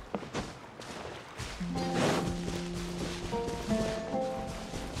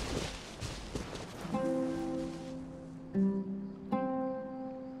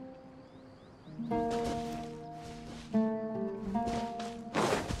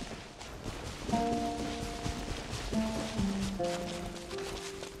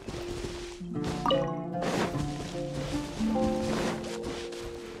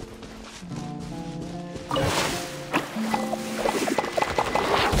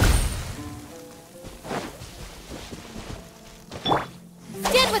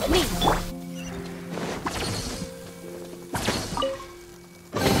 Stand with me!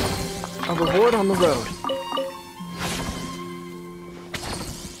 A reward on the road.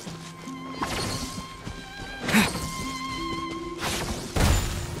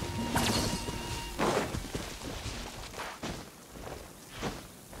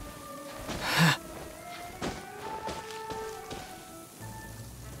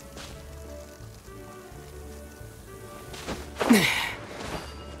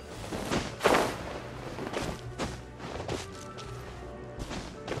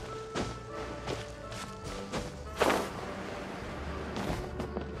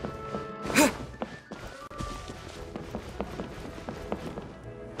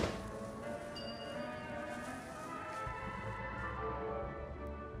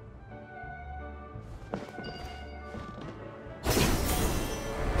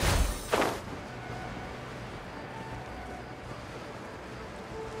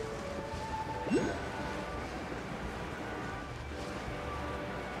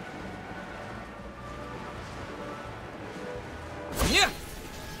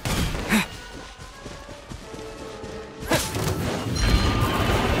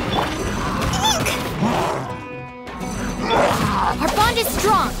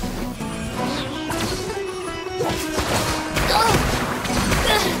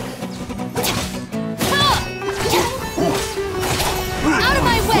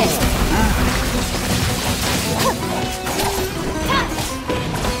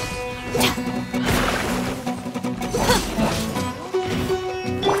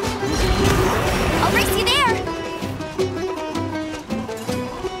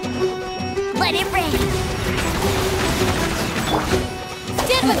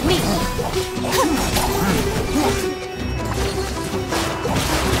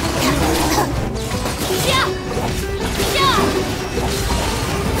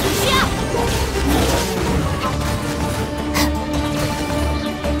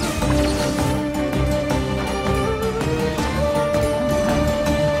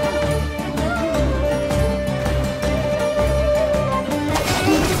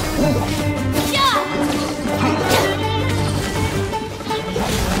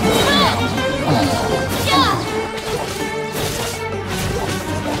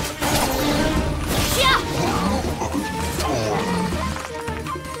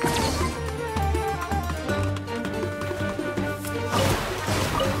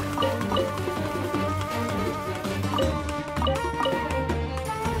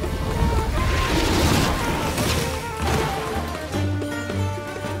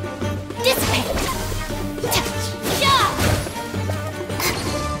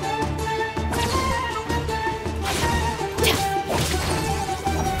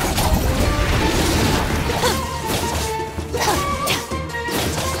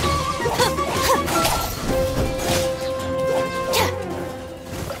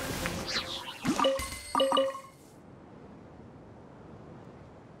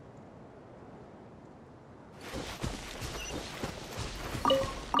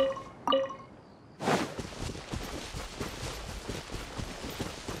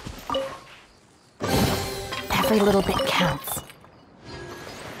 Every little bit counts.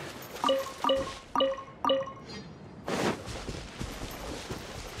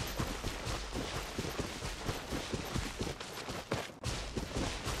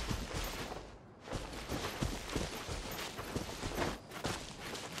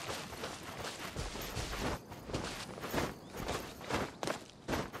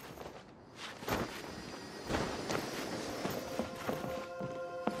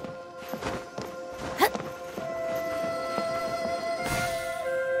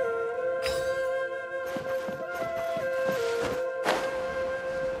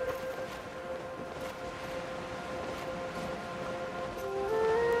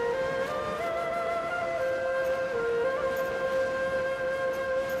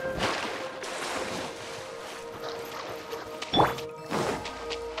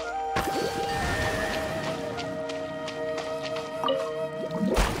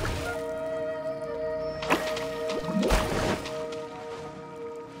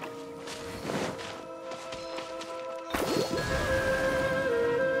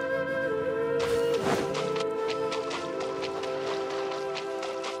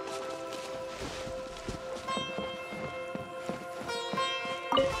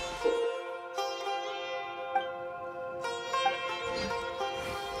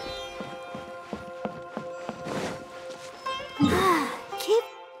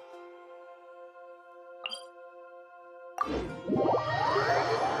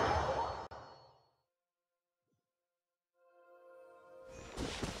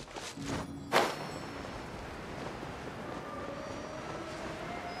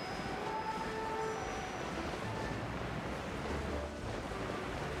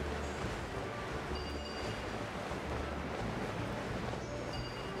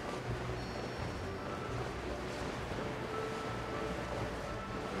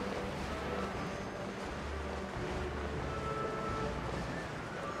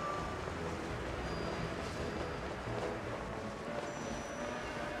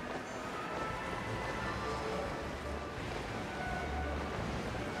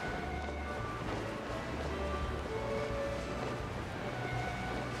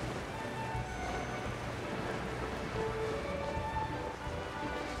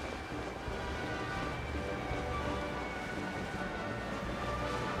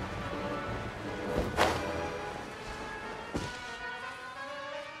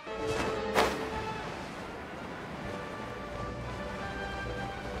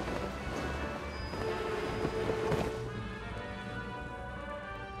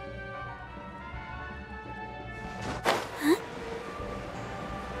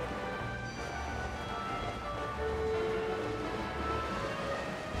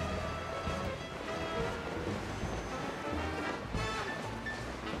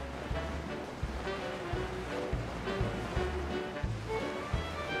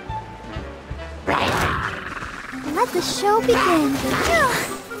 Let the show begin.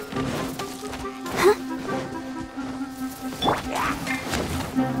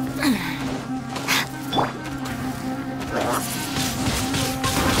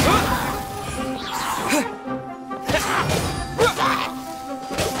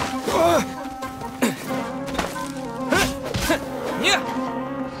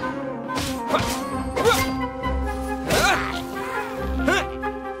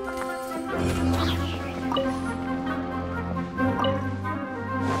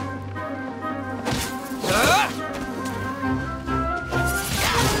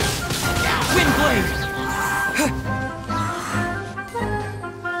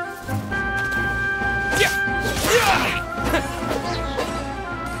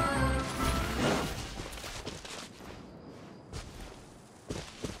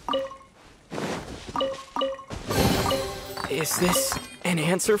 Is this an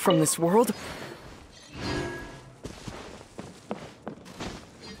answer from this world?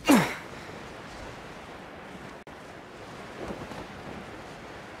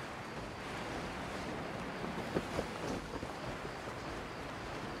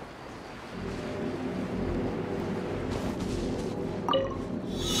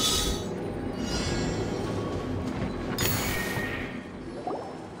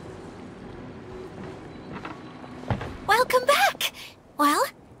 Welcome back! Well,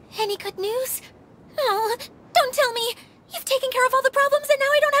 any good news? Oh, don't tell me! You've taken care of all the problems and now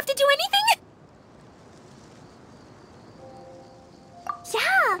I don't have to do anything?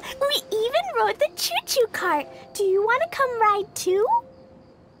 Yeah, we even rode the choo-choo cart. Do you want to come ride too?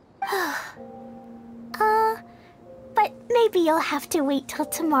 But maybe you'll have to wait till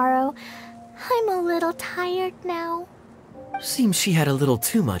tomorrow. I'm a little tired now. Seems she had a little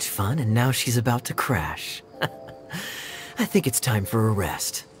too much fun and now she's about to crash. I think it's time for a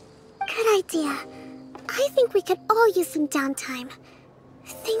rest. Good idea. I think we could all use some downtime.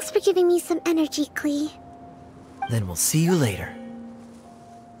 Thanks for giving me some energy, Klee. Then we'll see you later.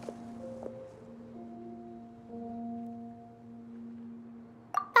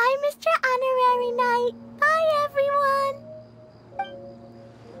 Bye, Mr. Honorary Knight. Bye, everyone.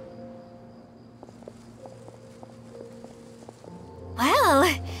 Well,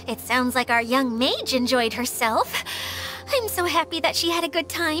 it sounds like our young mage enjoyed herself. I'm so happy that she had a good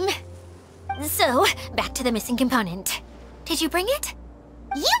time. So, back to the missing component. Did you bring it?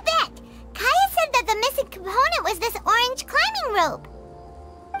 You bet! Kaya said that the missing component was this orange climbing rope.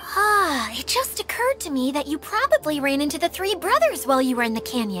 Ah, it just occurred to me that you probably ran into the three brothers while you were in the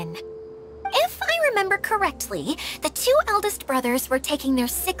canyon. If I remember correctly, the two eldest brothers were taking their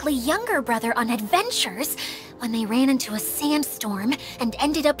sickly younger brother on adventures when they ran into a sandstorm and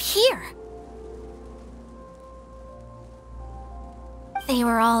ended up here. They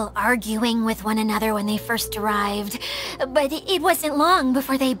were all arguing with one another when they first arrived, but it wasn't long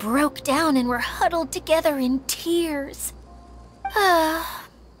before they broke down and were huddled together in tears.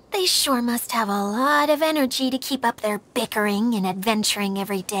 They sure must have a lot of energy to keep up their bickering and adventuring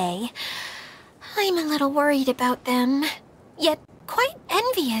every day. I'm a little worried about them, yet quite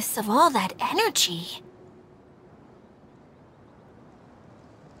envious of all that energy.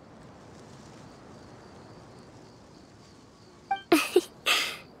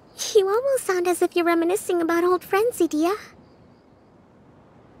 You almost sound as if you're reminiscing about old friends, Edea.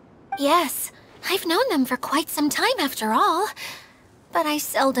 Yes, I've known them for quite some time after all. But I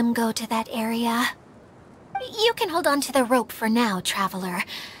seldom go to that area. You can hold on to the rope for now, Traveler.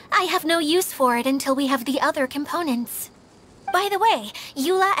 I have no use for it until we have the other components. By the way,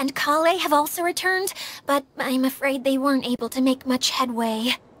 Eula and Kale have also returned, but I'm afraid they weren't able to make much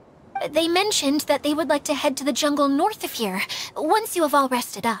headway. They mentioned that they would like to head to the jungle north of here, once you have all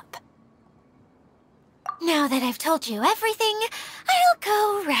rested up. Now that I've told you everything, I'll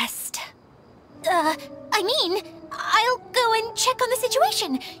go rest. I'll go and check on the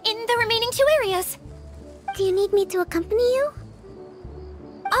situation in the remaining two areas. Do you need me to accompany you?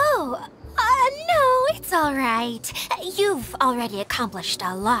 Oh, no, it's all right. You've already accomplished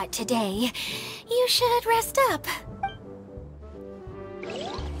a lot today. You should rest up.